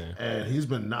 Boxing? And he's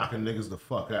been knocking niggas the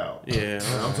fuck out. Yeah. And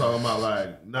I'm talking about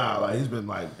like he's been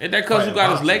like Ain't that cause you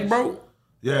got his leg broke?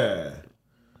 Yeah.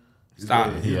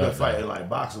 Stop. He's Yeah, been fighting like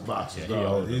boxers, he dog.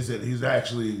 older. He's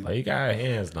actually Like, he got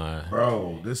hands now.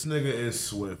 bro, this nigga is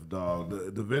swift, dog.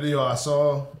 The video I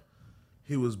saw,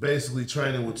 he was basically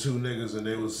training with 2 niggas and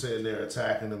they was sitting there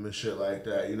attacking him and shit like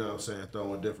that. You know what I'm saying?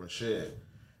 Throwing different shit.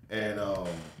 And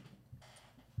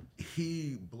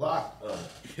he blocked a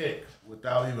kick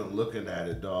without even looking at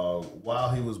it, dog, while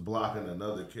he was blocking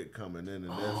another kick coming in and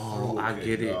then threw a I kick,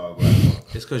 get it. dog. Like,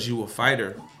 It's cause you a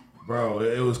fighter. bro,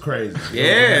 it was crazy.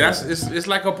 Yeah, it's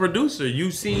like a producer.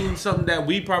 You seen something that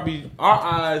we probably our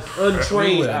eyes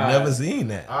untrained. eyes. seen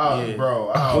that. Bro.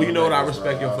 Well, you know what? I was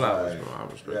respect amazed, your bro. I flowers, was bro. I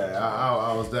like, respect. yeah,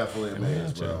 I was definitely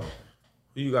amazed, bro.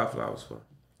 Who you got flowers for?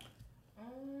 I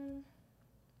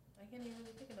can't even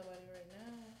really think of nobody right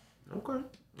now. Okay,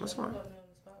 that's fine. Put me on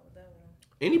the spot with that one.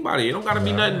 Anybody. It don't gotta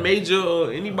be nothing major.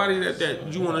 Or anybody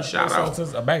that you want to shout out.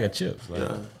 Just a bag of chips. Like, You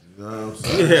know what I'm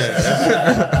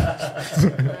saying?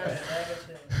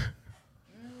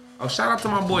 Oh, shout out to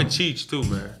my boy Cheech too,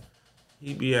 man.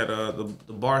 He be at the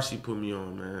bar she put me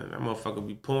on, man. That motherfucker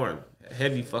be pouring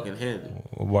heavy fucking handed.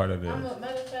 what part of it?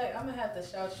 Matter of fact, I'm gonna have to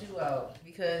shout you out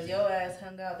because your ass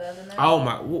hung out the other night. Oh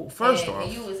my! Well, first and, off,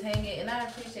 and you was hanging, and I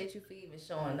appreciate you for even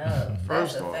showing up.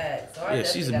 First That's a off, fact. So I yeah,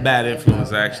 definitely she's a gotta bad give you influence.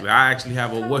 flowers. Actually, I actually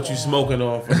have a "What You Smoking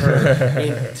On" for her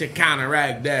and to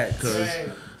counteract that, cause Right.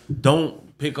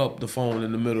 don't pick up the phone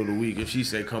in the middle of the week if she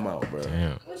say come out, bro.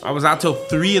 Damn. I was out till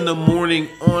 3 a.m.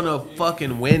 on a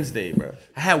fucking Wednesday, bro.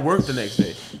 I had work the next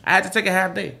day. I had to take a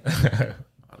half day. Oh,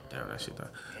 damn, that shit.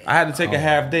 I had to take a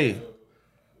half day.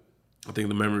 I think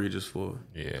the memory just full.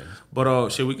 Yeah. But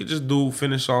shit, we could just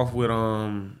finish off with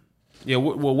yeah.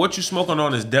 What you smoking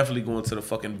on is definitely going to the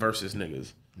fucking versus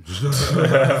niggas.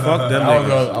 Fuck them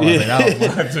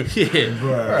niggas.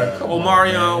 Yeah.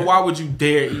 Omarion, why would you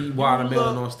dare eat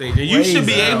watermelon on stage? And you should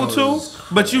be able to,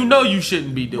 but you know you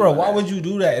shouldn't be doing. Bro, that. why would you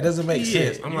do that? It doesn't make Yeah,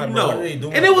 sense. I'm you like, know. bro, what are they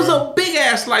doing? And it was bro? a big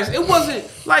ass slice. It wasn't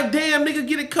like, damn, nigga,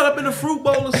 get it cut up in a fruit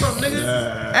bowl or something, nigga.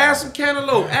 Add some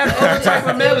cantaloupe. Add other type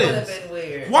of It would have melons. been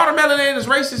weird. Watermelon ain't as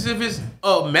racist if it's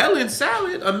a melon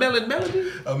salad, a melon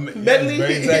melody. Medley.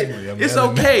 exactly, a It's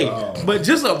melon okay. But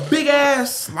just a big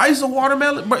ass slice of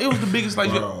watermelon, but it was the biggest slice.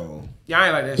 Bro. Yeah, I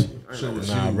ain't like that shit. I ain't like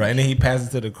that. Nah, bro. And then he passed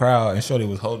it to the crowd, and Shorty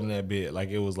was holding that bit like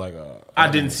it was like a. I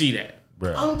didn't see that.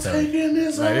 Bro, I'm taking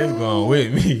this like it's going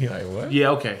with me. Like what? Yeah,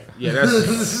 okay. Yeah, that's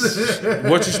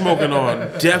what you smoking on.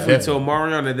 Definitely to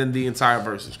Omarion and then the entire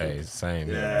verse. Hey, same.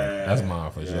 Yeah. Man. That's mine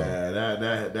for sure.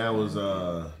 Yeah, that was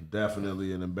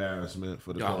definitely an embarrassment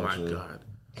for the Oh my culture.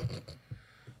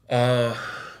 god.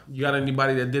 You got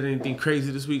anybody that did anything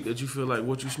crazy this week that you feel like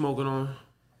what you smoking on?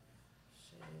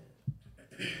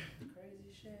 Crazy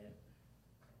shit.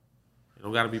 It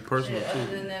don't gotta be personal Shit, other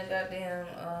too. than that goddamn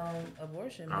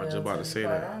abortion. I was just bill, about to be say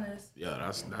quite that. honest. Yeah,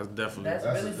 that's definitely. That's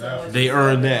That's really a some what They you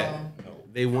earned smoking that. on.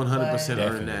 They 100%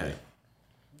 earned that. Definitely.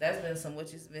 That's been some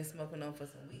what you've been smoking on for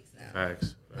some weeks now.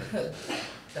 Facts.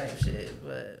 Type shit,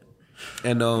 but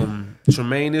And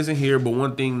Tremaine isn't here, but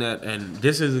one thing that, and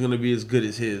this isn't gonna be as good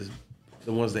as his,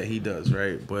 the ones that he does,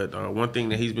 right? But one thing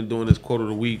that he's been doing is quote of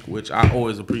the week, which I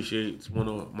always appreciate. It's one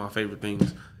of my favorite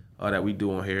things that we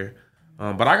do on here.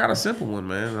 But I got a simple one,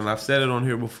 man, and I've said it on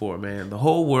here before, man. The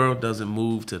whole world doesn't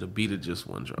move to the beat of just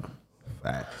one drum.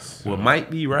 Facts. What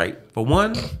might be right for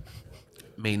one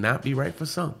may not be right for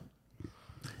some.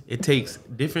 It takes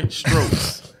different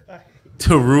strokes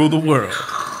to rule the world.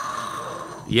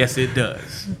 Yes, it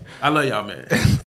does. I love y'all, man.